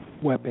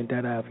weapon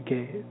that I have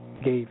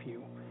gave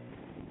you.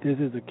 This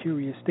is a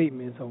curious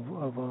statement of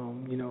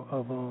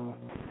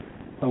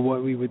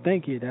what we would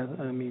think it.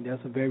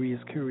 That's a very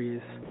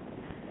curious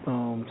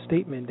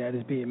statement that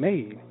is being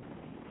made.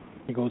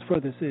 It goes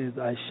further. It says,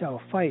 I shall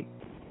fight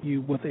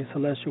you with a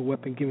celestial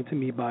weapon given to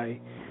me by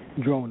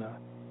Drona.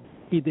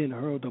 He then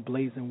hurled a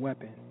blazing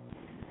weapon.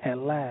 At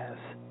last,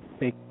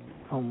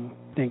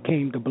 then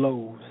came the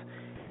blows,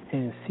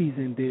 and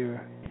seizing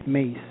their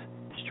mace,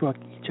 struck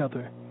each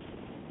other.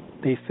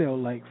 They fell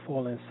like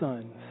fallen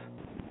suns.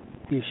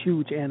 These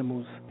huge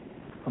animals,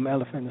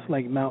 elephants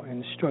like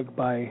mountains, struck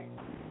by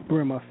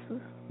Burma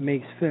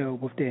mace fell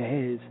with their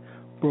heads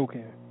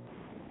broken,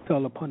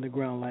 fell upon the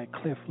ground like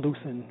cliff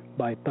loosened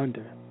by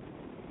thunder.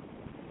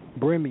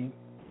 Burma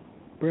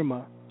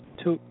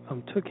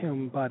took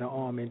him by the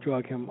arm and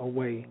dragged him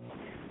away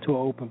to an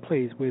open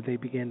place where they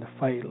began to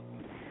fight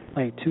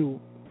like two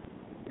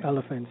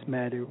elephants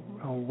mad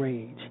on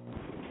rage.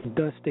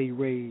 Dust they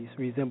raised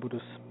resembled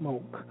the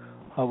smoke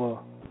of a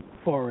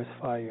forest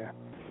fire.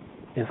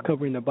 It's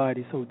covering the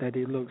body so that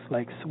it looks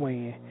like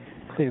swaying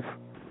cliff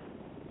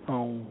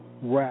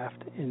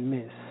raft in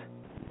mist.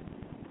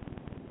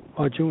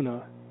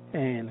 Arjuna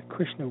and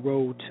Krishna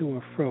rode to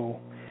and fro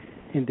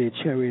in their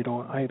chariot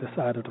on either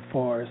side of the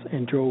forest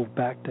and drove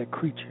back the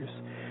creatures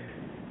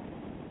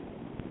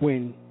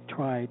when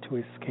tried to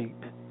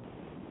escape.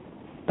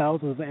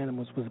 Thousands of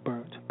animals was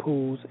burnt.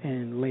 Pools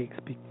and lakes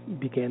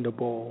began to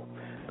boil.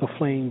 The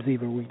flames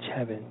even reached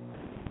heaven.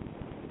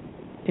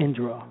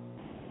 Indra,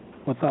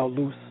 without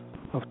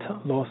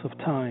loss of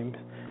time,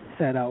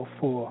 set out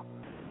for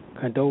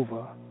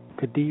Kadavar,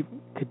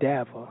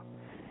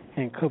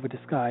 and covered the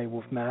sky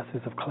with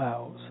masses of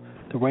clouds.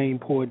 The rain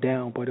poured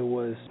down, but it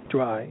was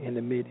dry in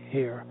the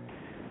mid-air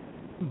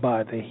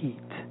by the heat.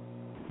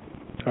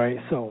 All right,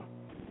 so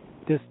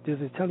this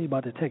is telling you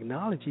about the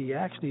technology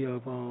actually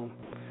of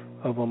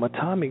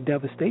atomic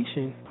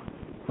devastation,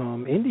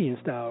 Indian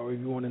style, if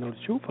you want to know the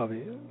truth of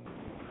it,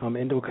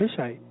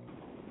 Indo-Kushite,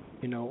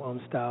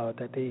 style,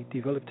 that they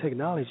developed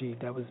technology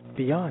that was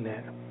beyond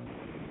that.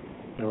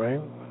 All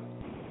right,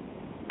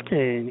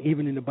 and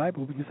even in the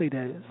Bible, we can say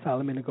that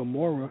Sodom and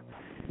Gomorrah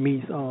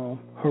means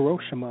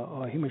Hiroshima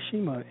or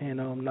Hiroshima and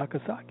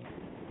Nagasaki,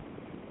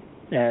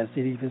 as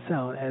it even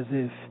sounds as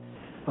if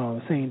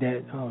saying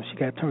that she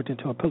got turned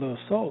into a pillar of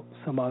salt.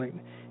 Somebody,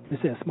 it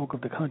said smoke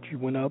of the country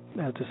went up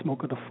as the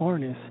smoke of the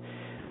furnace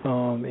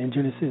in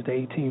Genesis, the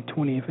 18th,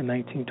 20th, and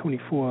 19,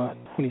 24,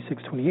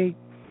 26, 28,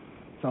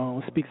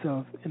 speaks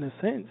of, in a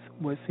sense,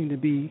 what seemed to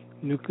be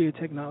nuclear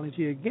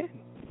technology again.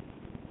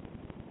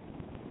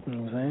 You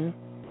know what I'm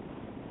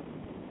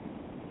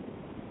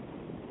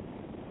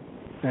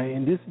saying?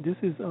 And this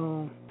is,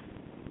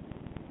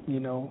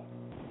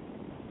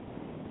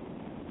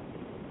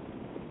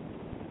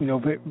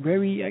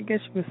 very, I guess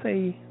you could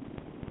say,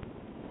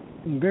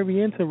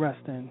 very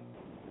interesting,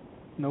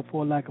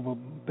 for lack of a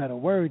better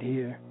word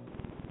here,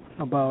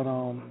 about,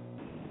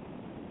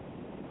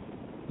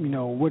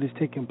 what is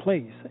taking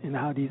place and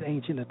how these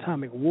ancient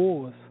atomic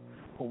wars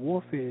or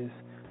warfares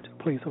took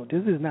place. So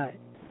this is not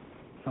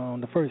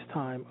the first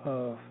time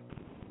of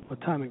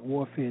atomic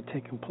warfare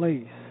taking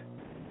place.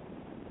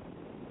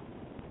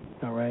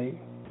 All right,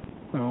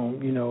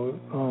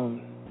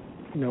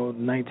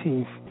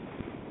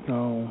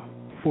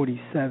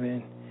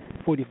 1947,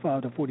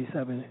 45 to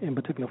 47, in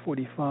particular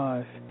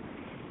 45,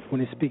 when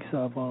it speaks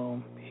of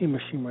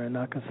Hiroshima and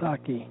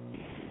Nagasaki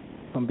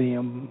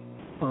being,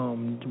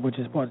 which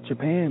is part of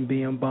Japan,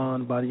 being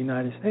bombed by the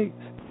United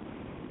States.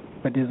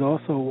 But there's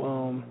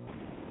also,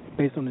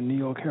 based on the New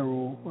York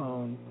Herald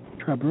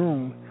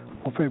Tribune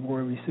on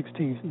February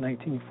 16,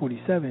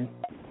 1947,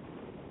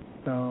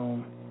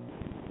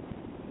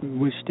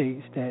 which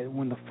states that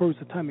when the first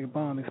atomic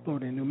bomb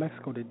exploded in New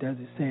Mexico, the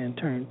desert sand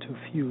turned to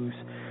fused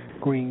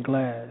green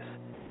glass.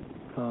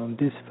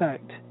 This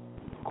fact,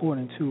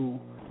 according to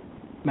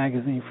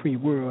magazine Free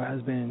World,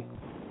 has been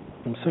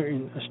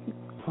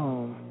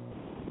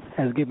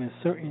has given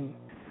certain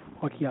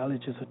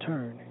archaeologists a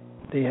turn.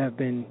 They have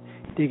been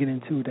digging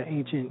into the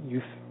ancient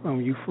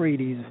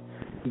Euphrates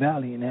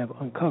Valley and have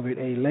uncovered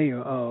a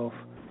layer of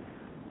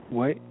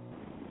what?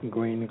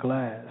 Green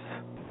glass.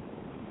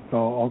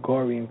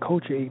 Algorian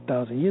culture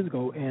 8,000 years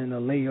ago, and a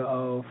layer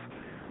of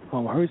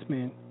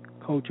Hertzman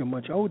culture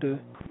much older,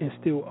 and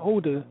still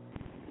older,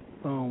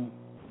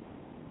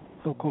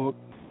 so-called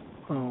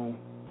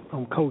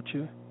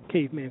culture,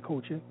 caveman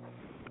culture.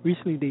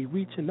 Recently, they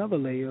reached another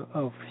layer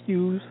of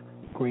fused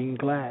green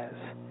glass.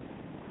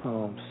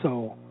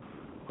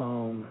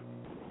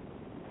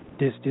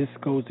 This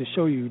goes to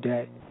show you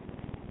that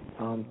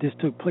this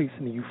took place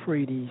in the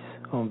Euphrates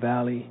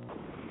Valley,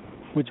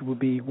 which would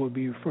be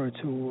referred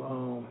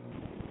to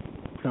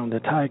the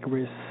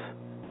Tigris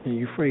and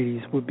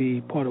Euphrates would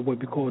be part of what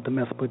we call the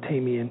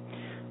Mesopotamian,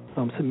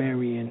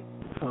 Sumerian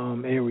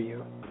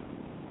area.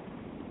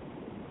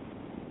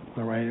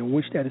 All right, in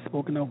which that is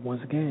spoken of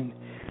once again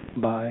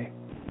by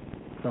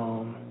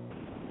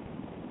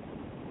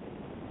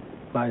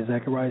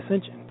Zechariah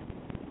Sitchin.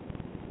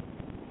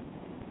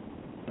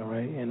 All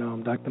right,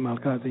 and Dr.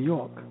 Malkaza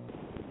York.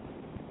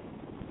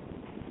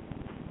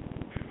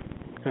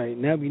 All right,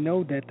 now we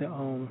know that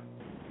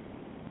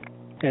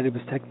that it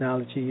was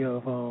technology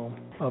of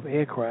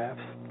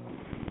aircrafts.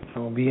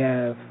 We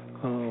have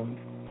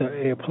the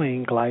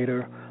airplane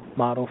glider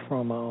model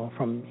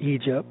from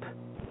Egypt,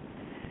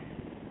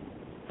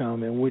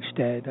 in which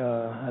that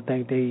I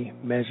think they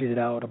measured it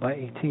out about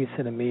 18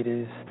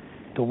 centimeters.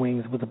 The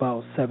wings was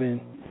about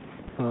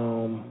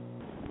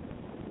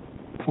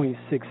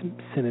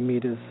 7.6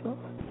 centimeters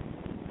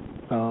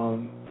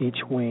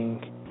each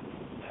wing,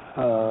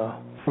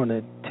 from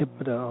the tip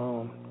of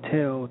the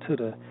tail to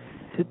the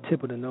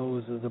tip of the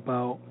nose is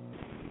about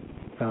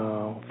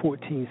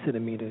 14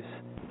 centimeters.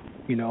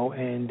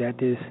 And that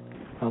this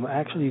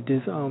actually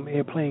this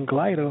airplane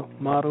glider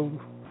model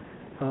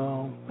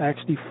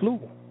actually flew.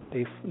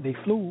 They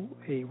flew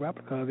a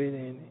replica of it,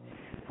 and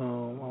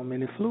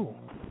it flew.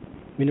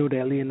 We know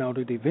that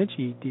Leonardo da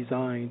Vinci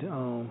designed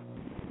a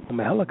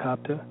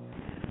helicopter,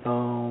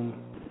 or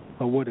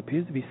what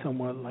appears to be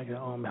somewhat like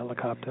a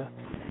helicopter.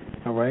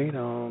 All right.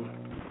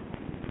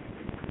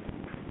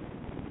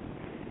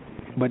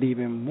 But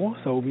even more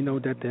so, we know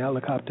that the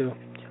helicopter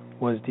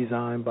was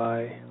designed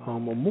by a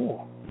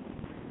Moore,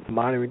 a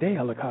modern day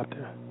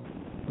helicopter.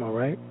 All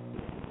right.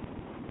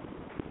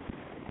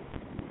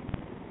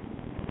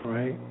 All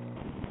right.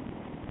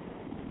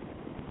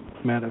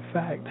 Matter of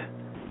fact,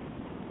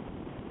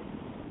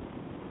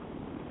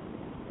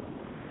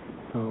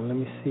 let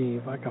me see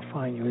if I can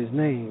find you his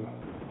name.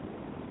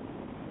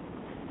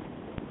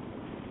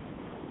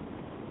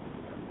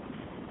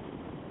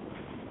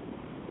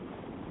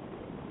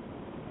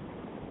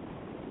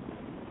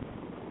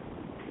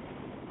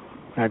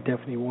 I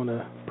definitely want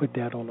to put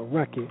that on the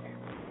record.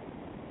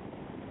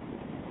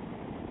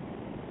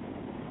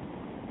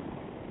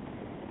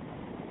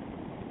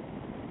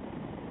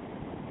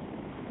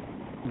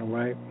 All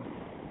right.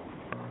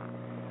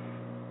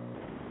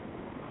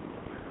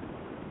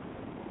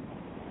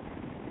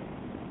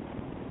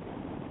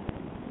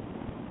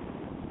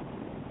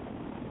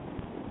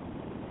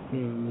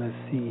 Let's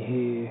see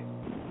here.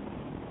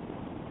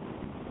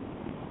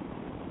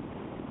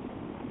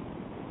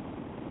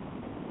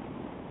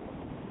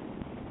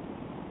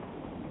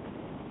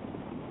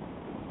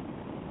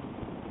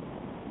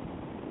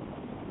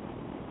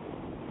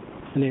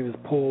 His name is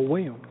Paul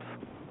Williams.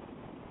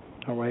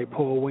 All right,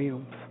 Paul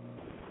Williams,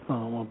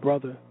 my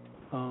brother.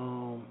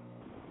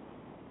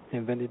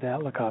 invented the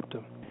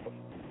helicopter.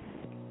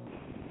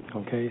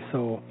 Okay,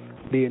 so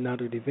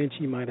Leonardo da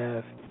Vinci might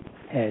have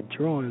had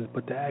drawings,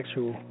 but the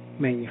actual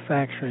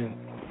manufacturing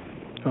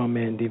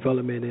and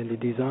development and the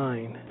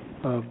design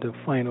of the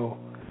final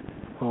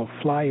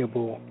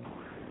flyable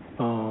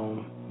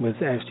was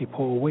actually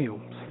Paul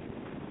Williams.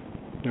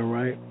 All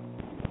right.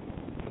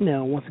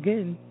 Now, once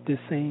again, this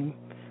same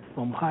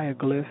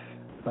hieroglyph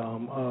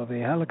of a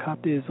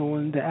helicopter is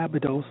on the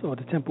Abydos or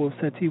the Temple of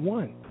Seti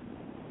I.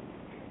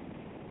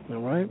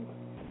 All right.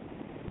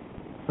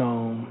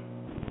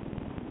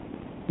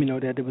 You know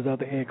that there was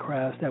other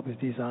aircrafts that was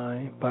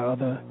designed by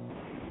other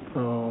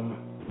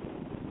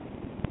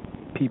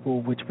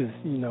people, which was,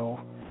 you know,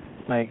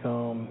 like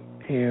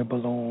air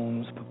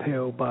balloons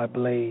propelled by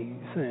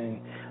blades and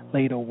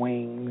later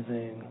wings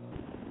and,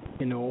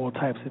 you know, all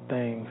types of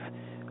things.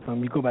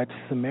 You go back to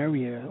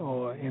Samaria,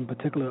 or in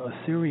particular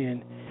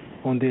Assyrian,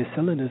 on their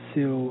cylinder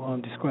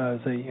seal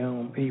describes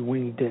a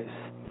winged disc.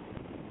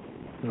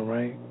 All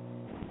right.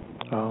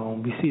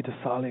 We see the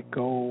solid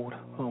gold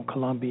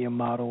Colombian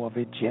model of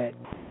a jet.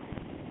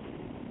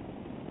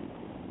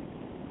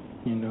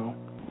 You know,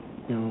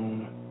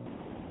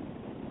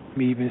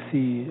 we even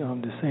see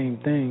the same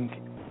thing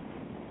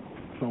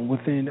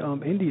within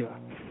India.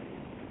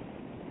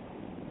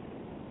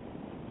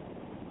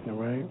 All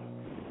right.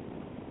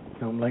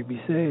 Like we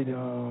said,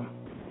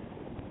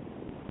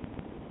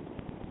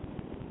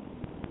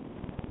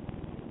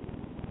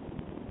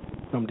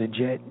 the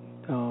jet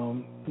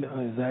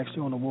is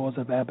actually on the walls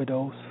of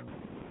Abydos.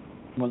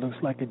 What looks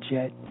like a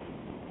jet.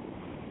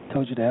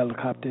 Told you the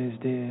helicopter is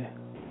there.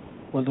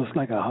 What looks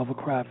like a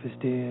hovercraft is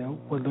there.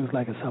 What looks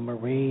like a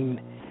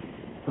submarine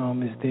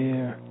is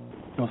there.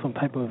 You know, some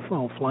type of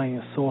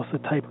flying saucer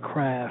type of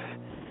craft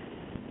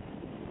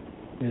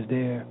is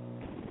there.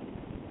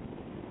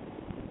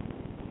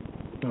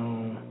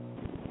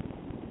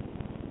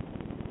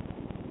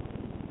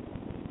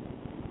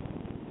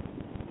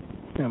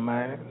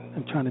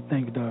 I'm trying to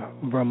think. The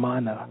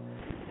Vimana,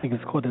 I think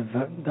it's called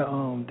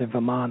the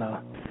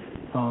Vimana.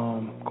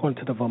 According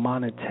to the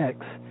Vimana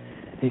text,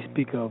 they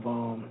speak of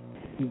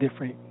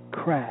different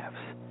crafts.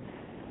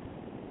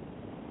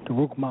 The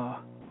Rukma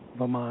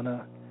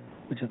Vimana,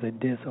 which is a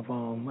disc of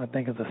I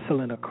think it's a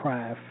cylinder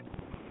craft.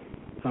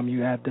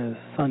 You have the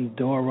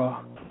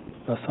Sundara,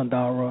 the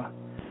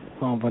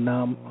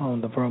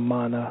the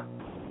Vimana,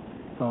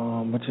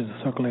 which is a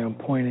circular and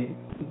pointed,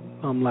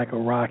 like a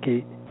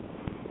rocket.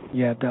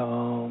 You have the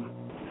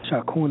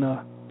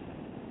Shakuna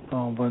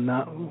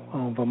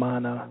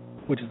Vimana,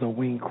 which is a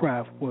winged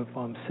craft with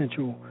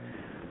central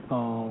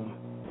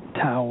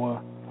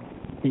tower.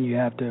 And you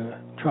have the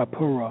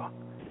Tripura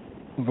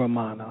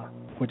Vimana,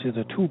 which is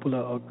a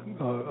tubular,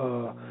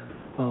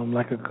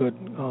 like a good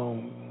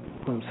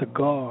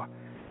cigar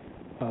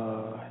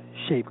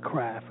shaped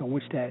craft, in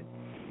which that,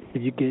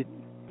 if you get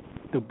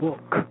the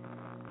book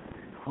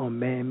on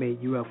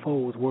Man-Made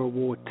UFOs, World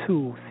War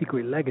II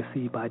Secret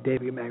Legacy by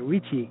David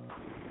McRitchie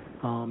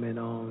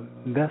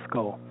and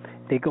Vesco,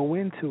 they go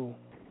into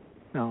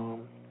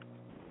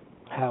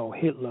how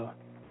Hitler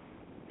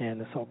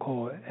and the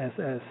so-called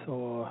SS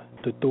or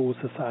the Thule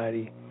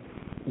Society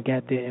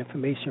got their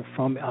information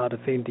from out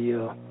of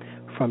India,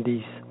 from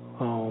these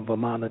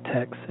Vimana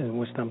texts, in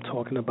which I'm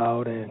talking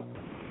about, and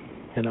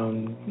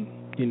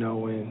you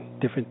know, and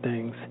different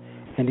things,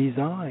 and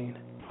design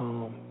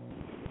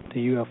the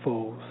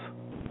UFOs.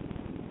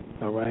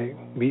 All right,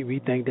 we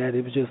think that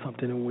it was just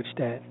something in which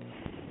that,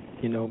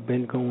 you know,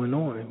 been going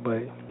on,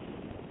 but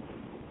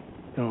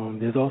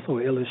there's also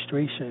an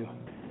illustration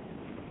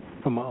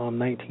from a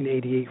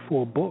 1988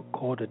 for a book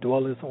called The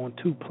Dwellers on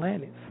Two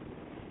Planets,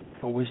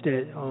 which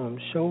that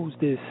shows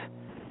this,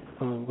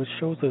 which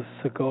shows a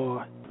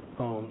cigar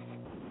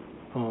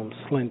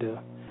slender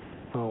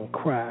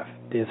craft.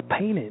 There's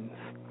paintings,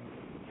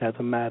 as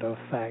a matter of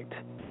fact,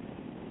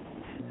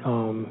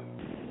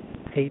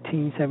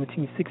 18,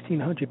 17,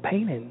 1600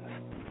 paintings,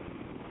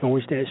 in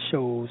which that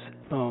shows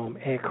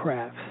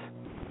aircrafts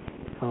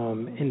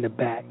in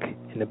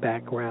the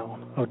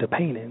background of the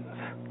paintings.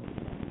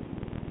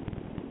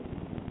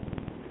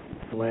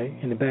 Right,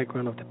 in the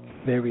background of the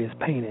various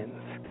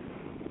paintings.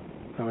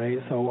 All right,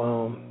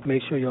 so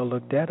make sure y'all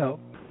look that up,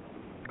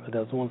 because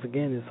that's, once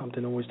again, is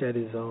something in which that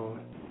is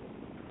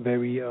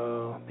very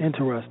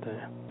interesting.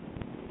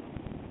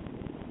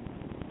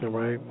 All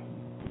right.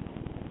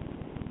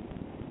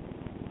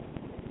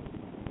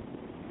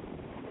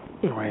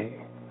 All right.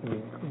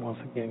 Once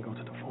again, go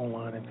to the phone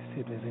line and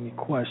see if there's any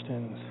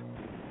questions.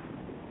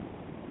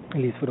 At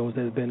least for those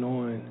that have been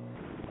on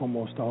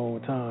almost the whole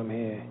time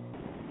here.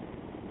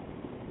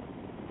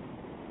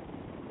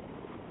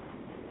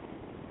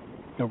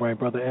 All right,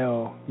 Brother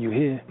L, you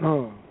here?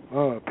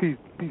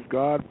 Peace,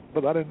 God.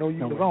 But I didn't know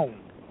you was on.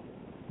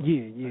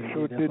 Yeah. That's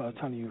what I was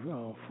telling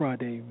you.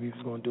 Friday we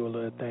was going to do a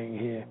little thing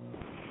here.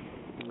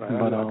 Right,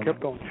 but I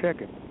kept on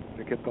checking.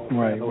 They kept on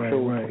saying no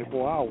show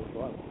 24 hours.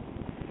 So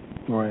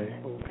right.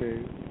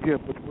 Okay. Yeah,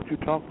 but what you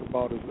talked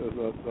about is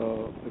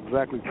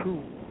exactly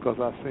true, because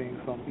I've seen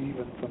some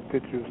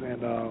pictures,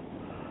 and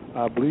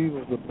I believe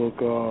it's the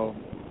book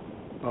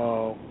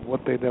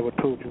what they never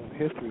told you in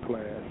history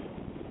class.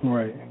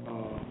 Right.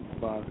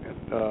 About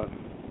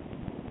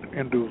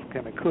Indus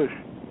Kush.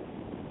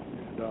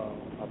 And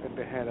I think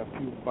they had a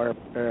few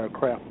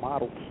aircraft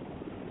models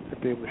that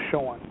they were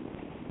showing,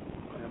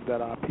 and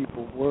that our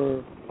people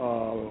were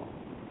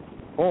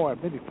far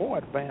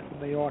advanced than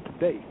they are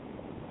today.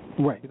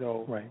 Right. You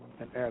know, right.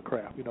 And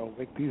aircraft. You know,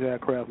 make these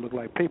aircraft look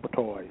like paper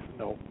toys. You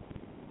know.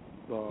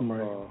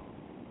 Right.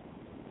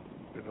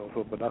 You know,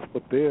 so but that's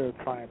what they're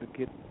trying to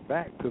get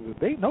back to.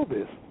 They know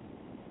this.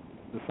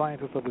 The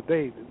scientists of the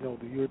day, you know,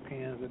 the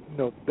Europeans, you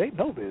know, they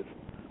know this,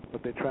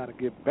 but they're trying to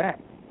get back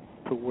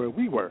to where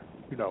we were.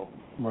 You know.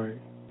 Right.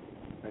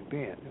 Back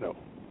then, you know.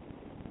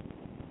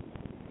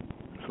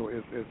 So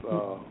it's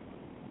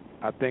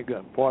I think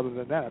farther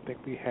than that, I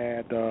think we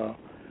had the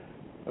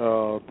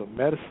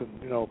medicine.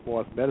 You know, as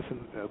far as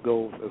medicine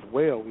goes as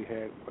well, we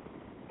had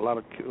a lot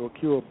of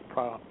cure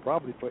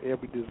probably for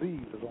every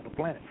disease that's on the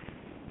planet.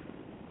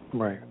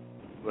 Right.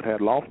 But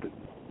had lost it.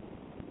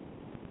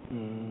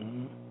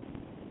 Mm-hmm.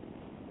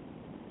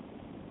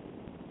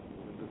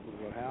 And this is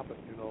what happened,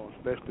 you know,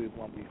 especially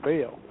when we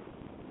fail.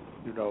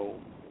 You know,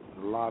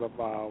 a lot of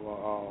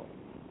our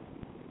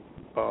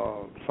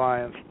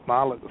science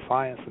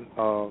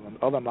and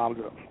other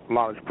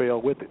knowledge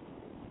fail with it.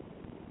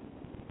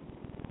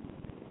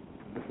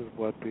 And this is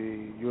what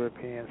the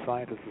European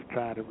scientists is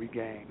trying to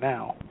regain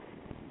now.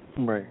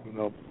 Right. You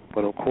know,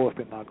 but of course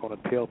they're not going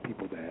to tell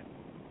people that.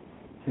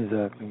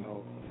 Exactly. You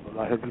know,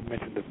 I heard you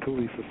mention the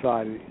Thule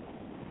Society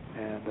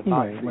and the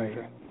Nazis,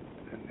 right.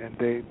 And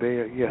they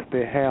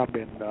have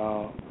been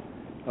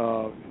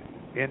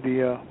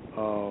India,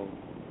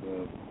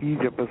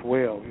 Egypt as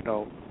well. You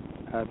know,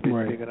 have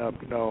been picking up.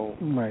 You know,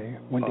 right.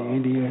 Went to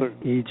India,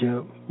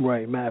 Egypt.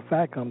 Right. Matter of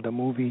fact, the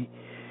movie.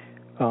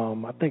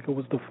 I think it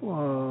was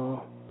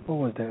what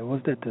was that?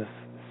 Was that the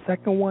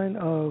second one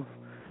of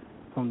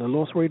the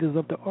Lost Raiders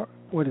of the Ark?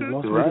 What is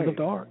Lost Raiders of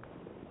the Ark?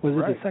 Was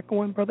it the second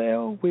one, Brother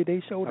L, where they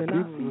showed the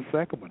Nazis? I believe it was the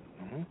second one.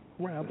 Mm-hmm.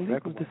 Right, I believe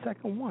it was the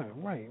second one.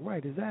 Right,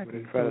 exactly.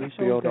 They tried to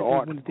steal the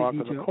Ark of the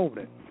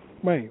Covenant.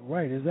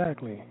 Right,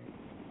 exactly.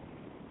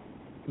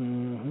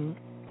 Mm-hmm.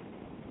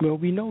 Well,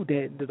 we know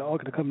that the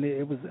Ark of the Covenant,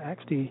 it was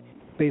actually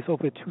based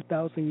off a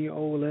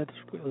 2,000-year-old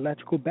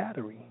electrical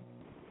battery.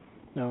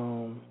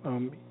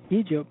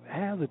 Egypt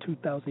has a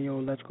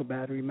 2,000-year-old electrical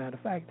battery. Matter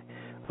of fact,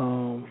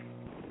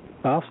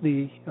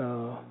 obviously,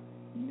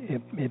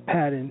 it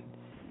patterned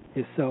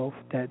itself,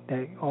 that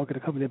Ark of the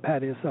Covenant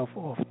patterned itself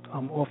off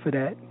of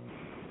that,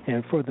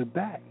 and further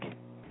back,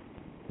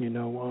 you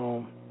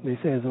know, it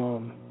says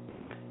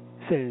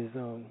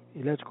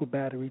electrical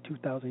battery,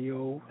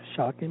 2,000-year-old,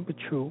 shocking but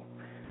true.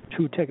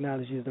 True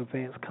technology is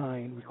advanced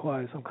kind,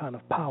 requires some kind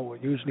of power,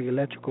 usually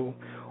electrical,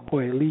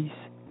 or at least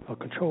a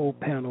control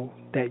panel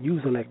that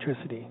use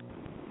electricity.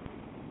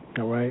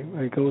 All right.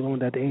 It goes on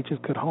that the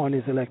ancients could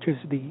harness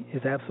electricity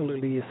is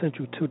absolutely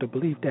essential to the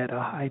belief that a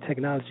high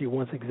technology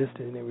once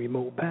existed in a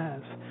remote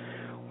past.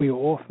 We are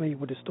all familiar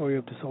with the story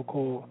of the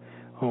so-called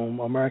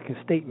American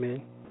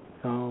statesman,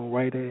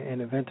 writer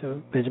and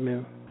inventor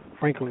Benjamin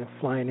Franklin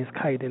flying his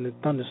kite in a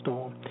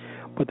thunderstorm.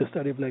 But the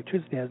study of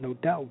electricity has no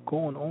doubt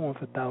gone on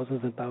for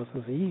thousands and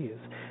thousands of years.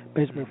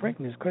 Benjamin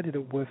Franklin is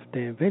credited with the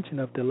invention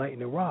of the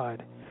lightning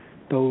rod,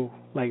 though,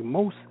 like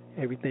most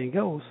everything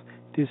else,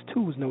 this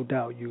too was no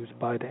doubt used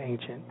by the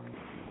ancient.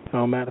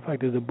 Matter of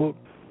fact, there's a book,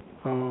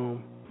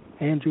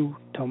 Andrew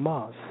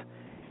Thomas,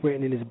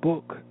 written in his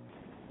book,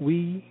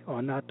 We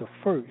Are Not the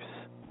First,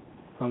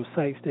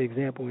 cites the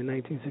example in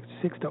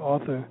 1966 the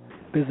author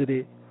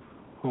visited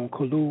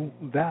Kulu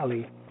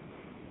Valley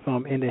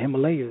in the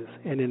Himalayas,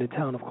 and in the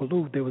town of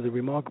Kulu there was a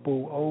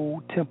remarkable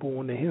old temple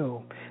on the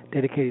hill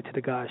dedicated to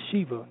the god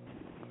Shiva.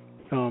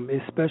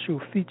 Its special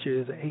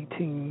feature is an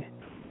 18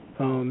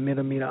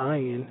 millimeter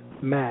iron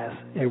mast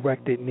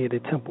erected near the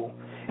temple.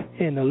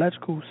 In an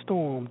electrical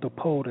storm, the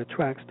pole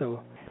attracts the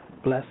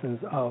blessings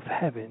of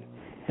heaven,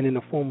 and in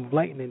the form of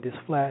lightning, this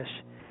flash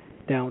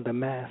down the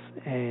mast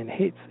and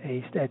hits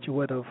a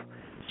statuette of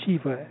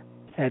Shiva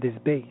at its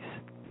base.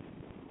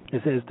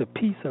 It says the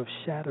pieces of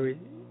shattered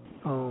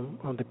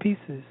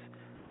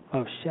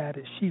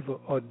Shiva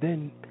are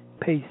then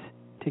pasted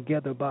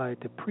together by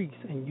the priest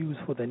and used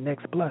for the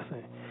next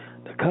blessing.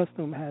 The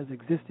custom has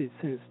existed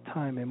since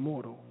time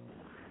immemorial.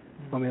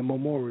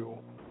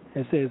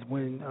 It says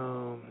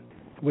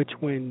which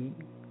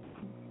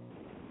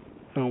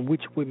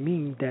would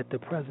mean that the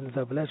presence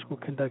of electrical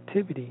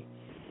conductivity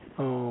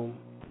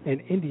in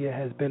India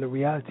has been a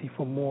reality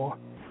for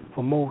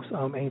most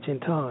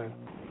ancient time.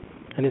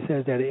 And it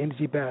says that an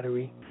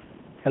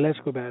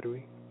electrical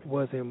battery,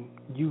 was in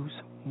use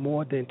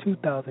more than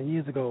 2,000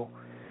 years ago.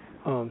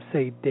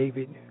 Say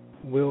David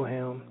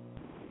Wilhelm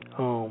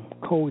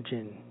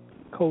Koenig,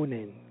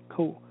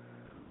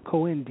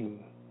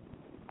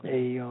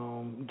 a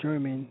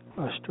German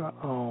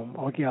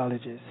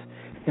archaeologist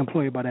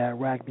employed by the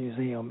Iraq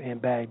Museum in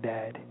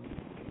Baghdad.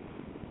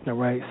 All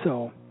right,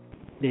 so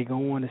they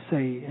go on to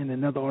say in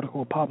another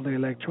article, Popular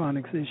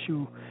Electronics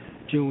issue,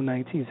 June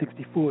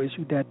 1964,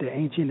 issued that the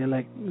ancient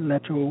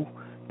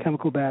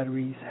electrochemical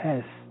batteries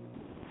has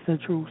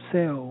central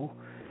cell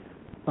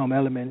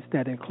elements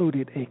that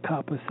included a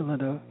copper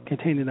cylinder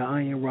containing an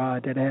iron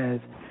rod that has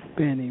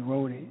been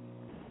eroded,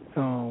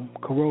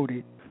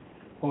 corroded,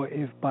 or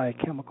if by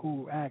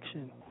chemical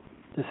action,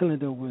 the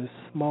cylinder was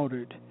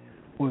smothered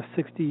with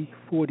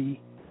 60-40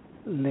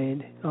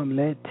 lead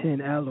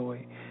tin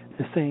alloy,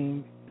 the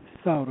same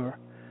solder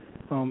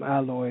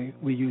alloy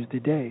we use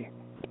today.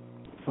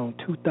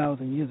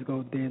 2,000 years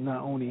ago, they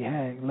not only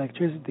had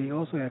electricity, they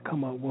also had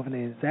come up with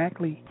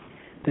exactly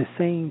the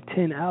same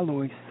tin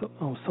alloy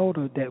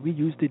solder that we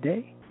use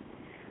today.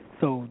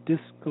 So this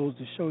goes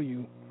to show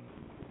you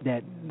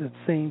that the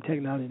same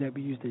technology that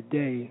we use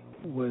today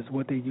was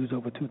what they used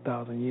over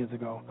 2,000 years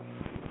ago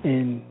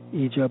in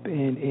Egypt,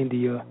 in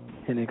India,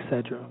 and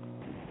etc.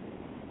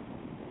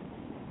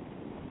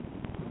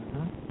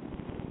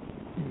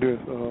 Yes,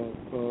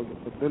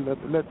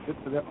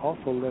 they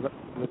also let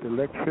the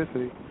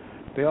electricity.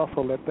 They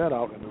also let that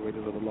out in the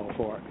Raiders of the Lost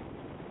Ark.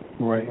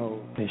 Right. You know,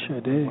 they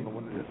sure did.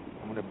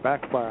 When it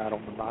backfired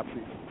on the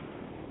Nazis,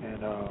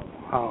 and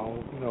how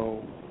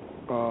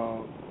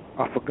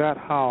I forgot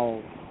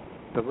how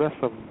the rest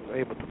of them were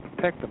able to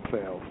protect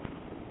themselves.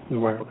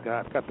 Right.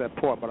 I got that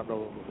part, but I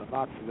know it was the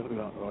Nazis. I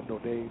know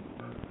they.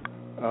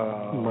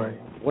 Right.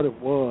 What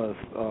it was,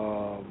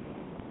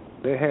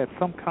 they had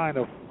some kind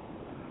of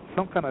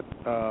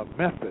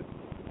method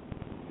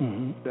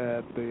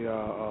that the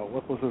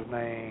what was his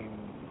name?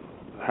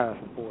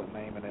 Harrison Ford's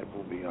name in that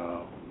movie.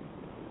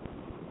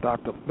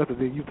 Dr. Method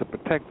they used to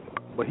protect,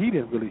 but he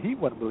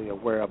wasn't really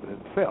aware of it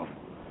himself.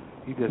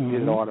 He just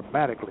did it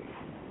automatically,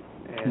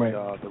 and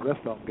the rest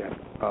of them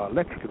got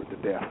electrocuted to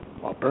death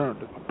or burned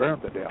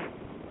to death.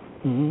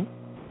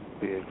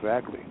 Yeah,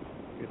 exactly.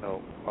 You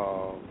know,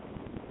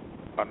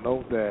 I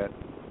know that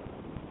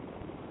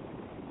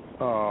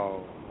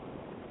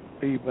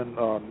even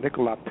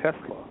Nikola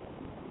Tesla,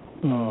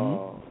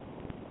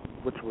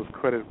 which was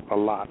credited a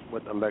lot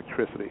with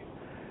electricity.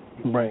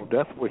 Right.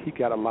 That's where he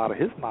got a lot of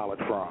his knowledge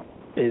from.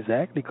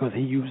 Exactly, because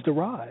he used the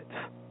rods.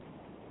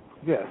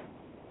 Yes.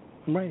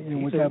 Right,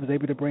 in which I was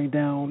able to bring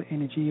down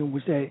energy, in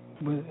which that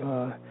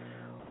was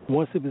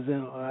once it was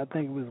in, I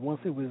think it was once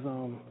it was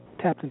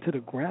tapped into the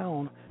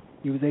ground,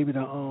 he was able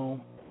to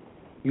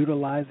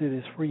utilize it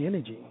as free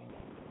energy.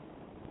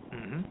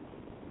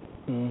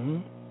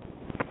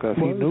 Because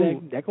he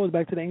knew that goes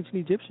back to the ancient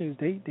Egyptians.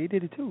 They did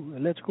it too.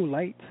 Electrical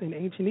lights in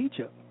ancient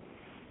Egypt.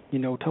 You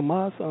know,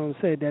 Thomas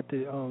said that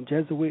the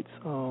Jesuits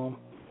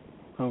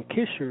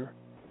Kisher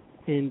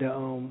in the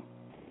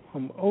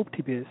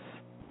Optibus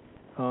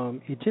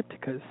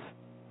Egypticus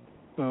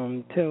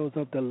tells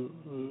of the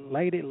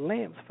lighted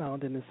lamps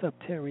found in the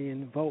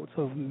subterranean vaults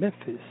of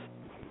Memphis.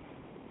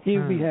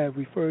 Here we have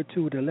referred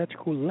to the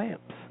electrical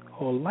lamps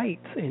or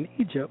lights in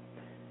Egypt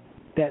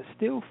that's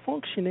still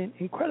functioning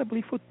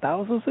incredibly for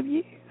thousands of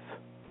years.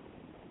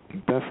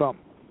 That's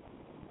something.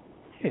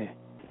 Yeah.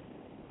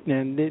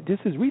 And this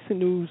is recent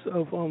news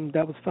of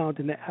that was found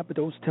in the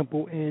Abydos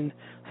Temple in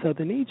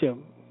southern Egypt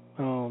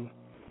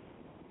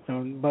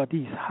about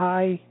these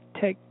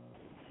high-tech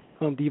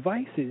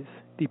devices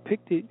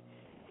depicted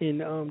in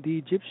the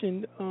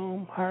Egyptian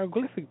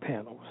hieroglyphic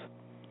panels.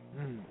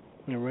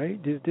 All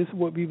right, this is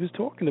what we was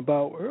talking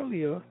about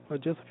earlier, or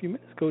just a few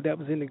minutes ago. That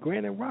was in the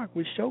granite rock,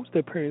 which shows the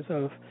appearance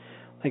of,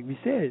 like we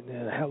said,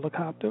 a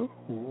helicopter,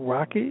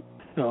 rocket,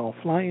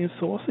 flying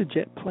saucer,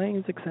 jet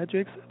planes,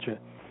 etc., etc.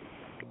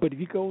 But if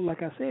you go,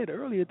 like I said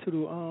earlier, to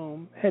the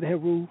Het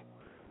Heru,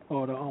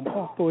 or the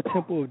Hathor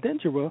Temple of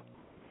Dendera,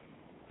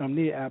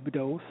 near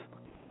Abydos,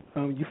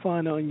 you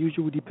find an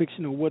unusual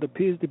depiction of what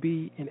appears to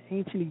be an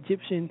ancient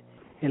Egyptian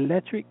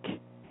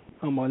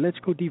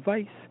electrical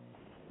device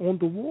on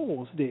the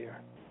walls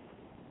there.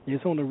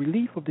 It's on the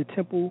relief of the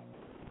temple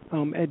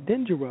at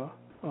Dendera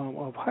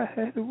of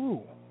Het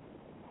Heru,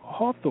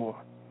 Hathor.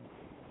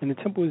 And the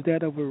temple is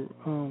that of it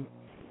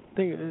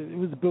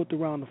was built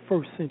around the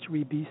 1st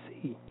century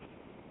BC.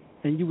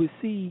 And you would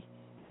see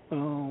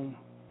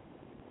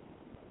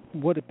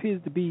what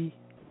appears to be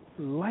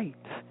light.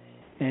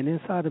 And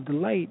inside of the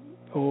light,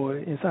 or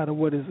inside of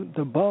what is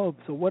the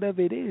bulbs, or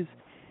whatever it is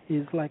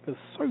like a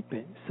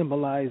serpent,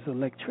 symbolizes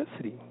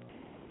electricity.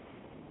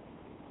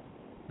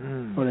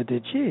 Or the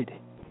Djid,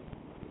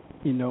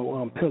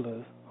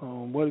 pillars.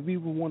 What we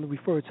would want to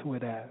refer to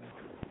it as.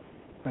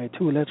 Right,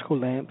 2 electrical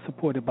lamps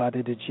supported by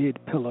the Djid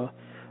pillar,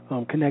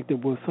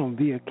 connected with some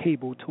via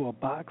cable to a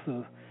box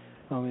is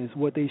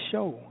what they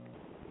show.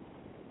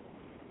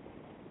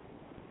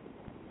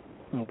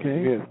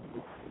 Okay. Yes.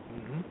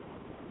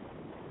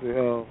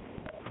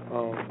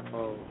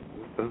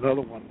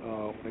 Another one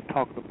when they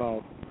talked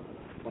about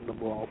when the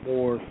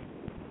Moors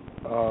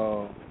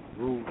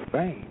ruled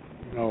Spain.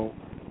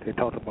 They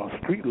talked about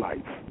street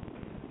lights.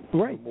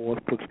 Right. The Moors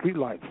put street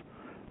lights,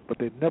 but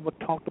they never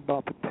talked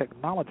about the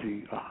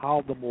technology of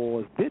how the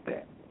Moors did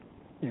that.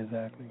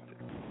 Exactly.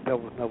 That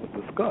was never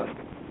discussed.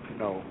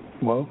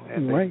 Well,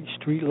 right.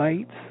 Street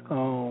lights.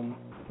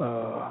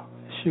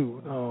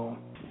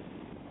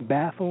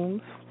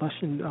 Bathrooms,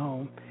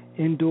 flushing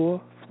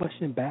indoor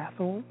flushing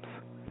bathrooms.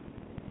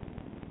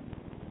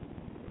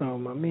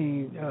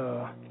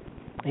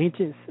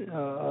 ancient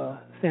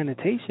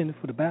sanitation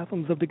for the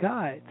bathrooms of the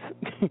gods.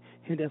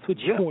 And that's what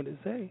you want to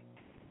say.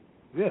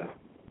 Yeah.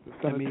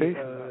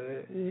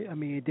 Sanitation.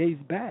 It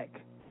dates back.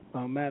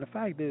 Matter of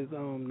fact, there's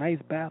nice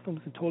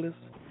bathrooms and toilets.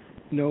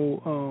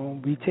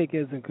 We take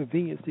as a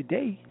convenience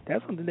today.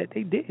 That's something that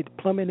they did.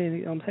 Plumbing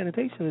and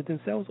sanitation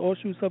themselves,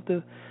 offshoots of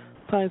the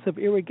science of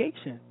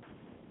irrigation.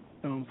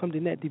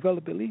 Something that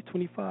developed at least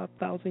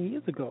 25,000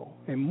 years ago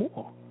and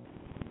more.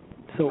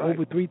 So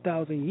over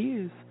 3,000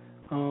 years,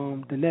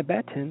 the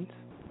Nabateans,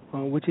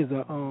 which is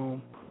the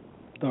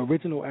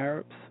original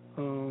Arabs,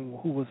 who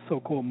was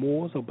so-called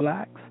Moors or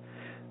blacks,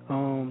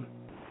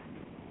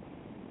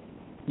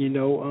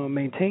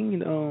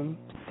 maintained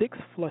 6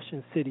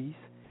 flushing cities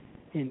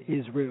in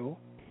Israel.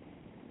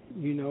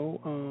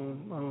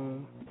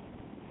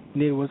 It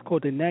was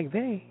called the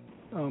Nagve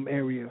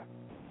area.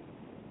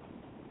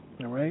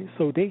 All right,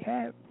 so they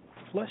had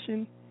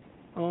flushing,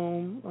 6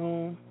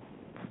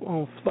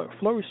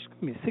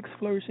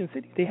 flourishing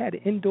cities. They had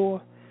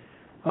indoor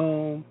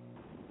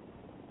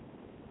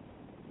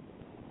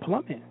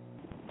plumbing,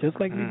 just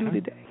like we do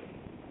today.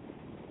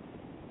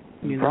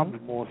 Probably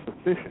more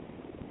sufficient.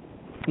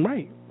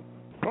 Right.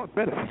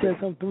 Better. It says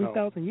some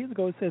 3,000 years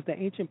ago, it says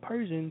the ancient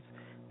Persians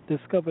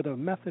discovered a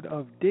method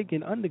of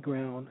digging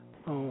underground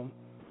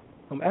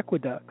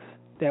aqueducts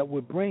that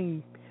would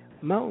bring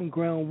mountain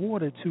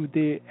groundwater to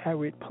their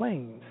arid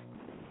plains.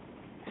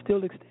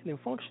 Still extending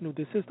functional,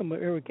 the system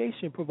of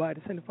irrigation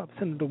provided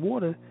 75% of the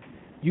water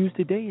used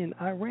today in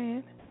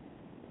Iran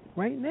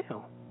right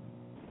now.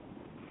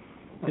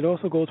 It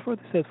also goes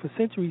further. It says for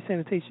centuries,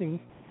 sanitation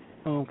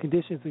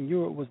conditions in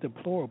Europe was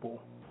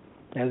deplorable.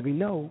 As we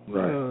know,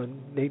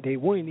 they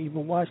wouldn't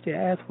even wash their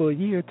ass for a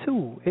year or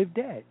two, if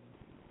that.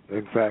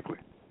 Exactly.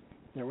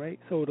 All right.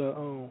 So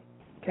the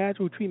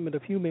casual treatment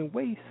of human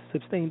waste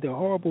sustained a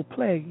horrible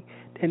plague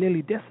that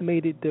nearly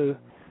decimated the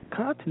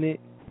continent.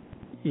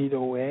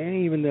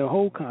 And even the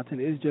whole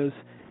continent. It's just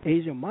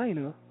Asia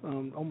Minor,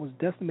 almost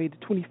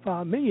decimated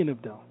 25 million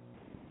of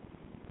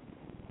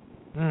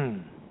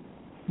them.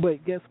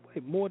 But guess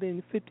what? More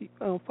than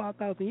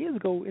 5,000 years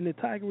ago, in the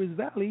Tigris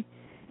Valley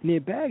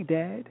near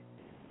Baghdad,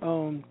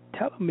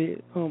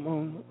 Ptolemy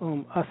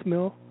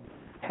Asmil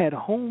had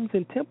homes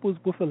and temples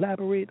with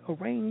elaborate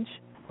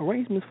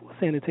arrangements for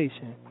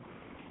sanitation.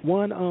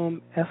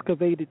 One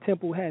excavated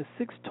temple had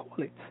 6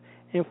 toilets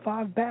and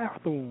 5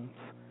 bathrooms,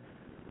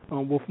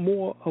 with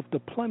more of the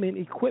plumbing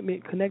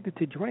equipment connected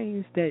to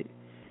drains that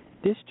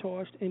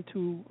discharged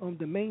into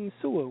the main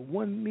sewer,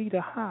 1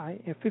 meter high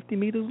and 50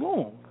 meters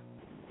long.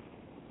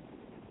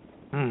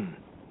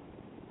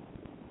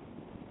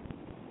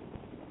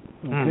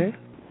 Okay.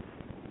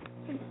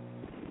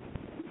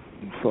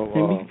 So,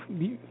 go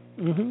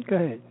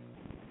ahead.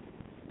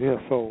 Yeah.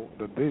 So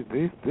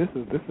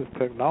this is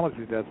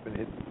technology that's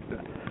been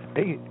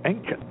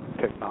ancient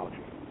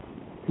technology.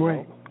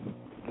 Right.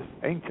 This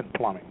ancient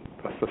plumbing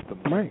system.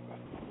 Right.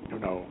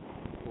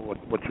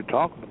 What you're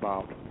talking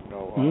about.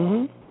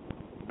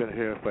 Been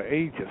here for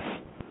ages.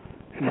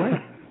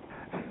 Right.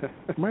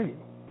 Right.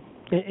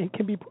 And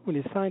can be proven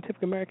in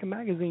Scientific American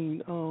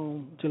Magazine,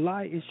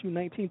 July issue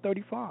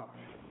 1935.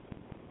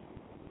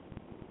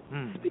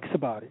 Speaks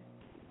about it.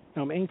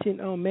 Ancient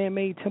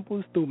man-made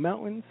temples through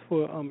mountains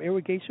for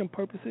irrigation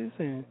purposes,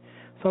 and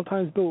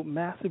sometimes built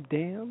massive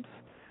dams.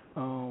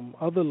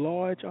 Other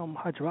large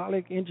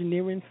hydraulic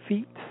engineering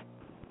feats.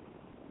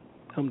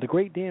 The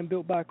Great Dam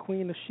built by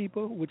Queen of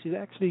Sheba, which is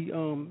actually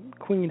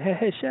Queen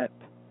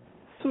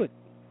Hatshepsut.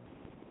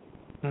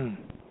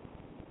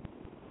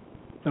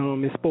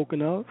 Is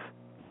spoken of.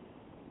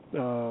 They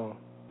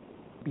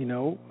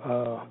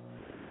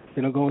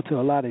don't go into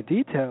a lot of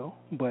detail,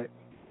 but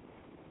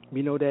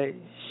we know that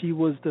she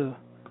was the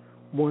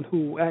one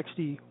who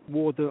actually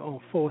wore the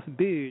false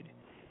beard,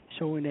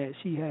 showing that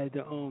she had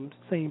the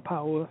same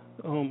power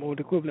or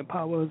the equivalent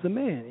power as a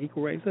man,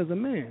 equal rights as a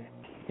man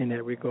in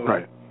that regard.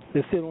 Right.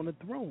 To sit on the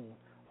throne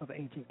of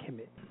ancient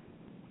Kemet.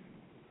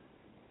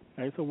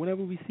 All right, so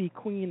whenever we see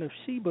Queen of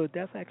Sheba,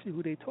 that's actually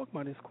who they talk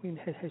about is Queen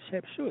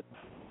Hatshepsut.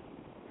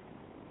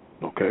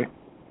 Okay.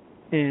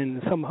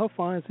 And some of her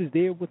finds is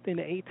there within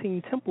the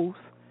 18 temples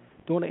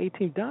during the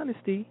 18th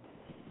dynasty,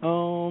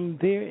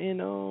 there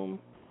in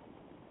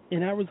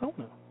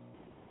Arizona.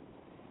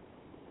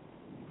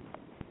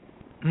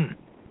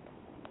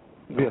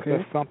 Yes,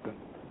 that's something.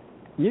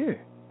 Yeah.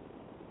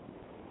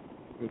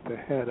 But they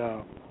had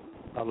a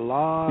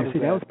lot of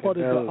that was part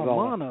of Arizona. the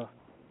Amana.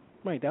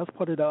 Right, that was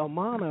part of the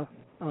Amana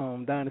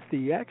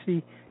dynasty,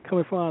 actually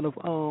coming from out of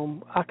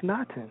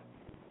Akhenaten.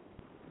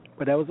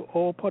 But that was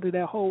all part of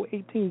that whole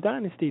 18th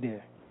dynasty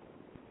there.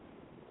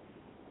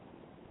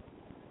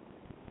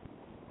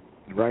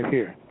 Right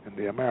here in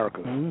the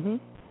Americas.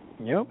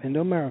 Yep, in the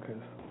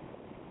Americas.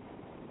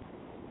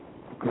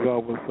 Because I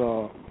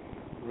was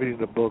reading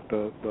the book,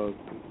 the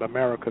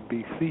America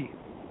B.C.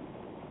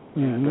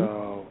 And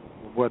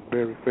what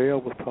Barry Fair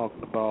was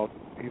talking about,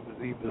 he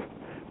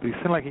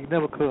seemed like he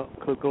never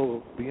could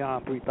go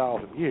beyond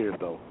 3,000 years,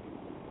 though.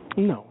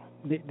 No,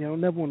 they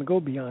don't never want to go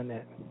beyond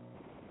that.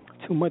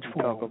 too much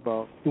for talk them.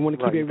 about. You want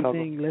to keep right,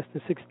 everything less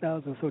than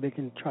 6,000 so they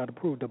can try to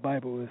prove the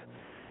Bible is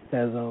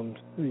as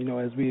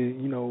as we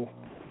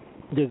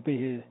just been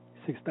here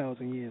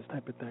 6,000 years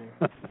type of thing.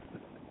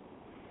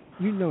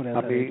 You know that's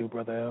how they do,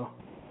 Brother L.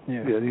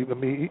 Yeah. Yeah.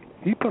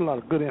 He put a lot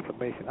of good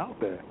information out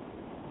there.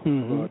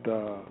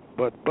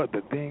 But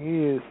the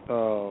thing is,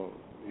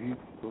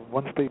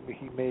 one statement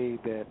he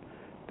made that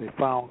they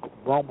found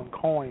Roman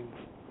coins,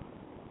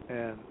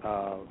 and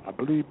I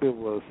believe it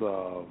was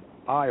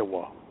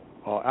Iowa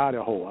or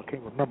Idaho. I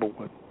can't remember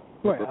what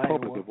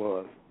republic it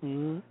was.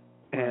 Mm-hmm.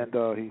 And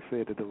he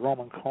said that the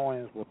Roman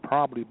coins were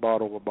probably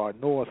bought over by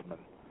Norsemen.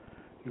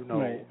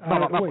 Right.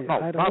 Not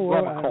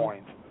Roman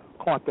coins,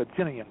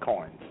 Carthaginian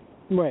coins.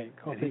 Right.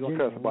 And he's gonna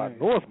tell us about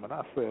Norsemen.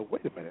 I said,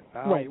 wait a minute.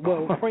 Right.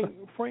 Well, Frank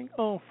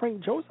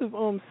Joseph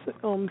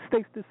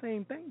states the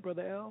same thing,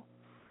 Brother L.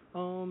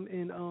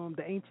 In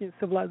the ancient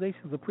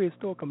civilizations of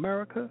prehistoric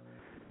America,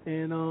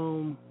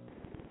 and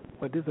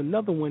but there's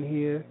another one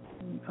here,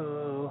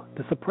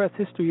 the suppressed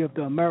history of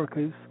the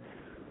Americas.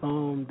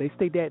 They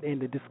state that in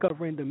the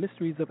Discovering the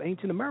Mysteries of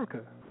Ancient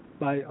America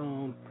by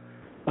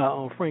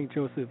Frank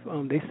Joseph.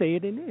 They say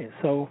it in there.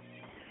 So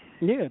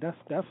yeah,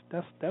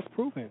 that's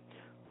proven,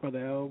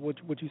 Brother L.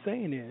 What you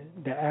saying there?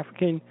 The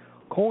African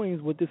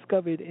coins were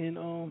discovered in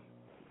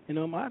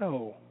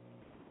Idaho,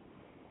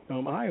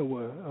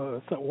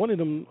 Iowa. One of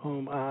them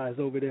eyes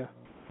over there.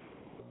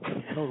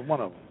 That was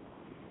one of them.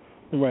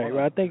 Right.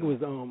 I think it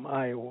was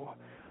Iowa.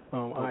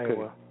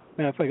 Iowa.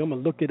 Matter of fact, I'm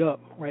gonna look it up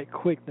right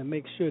quick to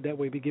make sure that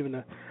way we're giving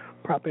the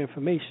proper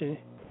information.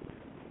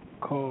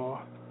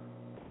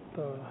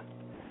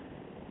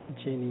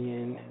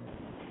 Carthaginian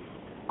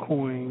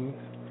coins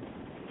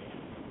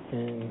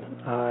in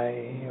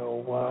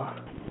Iowa.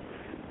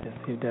 Let's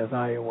see if that's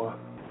Iowa.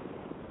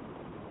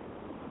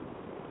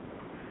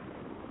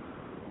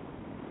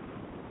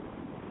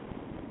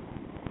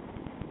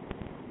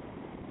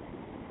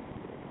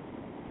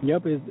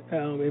 Yep, it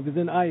was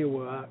in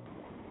Iowa.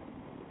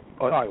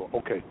 Iowa,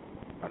 okay.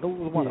 I know it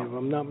was one of them. If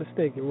I'm not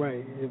mistaken,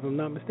 right. If I'm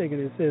not mistaken,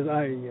 it says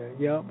Iowa.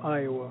 Yep,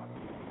 Iowa.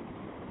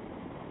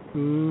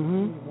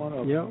 Mm-hmm. One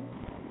of them. Yep.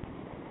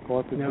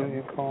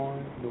 Carthaginian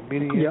coin,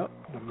 Numidian. Yep.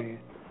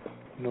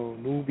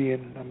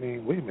 Nubian.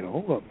 Wait a minute,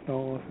 hold up.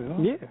 No, I said,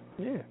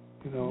 Yeah.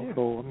 So,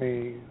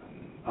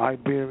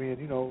 Iberian,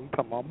 you're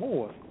talking about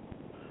Moors.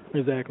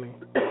 Exactly.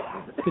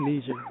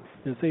 Phoenicians.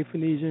 And say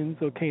Phoenicians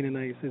or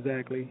Canaanites,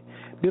 exactly.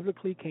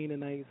 Biblically,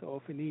 Canaanites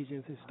or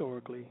Phoenicians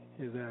historically,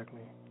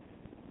 exactly.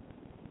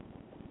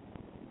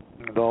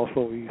 And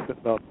also, he's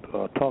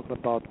talking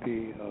about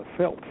the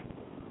Celts,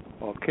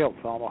 or Celts,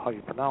 I don't know how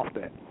you pronounce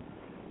that.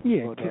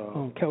 Yeah,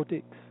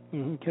 Celtics.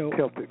 Mm-hmm,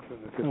 Celtics,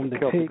 and the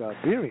Celtic Picts,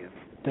 Iberians.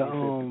 The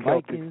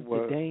Vikings,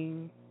 the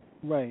Danes,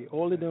 right.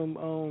 All of them,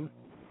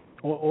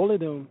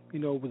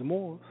 was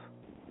Moors.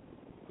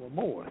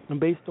 Moors. And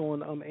based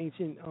on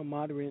Ancient and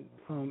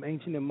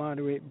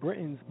Moderate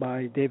Britons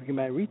by David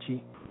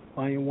McRitchie,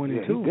 Volume 1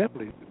 and 2. He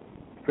definitely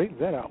straightens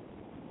that out.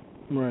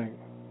 Right.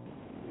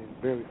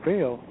 It's very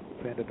fair,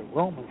 saying that the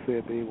Romans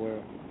said they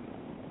were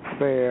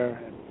fair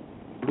and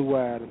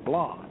blue-eyed and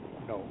blonde.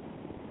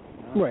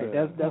 Right.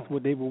 That's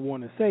what they would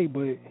want to say,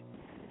 but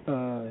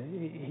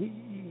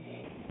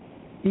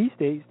he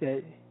states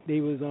that they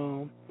was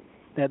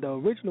that the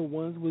original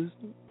ones was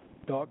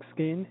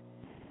dark-skinned,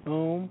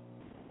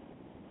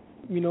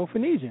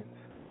 Phoenicians.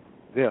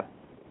 Yeah.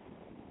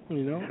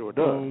 Sure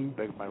does.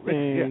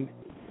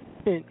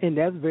 And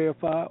that's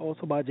verified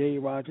also by J.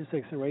 Rogers,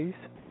 Sex and Race,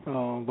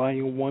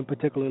 Volume 1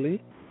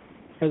 particularly,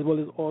 as well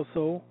as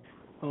also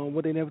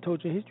what they never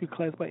told you in history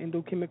class by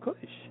Indo-Kemet Kush.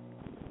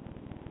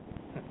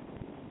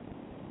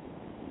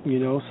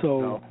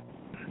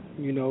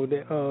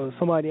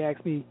 Somebody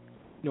asked me,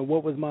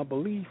 what was my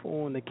belief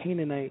on the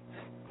Canaanites,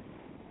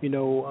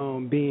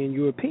 being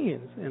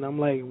Europeans, and I'm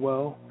like,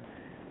 well,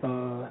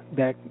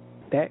 that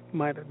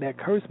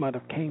curse might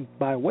have came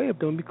by way of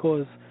them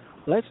because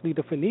allegedly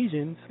the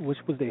Phoenicians, which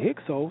was the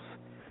Hyksos,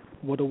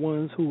 were the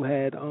ones who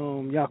had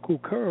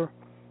Yakub Ker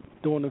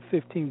during the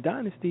 15th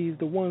dynasty,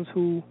 the ones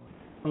who,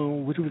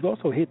 which was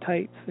also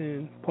Hittites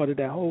and part of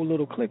that whole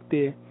little clique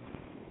there,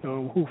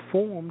 who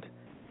formed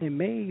and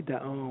made the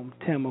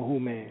Tamahu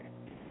man.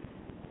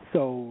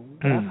 So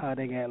that's how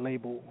they got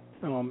labeled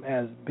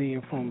as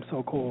being from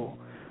so-called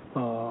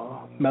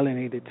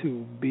melanated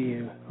to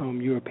being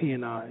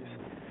Europeanized,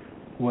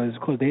 was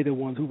because they the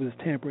ones who was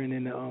tampering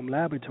in the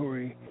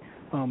laboratory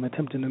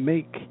attempting to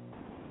make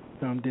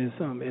this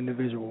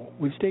individual,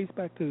 which dates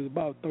back to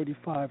about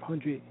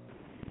 3,500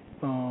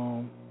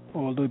 or a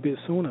little bit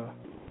sooner,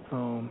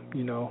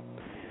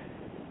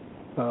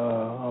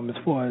 as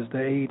far as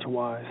the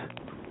age-wise.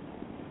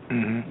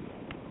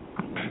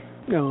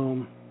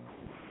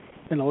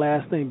 And the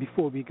last thing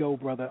before we go,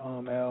 Brother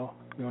Al,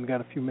 we only got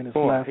a few minutes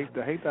left. I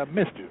hate that I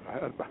missed you.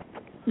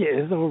 Yeah,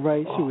 it's all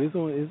right. Sure,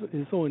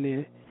 it's on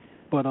there.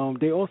 But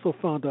they also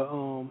found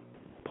the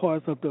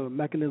parts of the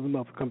mechanism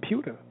of a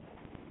computer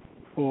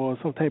or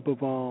some type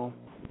of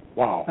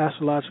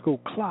astrological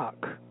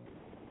clock.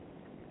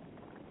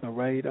 All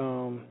right.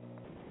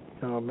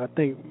 I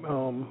think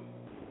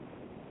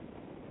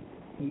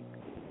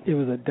it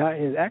was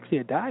actually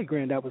a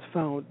diagram that was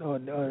found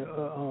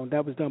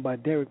that was done by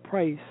Derek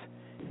Price.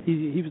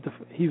 He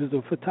was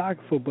the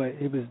photographer, but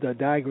it was the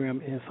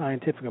diagram in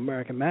Scientific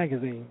American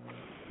magazine,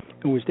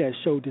 in which that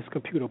showed this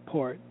computer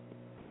part.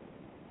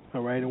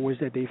 All right, in which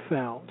that they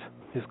found.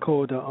 It's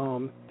called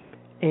the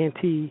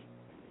Antikythera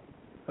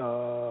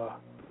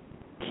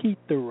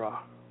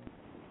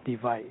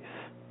device.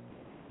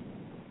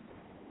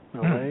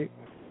 All right,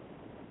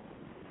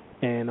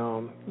 and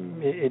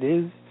it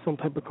is some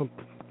type of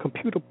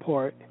computer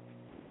part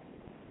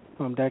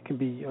that can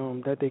be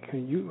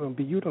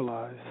be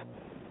utilized.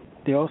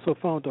 They also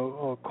found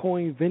a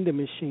coin vending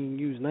machine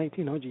used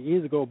 1900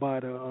 years ago by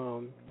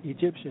the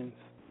Egyptians,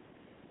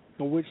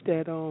 in which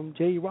that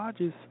J.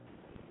 Rogers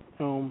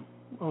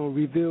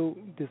revealed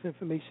this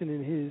information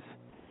in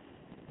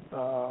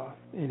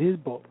his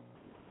book.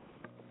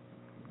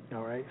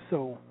 All right,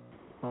 so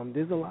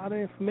there's a lot of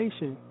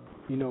information,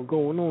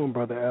 going on,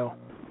 Brother L.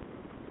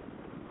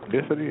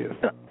 Yes, it is.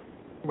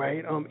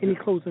 Right. Any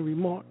closing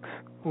remarks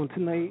on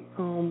tonight?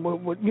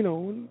 What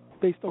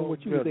based on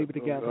what you was able to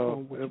gather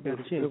from what you got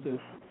a chance to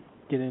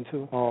get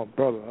into? Oh,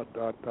 brother,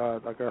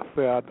 like I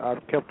said, I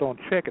kept on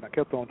checking.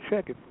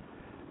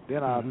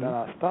 Then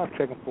I stopped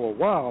checking for a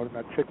while, and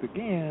I checked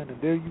again,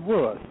 and there you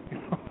was.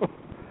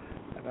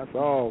 And that's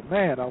all.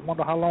 Man, I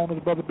wonder how long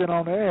this brother been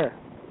on the air.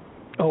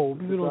 Oh,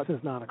 we've been on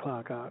since 9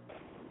 o'clock.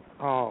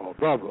 Oh,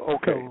 brother.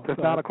 Okay, since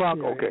 9 o'clock.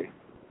 Yeah, okay.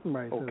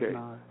 Right. Okay.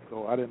 9.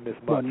 So I didn't miss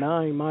much. Well,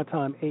 9 my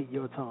time, 8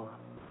 your time.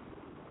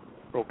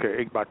 Okay,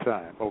 8 my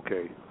time.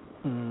 Okay.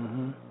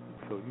 Mhm.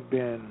 So you've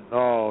been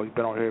on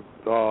here.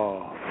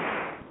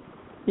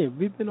 Yeah,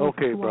 we've been on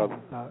for 2 brother.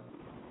 hours.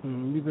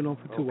 We've been on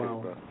for 2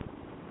 hours. Brother.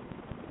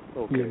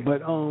 Okay. Yeah,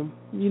 but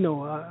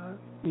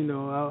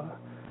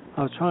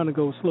I was trying to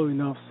go slow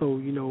enough so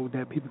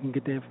that people can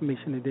get the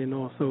information, and then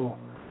also,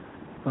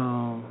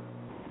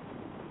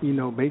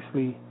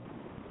 basically,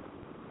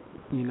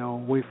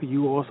 wait for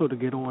you also to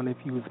get on if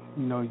you was,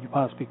 you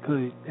possibly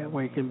could. That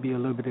way, it can be a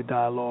little bit of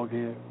dialogue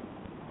here.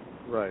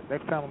 Right.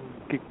 Next time,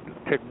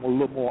 check a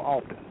little more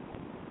often.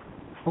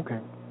 Okay.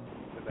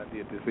 Than I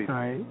did this evening. All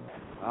right.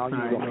 I don't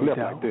usually flip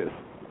like this.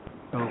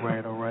 All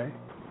right.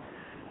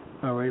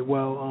 All right.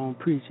 Well,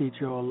 appreciate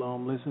y'all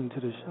listening to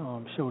the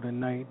show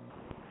tonight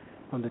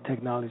on the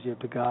technology of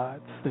the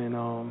gods, and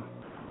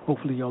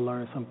hopefully y'all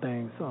learned some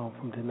things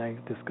from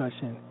tonight's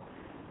discussion.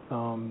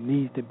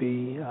 Needs to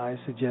be, I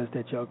suggest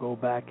that y'all go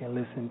back and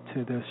listen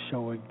to this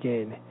show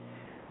again.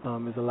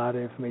 There's a lot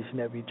of information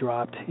that we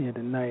dropped here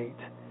tonight,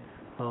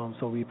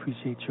 so we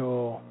appreciate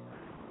y'all,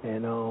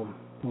 and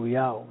we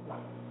out.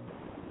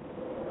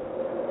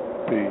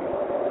 Peace.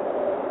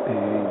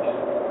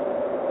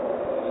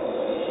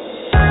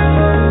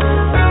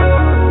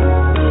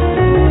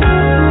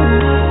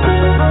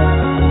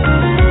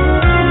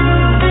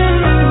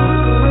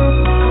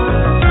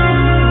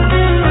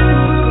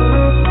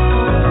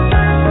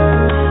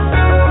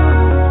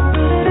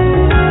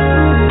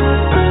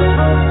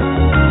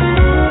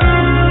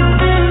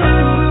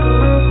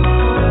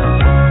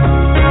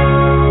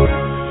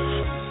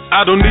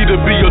 I don't need to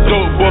be a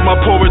dope boy, my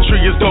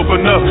poetry is dope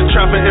enough.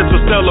 Trapping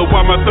interstellar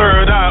while my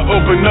third eye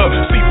open up.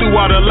 See through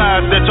all the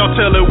lies that y'all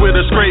telling with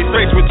a straight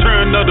face.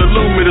 Return of the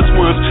luminous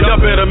ones.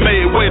 Y'all better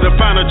make way to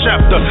find a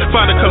chapter.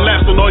 Find a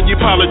collapse on all you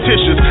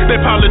politicians.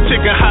 They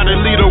politicking how to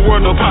lead a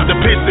world, no pot to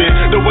piss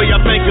in. The way I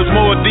think is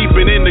more deep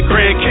and in the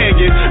Grand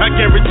Canyon. I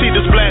guarantee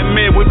this black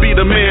man would be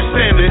the man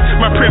standing.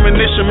 My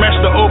premonition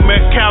matched the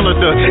OMAC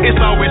calendar. It's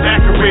always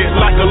accurate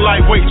like a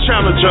lightweight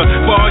challenger.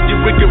 For all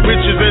you wicked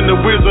witches and the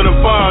Wizard of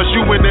Oz,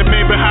 you and that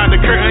man behind the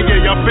curtain,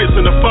 yeah, y'all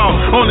fixing to fall.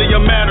 Only a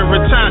matter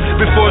of time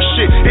before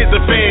shit hit the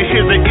fan.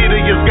 Here's an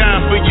idiot's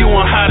guide for you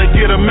on how to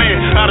get a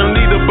man. I don't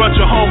need a bunch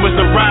of homers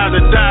to ride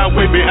or die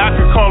with me. I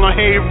can call on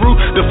Hey Roo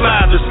to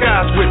fly the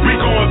skies with me.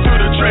 Going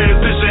through the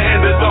transition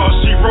and that's all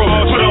she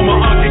wrote. Put on my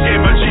uncle,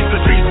 gave my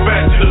Jesus peace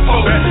back to the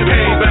folk.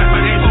 Came back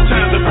for angel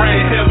time to bring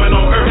heaven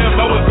on earth.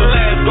 I was the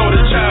last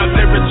golden child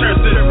that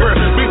returned to the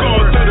birth. We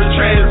going through the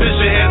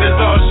transition and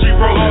that's all she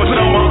wrote. Put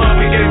on my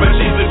uncle, gave my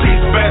Jesus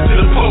peace back to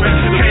the folk.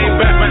 Came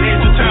back for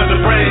angel time to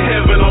bring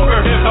heaven on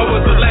earth. I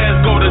was the last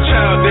golden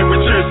child that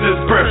returned to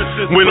his birth.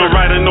 When I'm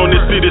riding on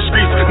this city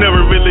streets,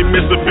 never really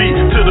miss a beat.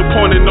 To the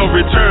point of no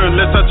return,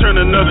 unless I turn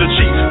another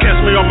cheek.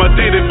 Catch me on my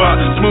dating bot,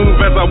 smooth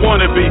as I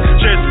wanna be.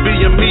 Just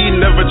being me,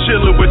 never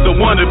chilling with the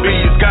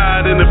wannabes.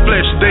 God in the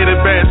flesh, dated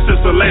bad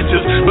sister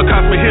latches.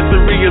 Because my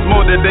history is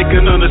more than they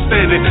can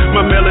understand it.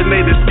 My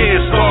melanated skin,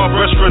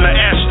 starburst from the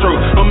astro.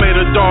 I'm made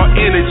of dark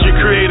energy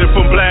created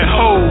from black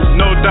holes.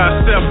 No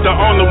thyself, the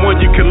only one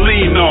you can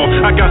lean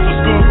on. I got some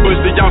school books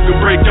that y'all can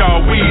break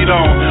y'all weed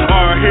on.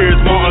 Our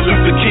here's Martin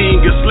Luther King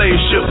and slave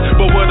ships.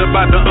 But what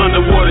about the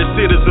underwater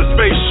cities and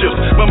spaceships?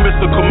 My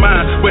mystical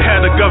mind, we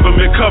had the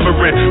government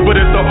covering. But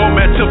if the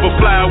OMAD tip will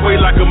fly away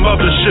like a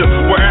mothership,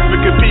 we're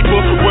African people,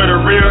 we're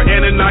the real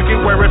Anunnaki,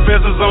 wearing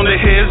feathers on their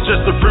heads,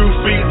 just a few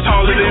feet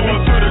taller than me.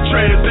 Through the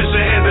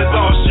transition and that's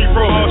all she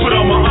wrote. Put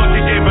on my uncle,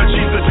 gave my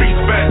Jesus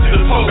peace back to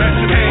the folk.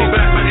 Came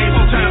back for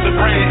angel time to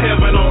bring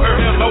heaven on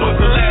earth. I was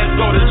the last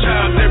golden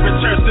child that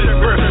returned to the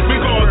birth. We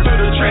gon'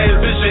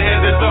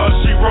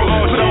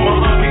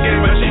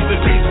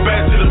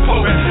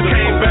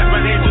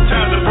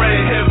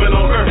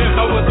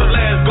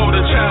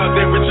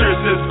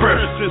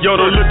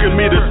 at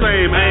me the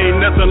same, I ain't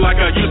nothing like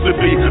I used to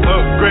be.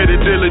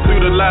 Upgraded daily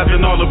through the lies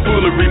and all the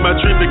foolery. My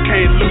dream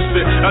became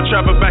lucid. I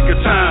travel back in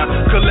time,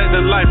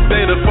 collecting life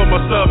data for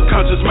my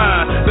subconscious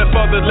mind. That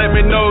father let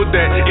me know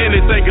that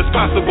anything is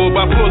possible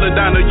by pulling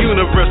down the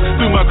universe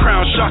through my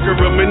crown chakra.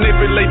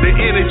 Manipulate the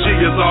energy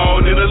is all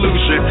an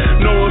illusion.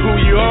 Knowing who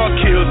you are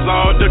kills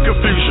all the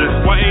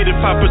confusion. Why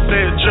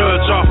 85%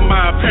 judge off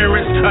my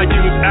appearance? I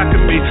use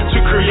alchemy to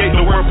create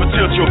the word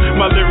potential.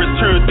 My lyrics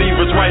turn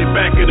divas right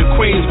back into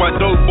queens. Why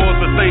dope boys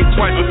that think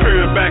twice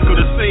appearing back on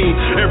the scene?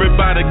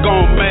 Everybody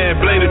gone mad,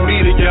 blaming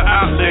media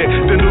outlet.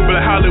 The new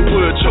black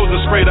Hollywood chosen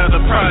straight out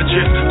of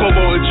projects.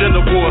 Global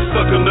agenda war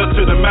sucking up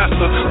to the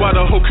master. Why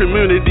the whole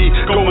community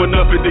going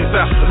up in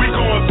disaster? We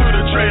going through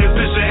the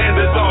transition and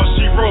that's all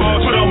she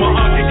wrote. Put on my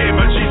unk and gave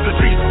my Jesus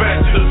peace back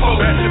to the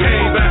Pope.